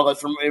as well. That's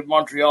from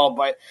Montreal,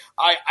 but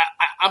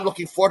I'm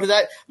looking forward to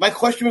that. My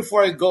question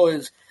before I go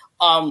is,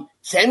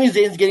 Sami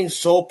Zayn's getting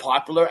so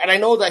popular, and I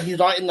know that he's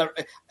not in the.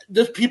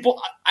 There's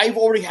people I've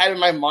already had in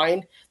my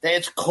mind that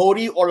it's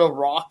Cody or The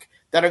Rock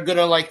that are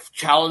gonna like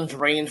challenge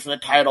Reigns for the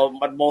title,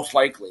 but most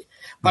likely.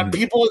 But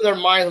people in their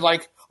minds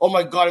like, oh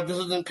my God, if this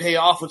doesn't pay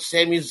off with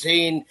Sami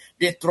Zayn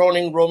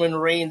dethroning Roman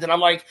Reigns, and I'm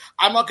like,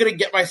 I'm not going to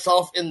get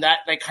myself in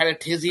that like kind of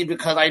tizzy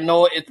because I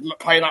know it's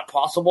probably not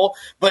possible.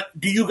 But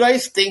do you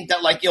guys think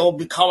that like it'll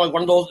become like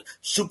one of those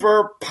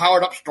super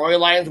powered up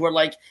storylines where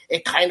like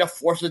it kind of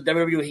forces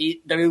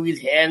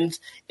WWE's hands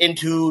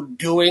into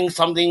doing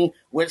something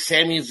with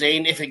Sami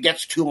Zayn if it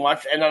gets too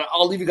much? And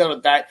I'll leave you guys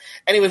with that.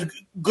 Anyways,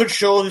 good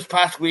show this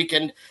past week,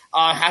 and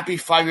happy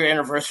 5-year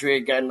anniversary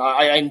again.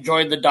 I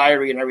enjoyed the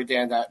diary and everything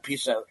like that.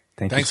 Peace out.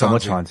 Thanks you so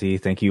much, Hansi.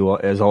 Thank you,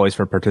 as always,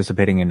 for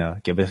participating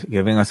and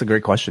giving us a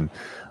great question.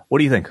 What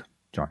do you think,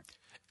 John?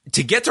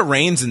 To get to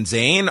Reigns and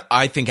Zayn,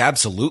 I think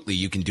absolutely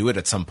you can do it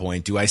at some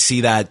point. Do I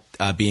see that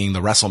being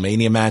the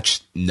WrestleMania match?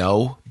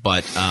 No,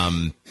 but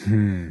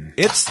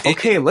it's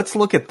okay. Let's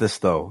look at this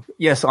though.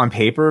 Yes, on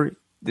paper,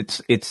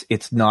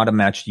 it's not a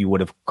match you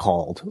would have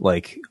called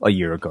like a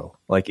year ago.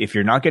 Like if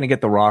you're not going to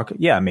get The Rock,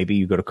 yeah, maybe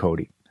you go to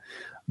Cody,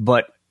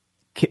 but.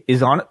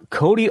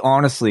 Cody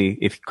honestly,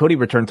 if Cody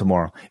returned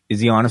tomorrow, is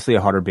he honestly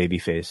a hotter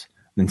babyface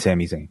than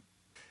Sami Zayn?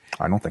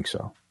 I don't think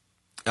so.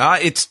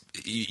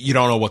 You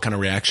don't know what kind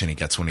of reaction he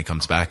gets when he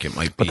comes back. It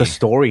might be, but the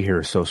story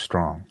here is so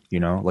strong.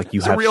 Like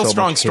it's a real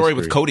strong story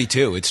with Cody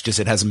too. It's just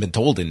it hasn't been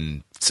told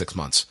in 6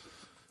 months.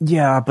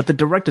 Yeah, but the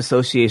direct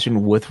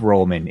association with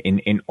Roman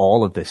in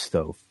all of this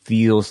though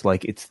feels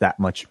like it's that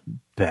much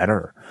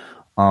better.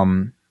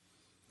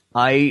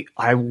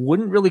 I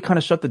wouldn't really kind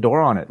of shut the door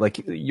on it. Like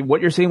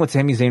what you're saying with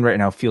Sami Zayn right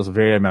now feels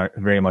very,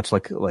 very much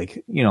like a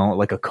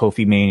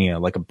Kofi Mania,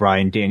 like a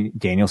Bryan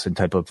Danielson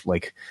type of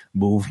like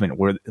movement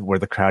where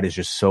the crowd is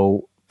just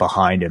so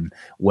behind him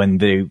when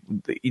the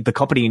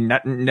company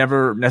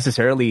never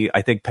necessarily,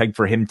 I think, pegged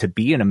for him to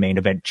be in a main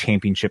event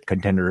championship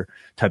contender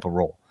type of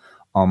role.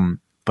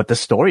 But the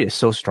story is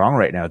so strong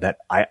right now that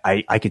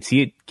I could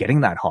see it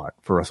getting that hot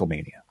for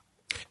WrestleMania.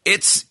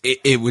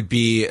 It would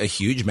be a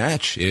huge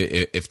match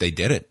if they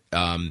did it.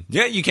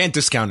 Yeah, you can't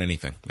discount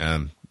anything.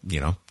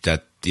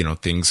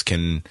 Things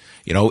can,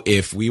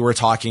 if we were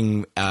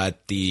talking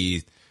at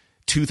the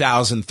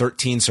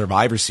 2013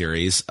 Survivor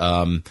Series,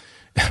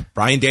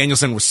 Bryan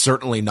Danielson was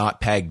certainly not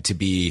pegged to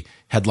be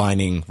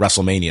headlining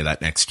WrestleMania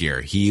that next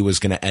year. He was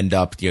going to end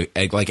up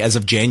like as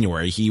of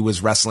January, he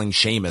was wrestling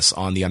Sheamus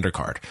on the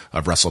undercard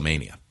of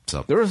WrestleMania.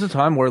 So there was a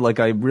time where like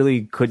I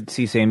really could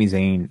see Sami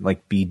Zayn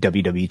like be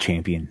WWE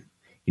champion.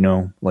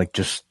 Like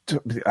just,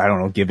 I don't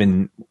know,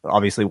 given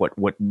obviously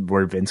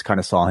where Vince kind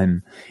of saw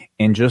him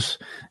and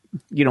just,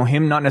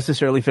 him not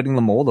necessarily fitting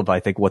the mold of, I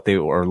think, what they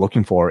were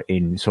looking for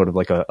in sort of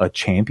like a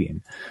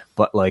champion.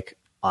 But like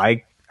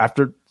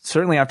after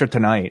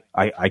tonight,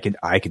 I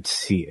could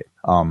see it.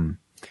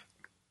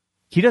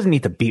 He doesn't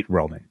need to beat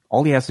Roman.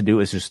 All he has to do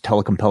is just tell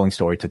a compelling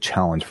story to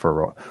challenge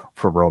for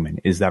Roman.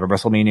 Is that a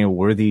WrestleMania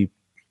worthy,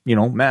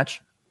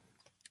 match?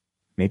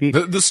 Maybe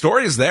the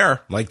story is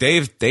there. Like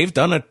they've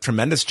done a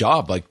tremendous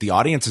job. Like the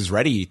audience is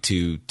ready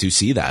to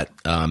see that.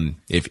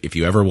 If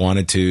you ever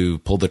wanted to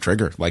pull the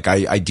trigger, like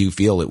I do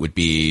feel it would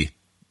be,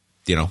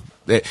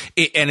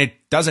 and it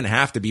doesn't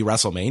have to be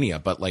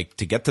WrestleMania, but like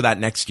to get to that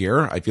next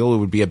year, I feel it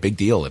would be a big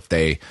deal if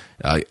they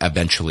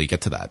eventually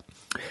get to that.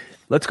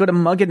 Let's go to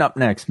Muggin up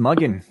next.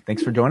 Muggin,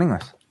 thanks for joining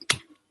us.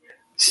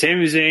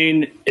 Sami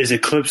Zayn is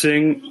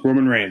eclipsing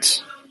Roman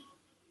Reigns.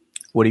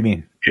 What do you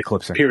mean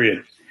eclipsing?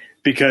 Period.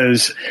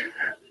 Because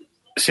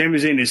Sami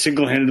Zayn is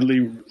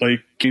single-handedly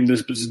like in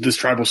this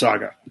tribal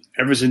saga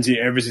ever since he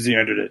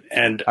entered it,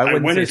 and I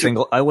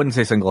wouldn't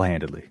say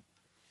single-handedly.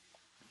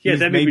 Yeah,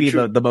 that may be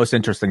true. the most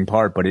interesting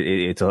part, but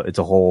it's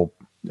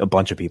a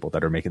bunch of people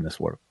that are making this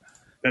work.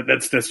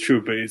 That's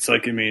true, but it's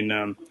like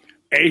A,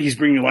 he's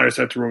bringing a lighter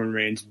side to Roman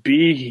Reigns.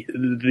 B,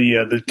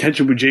 the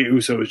tension with Jey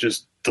Uso is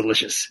just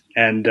delicious,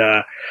 and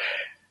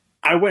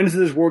I went into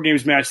this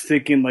WarGames match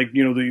thinking like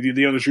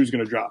the other shoe's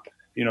going to drop,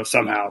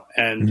 somehow,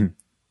 and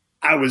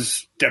I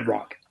was dead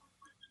wrong.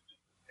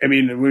 I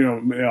mean,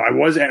 I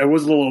was a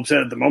little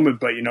upset at the moment,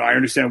 but I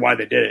understand why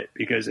they did it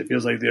because it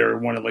feels like they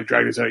want to like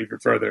drag this out even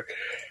further.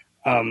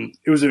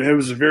 It was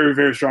a very,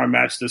 very strong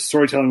match. The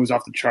storytelling was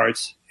off the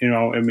charts.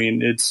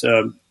 It's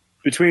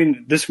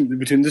between this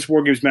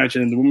WarGames match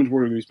and the women's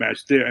WarGames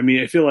match.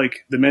 I feel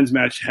like the men's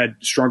match had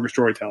stronger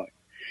storytelling.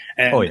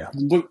 And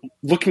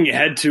looking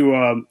ahead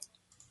to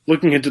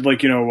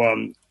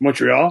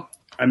Montreal.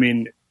 I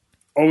mean,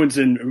 Owens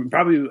and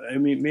probably.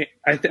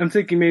 I'm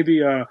thinking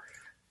maybe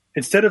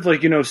instead of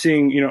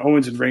seeing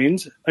Owens and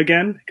Reigns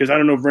again, because I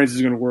don't know if Reigns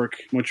is going to work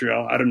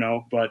Montreal. I don't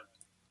know, but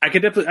I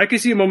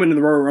could see a moment in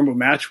the Royal Rumble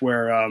match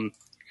where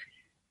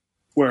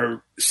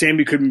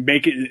Sammy could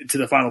make it to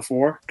the Final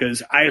Four,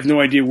 because I have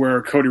no idea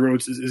where Cody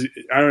Rhodes is.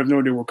 I have no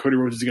idea where Cody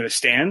Rhodes is going to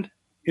stand.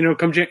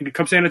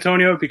 Come San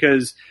Antonio,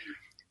 because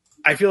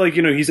I feel like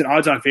he's an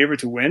odds-on favorite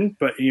to win.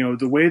 But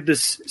the way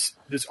this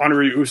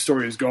honorary Uso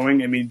story is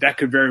going, I mean that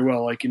could very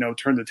well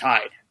turn the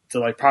tide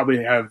to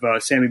probably have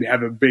Sammy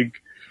have a big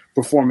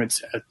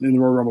performance in the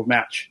Royal Rumble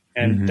match,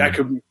 and that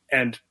could,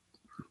 and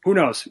who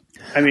knows?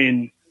 I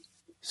mean.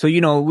 So,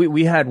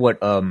 we had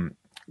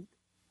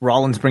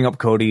Rollins bring up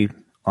Cody.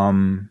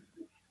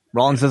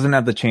 Rollins doesn't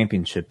have the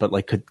championship, but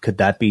could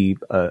that be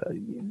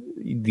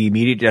the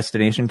immediate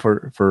destination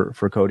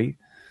for Cody?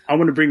 I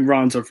want to bring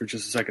Rollins up for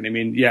just a second. I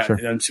mean, yeah, sure.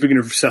 And speaking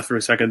of Seth for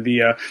a second,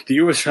 the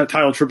U.S.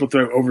 title triple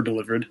threat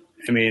over-delivered.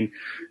 I mean,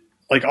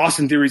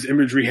 Austin Theory's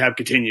image rehab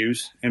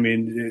continues. I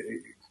mean,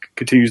 it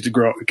continues to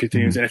grow. It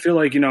continues. And I feel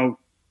like,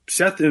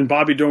 Seth and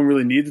Bobby don't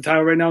really need the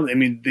title right now. I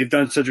mean, they've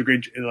done such a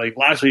great,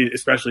 Lashley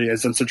especially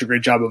has done such a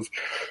great job of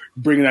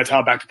bringing that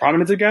title back to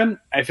prominence again.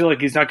 I feel like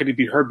he's not going to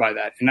be hurt by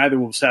that, and neither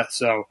will Seth.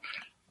 So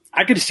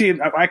I could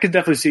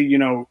definitely see,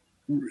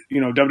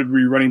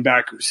 WWE running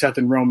back Seth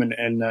and Roman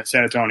and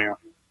San Antonio,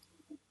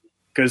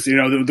 because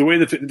the way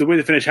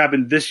the finish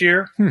happened this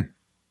year,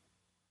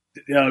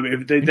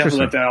 if they definitely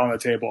left that on the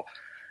table,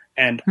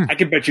 and I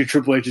can bet you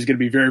Triple H is going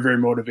to be very, very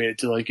motivated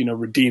to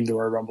redeem the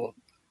Royal Rumble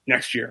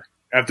next year.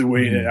 After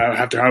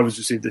how it was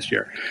received this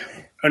year,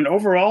 and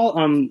overall,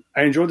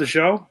 I enjoyed the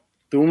show.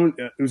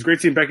 It was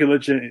great seeing Becky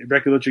Lynch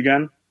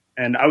again,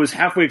 and I was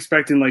halfway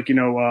expecting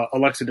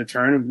Alexa to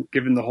turn,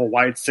 given the whole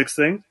Wyatt Six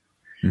thing,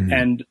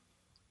 and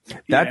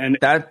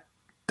that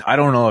I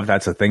don't know if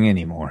that's a thing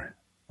anymore.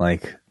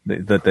 Like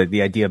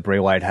the idea of Bray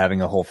Wyatt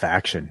having a whole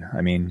faction.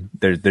 I mean,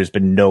 there's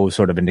been no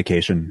sort of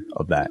indication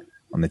of that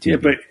on the TV. Yeah,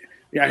 but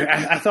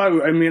I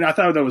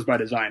thought that was by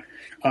design.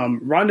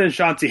 Ronda and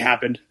Shotzi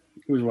happened.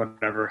 It was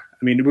whatever.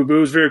 I mean, it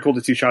was very cool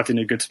to see Shotzi in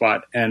a good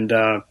spot. And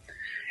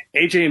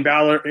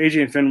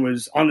AJ and Finn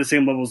was on the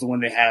same level as the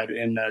one they had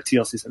in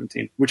TLC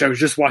 17, which I was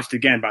just watched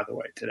again, by the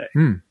way, today.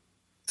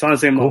 It's on the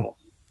same level.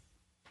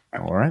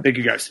 All right. Thank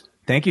you, guys.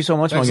 Thank you so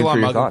much, Morgan, for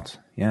your thoughts.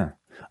 Yeah.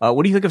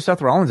 What do you think of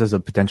Seth Rollins as a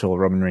potential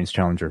Roman Reigns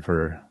challenger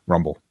for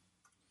Rumble?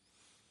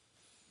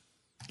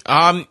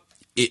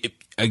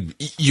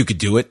 You could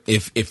do it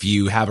if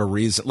you have a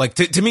reason. Like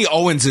to me,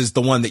 Owens is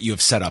the one that you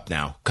have set up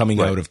now coming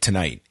out of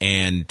tonight.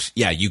 And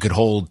yeah, you could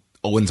hold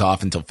Owens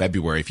off until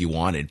February if you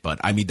wanted. But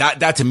I mean,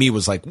 that to me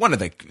was like one of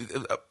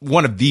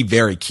the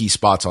very key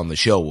spots on the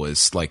show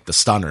was like the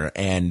stunner.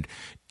 And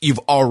you've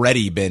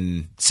already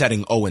been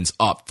setting Owens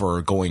up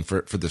for going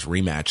for this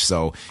rematch.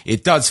 So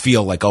it does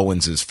feel like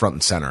Owens is front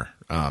and center.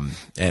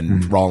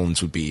 And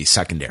Rollins would be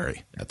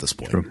secondary at this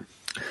point. True.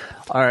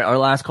 All right, our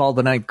last call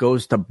tonight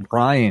goes to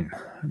Brian.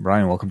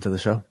 Brian, welcome to the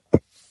show.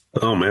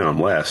 Oh, man, I'm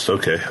last.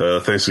 Okay.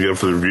 Thanks again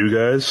for the review,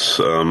 guys.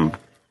 You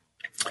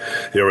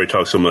already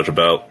talked so much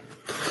about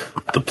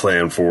the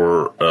plan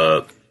for,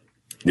 the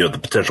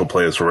potential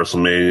plans for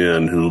WrestleMania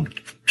and who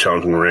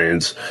challenging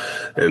Reigns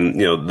and,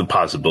 the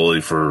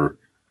possibility for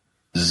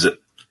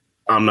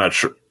I'm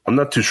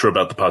not too sure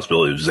about the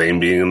possibility of Zayn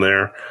being in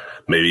there,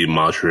 maybe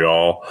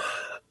Montreal.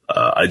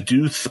 I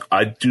do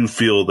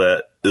feel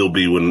that it'll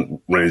be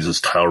when Reigns'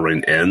 title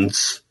reign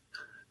ends,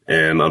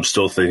 and I'm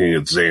still thinking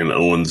it's Zayn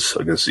Owens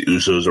against the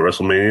Usos at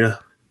WrestleMania,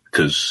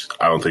 because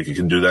I don't think you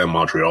can do that in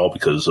Montreal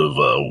because of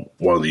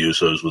one of the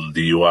Usos with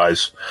the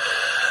DUIs.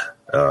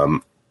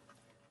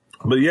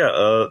 But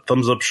yeah,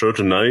 thumbs up show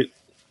tonight.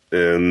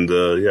 And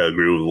yeah, I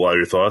agree with a lot of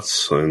your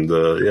thoughts. And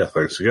yeah,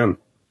 thanks again.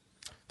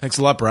 Thanks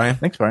a lot, Brian.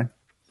 Thanks, Brian.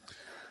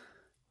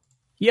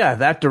 Yeah,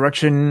 that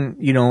direction,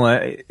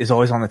 is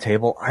always on the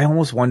table. I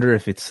almost wonder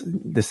if it's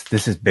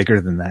this is bigger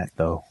than that,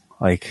 though.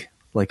 Like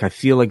I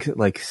feel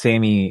like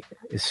Sammy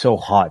is so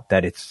hot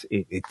that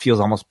it feels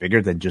almost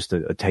bigger than just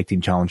a tag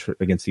team challenge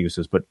against the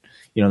Usos. But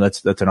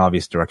that's an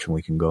obvious direction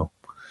we can go.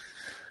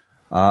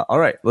 All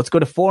right, let's go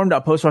to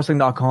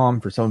forum.postwrestling.com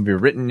for some of your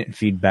written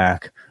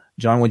feedback.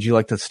 John, would you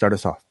like to start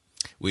us off?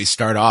 We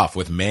start off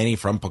with Manny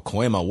from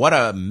Pacoima. What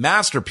a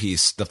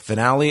masterpiece the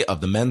finale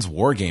of the men's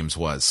WarGames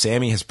was.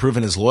 Sammy has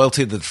proven his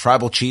loyalty to the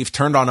tribal chief,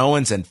 turned on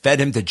Owens, and fed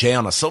him to Jay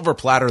on a silver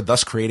platter,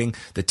 thus creating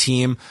the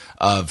team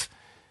of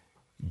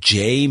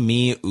Jay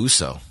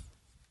Uso.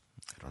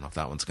 I don't know if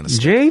that one's going to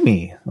stick.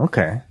 Jamie.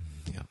 Okay.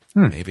 Yeah,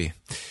 maybe.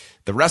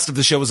 The rest of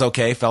the show was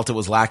okay. Felt it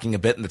was lacking a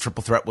bit, and the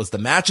triple threat was the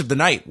match of the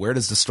night. Where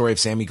does the story of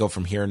Sammy go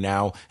from here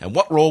now, and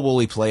what role will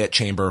he play at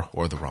Chamber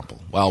or the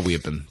Rumble? Well, we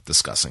have been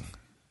discussing.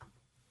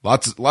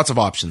 Lots of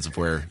options of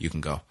where you can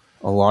go.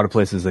 A lot of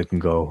places they can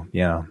go.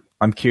 Yeah.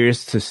 I'm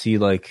curious to see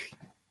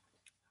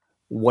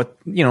what,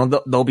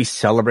 they'll be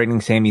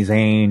celebrating Sami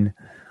Zayn.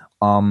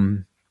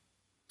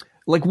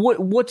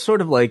 What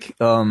sort of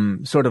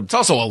it's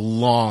also a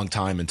long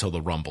time until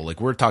the Rumble. Like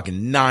we're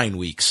talking 9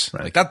 weeks.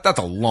 Right. Like that's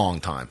a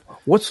long time.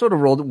 What sort of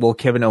role will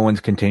Kevin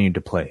Owens continue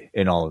to play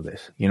in all of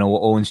this?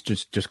 Will Owens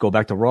just go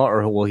back to Raw,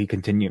 or will he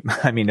continue?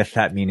 I mean, if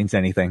that means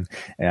anything,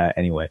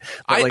 anyway.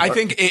 I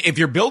think if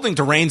you're building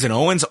to Reigns and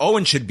Owens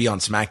should be on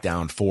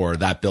SmackDown for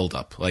that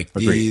build-up.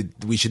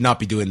 We should not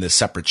be doing this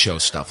separate show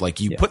stuff. Like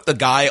you put the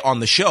guy on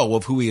the show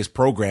of who he is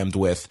programmed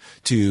with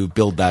to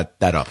build that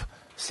up.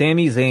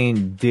 Sami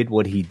Zayn did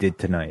what he did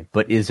tonight,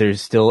 but is there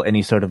still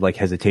any sort of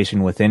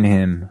hesitation within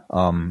him?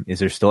 Is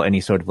there still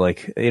any sort of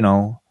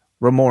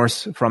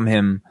remorse from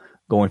him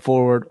going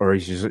forward, or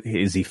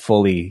is he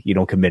fully,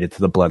 committed to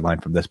the bloodline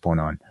from this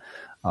point on?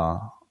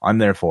 I'm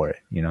there for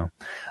it,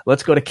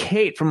 Let's go to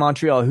Kate from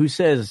Montreal, who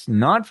says,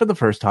 not for the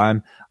first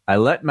time, I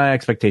let my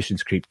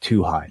expectations creep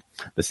too high.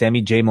 The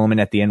Sammy J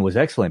moment at the end was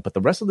excellent, but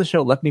the rest of the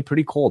show left me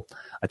pretty cold.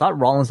 I thought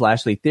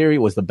Rollins-Lashley Theory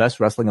was the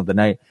best wrestling of the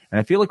night, and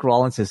I feel like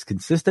Rollins has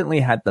consistently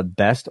had the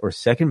best or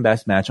second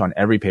best match on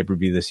every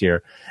pay-per-view this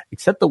year,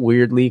 except the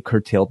weirdly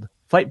curtailed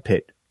Fight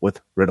Pit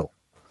with Riddle.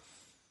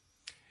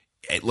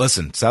 Hey,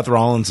 listen, Seth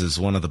Rollins is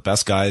one of the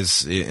best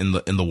guys in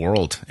the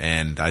world,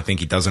 and I think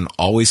he doesn't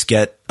always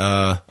get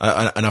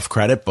enough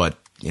credit, but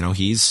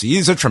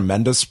he's a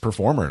tremendous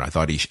performer, and I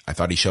thought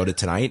he showed it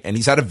tonight, and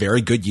he's had a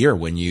very good year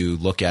when you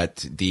look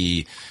at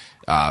the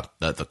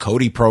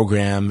Cody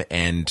program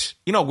and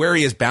where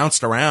he has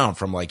bounced around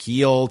from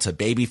heel to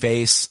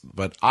babyface.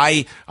 But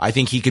I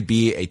think he could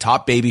be a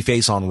top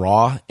babyface on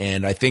Raw,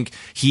 and I think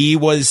he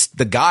was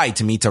the guy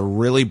to me to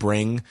really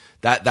bring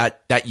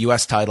that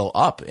US title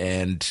up.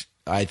 And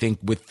I think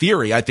with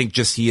Theory, I think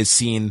just he is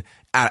seen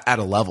at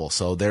a level.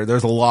 So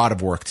there's a lot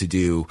of work to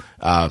do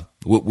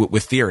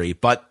with Theory,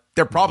 but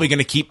they're probably going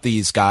to keep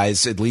these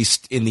guys, at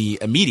least in the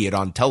immediate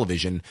on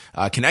television,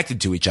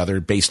 connected to each other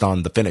based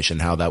on the finish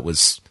and how that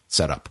was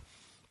set up.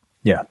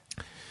 Yeah.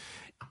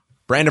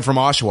 Brandon from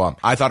Oshawa.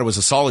 I thought it was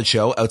a solid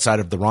show outside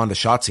of the Ronda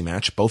Shotzi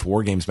match. Both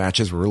WarGames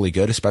matches were really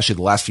good, especially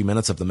the last few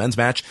minutes of the men's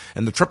match,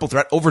 and the triple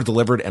threat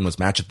over-delivered and was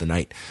match of the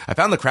night. I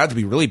found the crowd to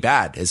be really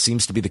bad, as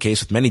seems to be the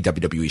case with many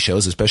WWE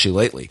shows, especially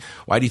lately.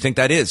 Why do you think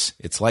that is?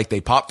 It's like they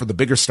pop for the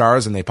bigger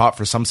stars and they pop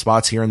for some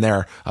spots here and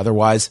there.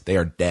 Otherwise, they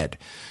are dead.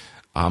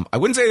 I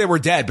wouldn't say they were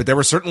dead, but there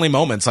were certainly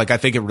moments I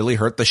think it really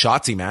hurt the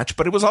Shotzi match,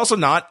 but it was also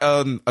not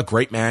a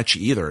great match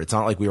either. It's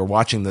not like we were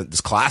watching this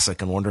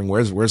classic and wondering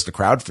where's the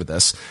crowd for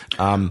this.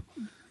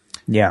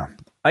 Yeah.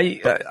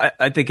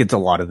 I think it's a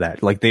lot of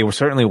that. They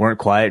certainly weren't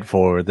quiet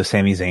for the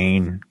Sami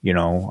Zayn,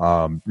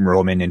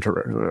 Roman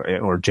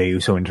or Jey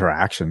Uso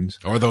interactions.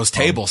 Or those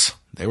tables.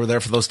 They were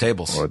there for those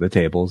tables. Or the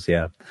tables,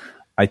 yeah.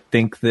 I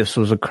think this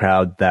was a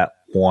crowd that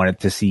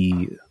wanted to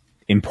see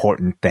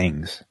important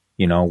things.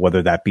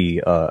 Whether that be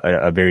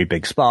a very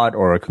big spot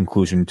or a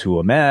conclusion to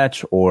a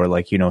match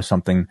or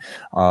something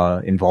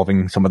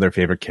involving some of their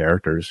favorite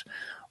characters.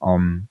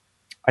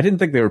 I didn't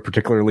think they were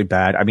particularly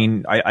bad. I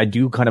mean, I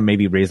do kind of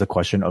maybe raise the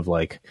question of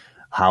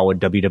how a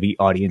WWE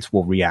audience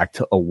will react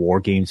to a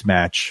WarGames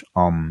match.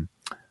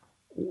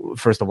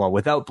 First of all,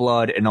 without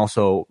blood, and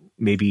also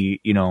maybe,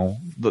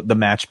 the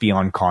match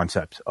beyond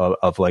concept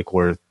of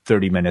where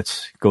 30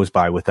 minutes goes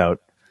by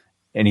without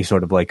any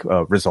sort of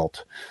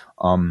result.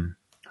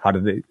 How do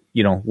they,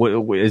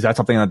 is that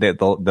something that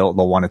they'll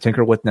want to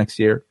tinker with next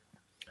year?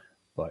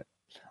 But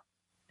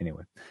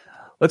anyway,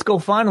 let's go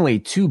finally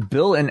to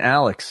Bill and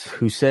Alex,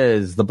 who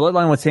says the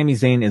bloodline with Sami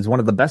Zayn is one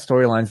of the best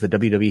storylines that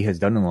WWE has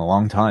done in a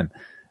long time.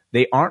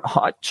 They aren't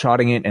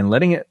hot-shotting it and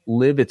letting it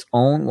live its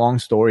own long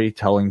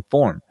storytelling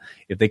form.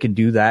 If they can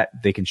do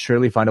that, they can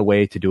surely find a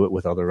way to do it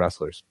with other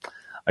wrestlers.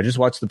 I just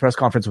watched the press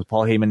conference with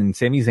Paul Heyman, and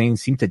Sami Zayn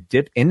seemed to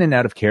dip in and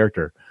out of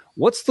character.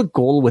 What's the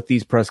goal with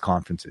these press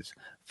conferences?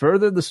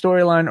 Further the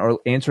storyline or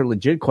answer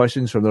legit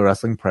questions from the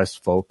wrestling press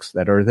folks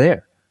that are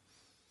there?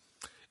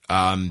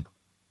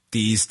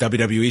 These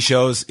WWE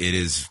shows, it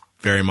is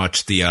very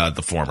much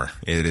the former.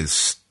 It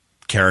is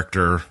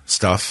character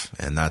stuff,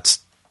 and that's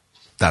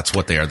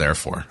what they are there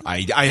for.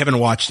 I haven't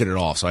watched it at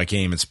all, so I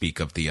can't even speak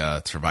of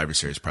the Survivor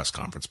Series press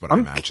conference, but I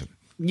imagine.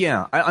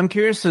 Yeah, I'm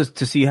curious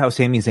to see how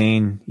Sami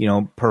Zayn,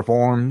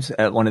 performs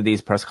at one of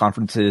these press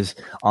conferences.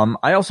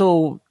 I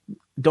also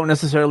don't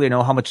necessarily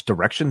know how much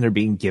direction they're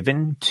being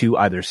given to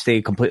either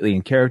stay completely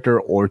in character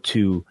or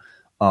to,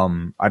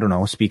 I don't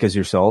know, speak as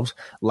yourselves.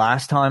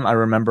 Last time I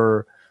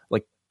remember,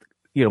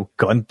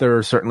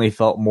 Gunther certainly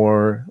felt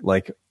more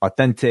like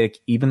authentic,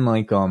 even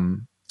like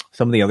some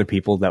of the other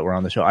people that were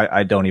on the show.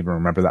 I don't even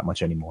remember that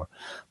much anymore,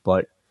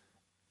 but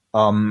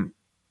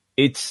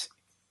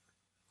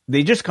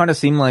they just kind of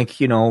seem like,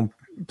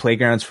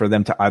 playgrounds for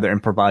them to either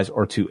improvise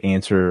or to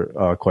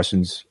answer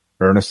questions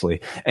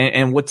earnestly.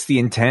 And what's the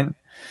intent?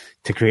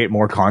 To create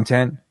more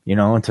content,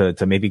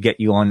 to maybe get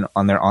you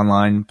on their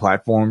online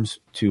platforms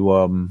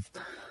to,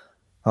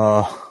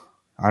 I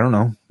don't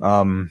know,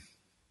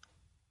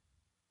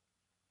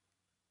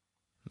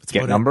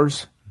 get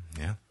numbers.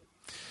 Yeah.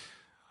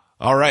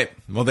 All right.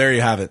 Well, there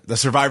you have it. The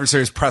Survivor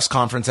Series press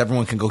conference.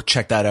 Everyone can go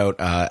check that out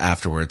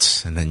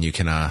afterwards, and then you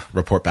can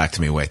report back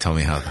to me. Tell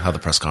me how the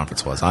press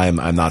conference was. I'm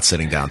not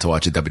sitting down to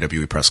watch a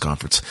WWE press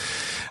conference.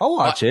 I'll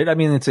watch it. I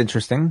mean, it's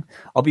interesting.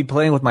 I'll be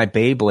playing with my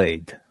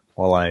Beyblade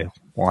while I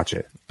watch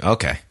it.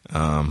 Okay.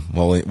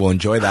 We'll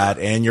enjoy that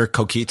and your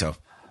coquito.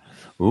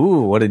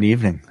 Ooh, what an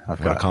evening.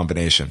 What a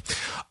combination.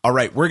 All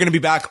right. We're going to be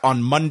back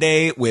on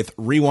Monday with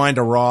Rewind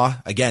to Raw.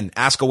 Again,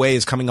 Ask Away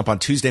is coming up on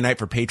Tuesday night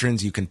for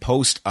patrons. You can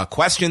post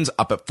questions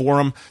up at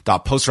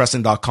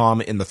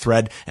forum.postwrestling.com in the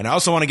thread. And I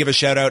also want to give a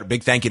shout out, a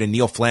big thank you to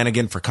Neil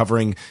Flanagan for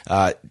covering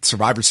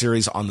Survivor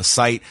Series on the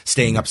site,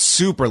 staying up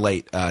super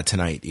late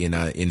tonight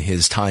in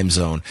his time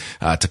zone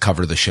to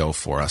cover the show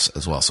for us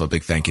as well. So a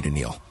big thank you to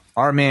Neil.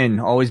 Our man,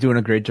 always doing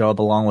a great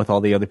job along with all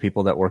the other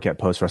people that work at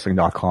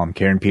postwrestling.com.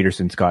 Karen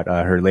Peterson's got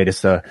her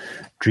latest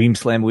Dream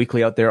Slam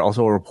Weekly out there.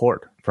 Also a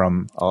report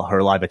from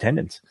her live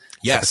attendance.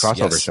 Yes, at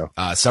the crossover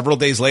show. Several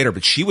days later,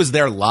 but she was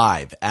there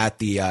live at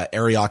the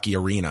Ariake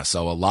Arena.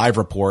 So a live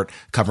report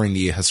covering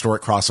the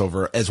historic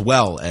crossover as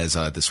well as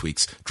this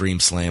week's Dream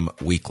Slam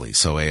Weekly.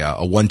 So a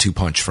 1-2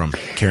 punch from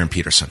Karen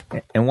Peterson.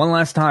 And one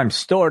last time,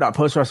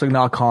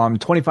 store.postwrestling.com,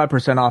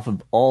 25% off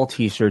of all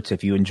t-shirts.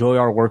 If you enjoy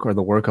our work or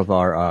the work of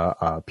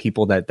our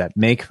people that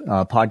make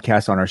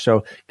podcasts on our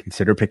show,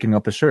 consider picking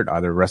up a shirt,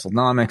 either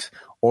WrestleNomics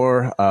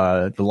or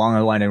the Long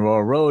Island and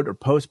Royal Road, or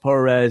Post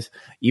Perez,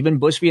 even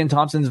Bushby and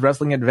Thompson's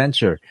Wrestling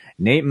Adventure,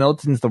 Nate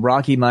Milton's The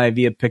Rocky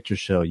Maivia Picture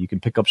Show. You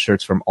can pick up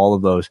shirts from all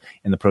of those,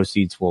 and the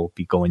proceeds will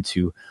be going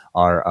to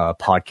our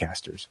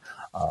podcasters.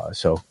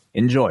 So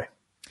enjoy.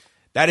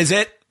 That is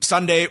it.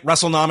 Sunday,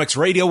 WrestleNomics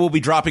Radio will be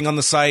dropping on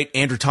the site.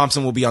 Andrew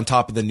Thompson will be on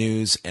top of the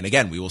news. And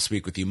again, we will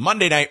speak with you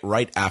Monday night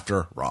right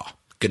after Raw.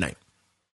 Good night.